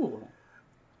 Oh.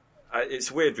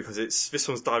 It's weird because this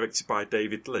one's directed by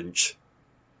David Lynch.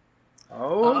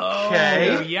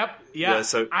 Okay. Oh, yep. Yeah,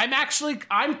 so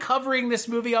I'm covering this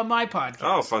movie on my podcast.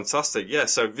 Oh, fantastic! Yeah,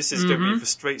 so this is going to be The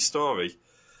Straight Story.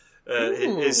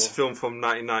 It is film from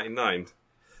 1999.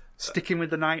 Sticking with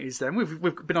the 90s then. We've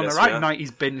been on Yes, the right we are.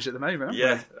 90s binge at the moment.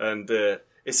 Yeah, and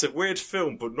it's a weird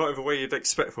film, but not in the way you'd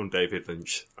expect from David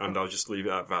Lynch. And I'll just leave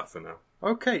it at that for now.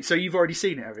 Okay, so you've already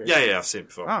seen it, have you? Yeah, I've seen it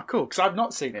before. Ah, cool, because I've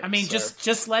not seen it. I mean, so-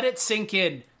 just let it sink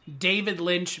in. David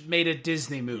Lynch made a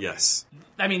Disney movie. Yes.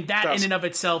 I mean, that That's- in and of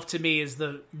itself, to me, is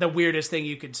the weirdest thing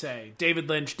you could say. David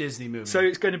Lynch, Disney movie. So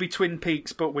it's going to be Twin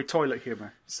Peaks, but with toilet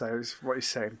humour. So is what he's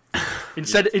saying.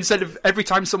 Instead of every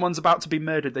time someone's about to be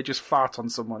murdered, they just fart on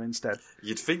someone instead.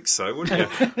 You'd think so,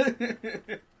 wouldn't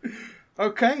you?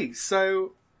 Okay,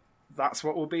 so that's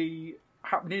what will be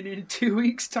happening in 2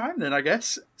 weeks' time then, I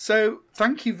guess. So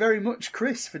thank you very much,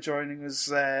 Chris, for joining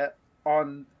us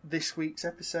on this week's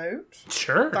episode.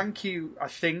 Sure. Thank you, I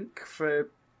think, for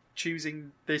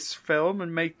choosing this film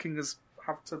and making us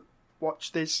have to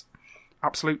watch this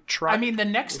absolute trap. I mean, the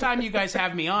next time you guys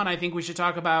have me on, I think we should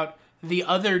talk about the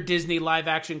other Disney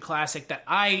live-action classic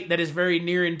that is very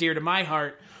near and dear to my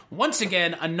heart. Once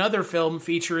again, another film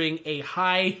featuring a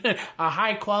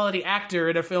high-quality actor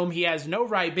in a film he has no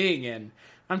right being in.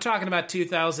 I'm talking about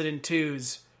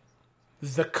 2002's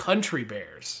The Country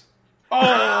Bears.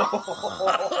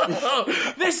 Oh!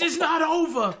 This is not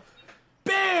over!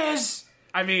 Bears!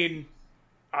 I mean...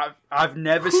 I've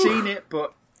never seen it,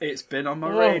 but it's been on my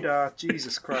radar.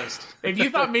 Jesus Christ. If you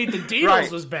thought Meet the Deedles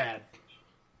Right. was bad,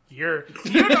 you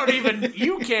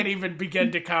can't even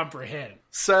begin to comprehend.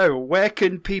 So, where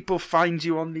can people find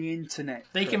you on the internet?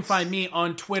 They can find me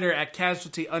on Twitter at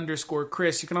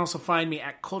casualty_Chris. You can also find me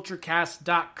at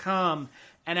culturecast.com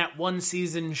and at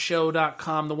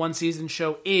oneseasonshow.com. The One Season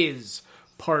Show is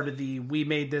part of the We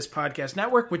Made This Podcast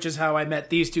Network, which is how I met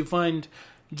these two fine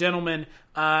gentlemen.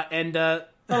 And the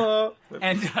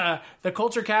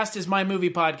Culture Cast is my movie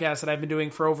podcast that I've been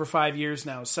doing for over 5 years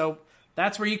now. So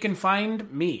that's where you can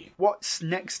find me. What's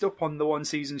next up on the One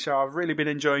Season Show? I've really been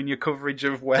enjoying your coverage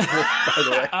of Werewolf, by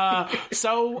the way.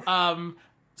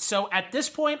 So at this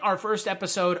point, our first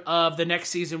episode of the next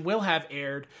season will have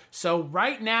aired. So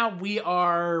right now we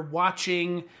are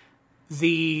watching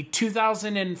the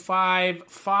 2005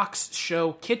 Fox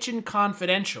show Kitchen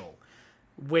Confidential,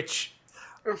 which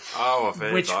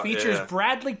features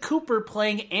Bradley Cooper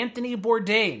playing Anthony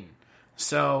Bourdain.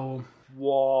 So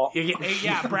what?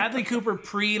 Yeah, Bradley Cooper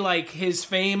pre his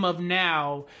fame of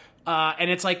now. And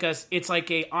it's like a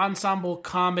ensemble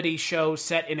comedy show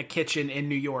set in a kitchen in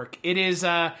New York. It is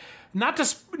not to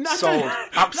spoil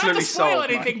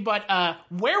anything, but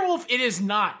Werewolf it is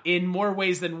not in more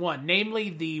ways than one. Namely,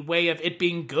 the way of it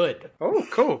being good. Oh,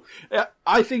 cool!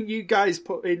 I think you guys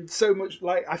put in so much.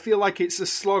 I feel like it's a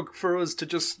slog for us to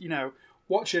just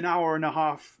watch an hour and a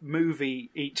half movie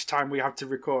each time we have to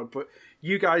record. But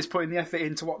you guys putting the effort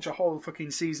in to watch a whole fucking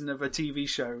season of a TV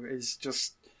show is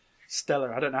just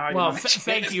stellar. I don't know how you managed it.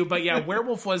 Thank you, but yeah,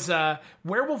 Werewolf was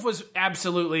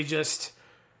absolutely just.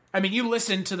 I mean, you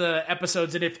listen to the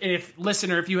episodes, and if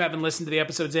you haven't listened to the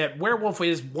episodes yet, Werewolf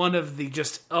is one of the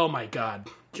just. Oh my god,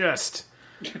 just.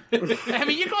 I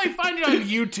mean, you can only find it on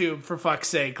YouTube for fuck's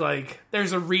sake.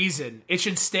 There's a reason it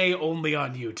should stay only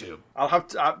on YouTube. I'll have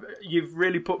to. You've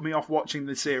really put me off watching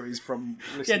the series from.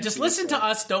 Just listen to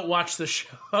us. Don't watch the show.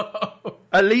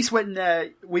 At least when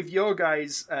with your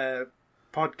guys.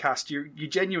 Podcast, you're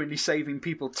genuinely saving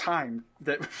people time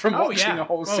from watching a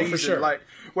whole season. For sure.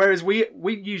 Whereas we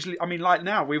usually, I mean,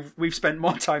 now we've spent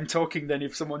more time talking than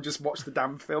if someone just watched the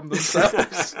damn film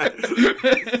themselves.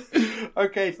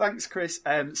 Okay, thanks, Chris.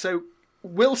 So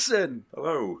Wilson,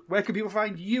 hello. Where can people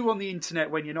find you on the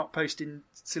internet when you're not posting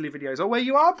silly videos, or where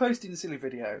you are posting silly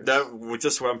videos? No,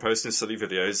 just where I'm posting silly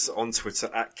videos on Twitter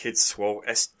at Kidswol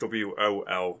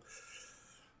SWOL.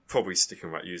 Probably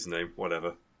sticking with that username,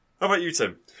 whatever. How about you,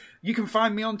 Tim? You can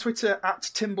find me on Twitter at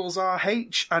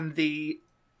TimblesRH, and the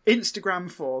Instagram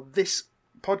for this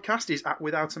podcast is at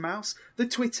Without a Mouse. The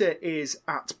Twitter is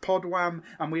at Podwham,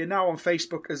 and we are now on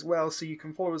Facebook as well, so you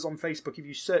can follow us on Facebook if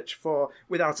you search for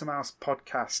Without a Mouse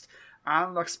podcast.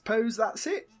 And I suppose that's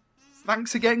it.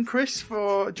 Thanks again, Chris,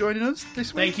 for joining us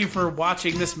this week. Thank you for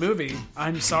watching this movie.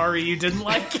 I'm sorry you didn't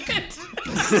like it.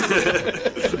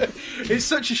 It's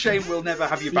such a shame we'll never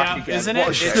have you back again. Isn't what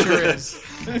it? A shame. It sure is.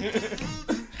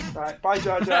 Right, bye,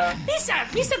 Jar Jar.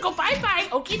 Lisa, go bye-bye.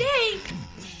 Okay, day.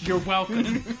 You're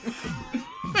welcome.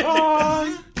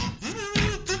 Bye.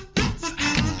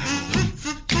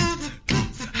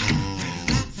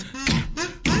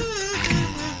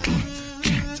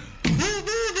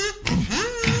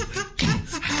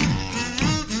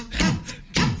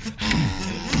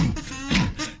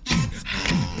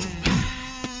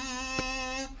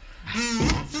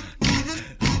 Hmm.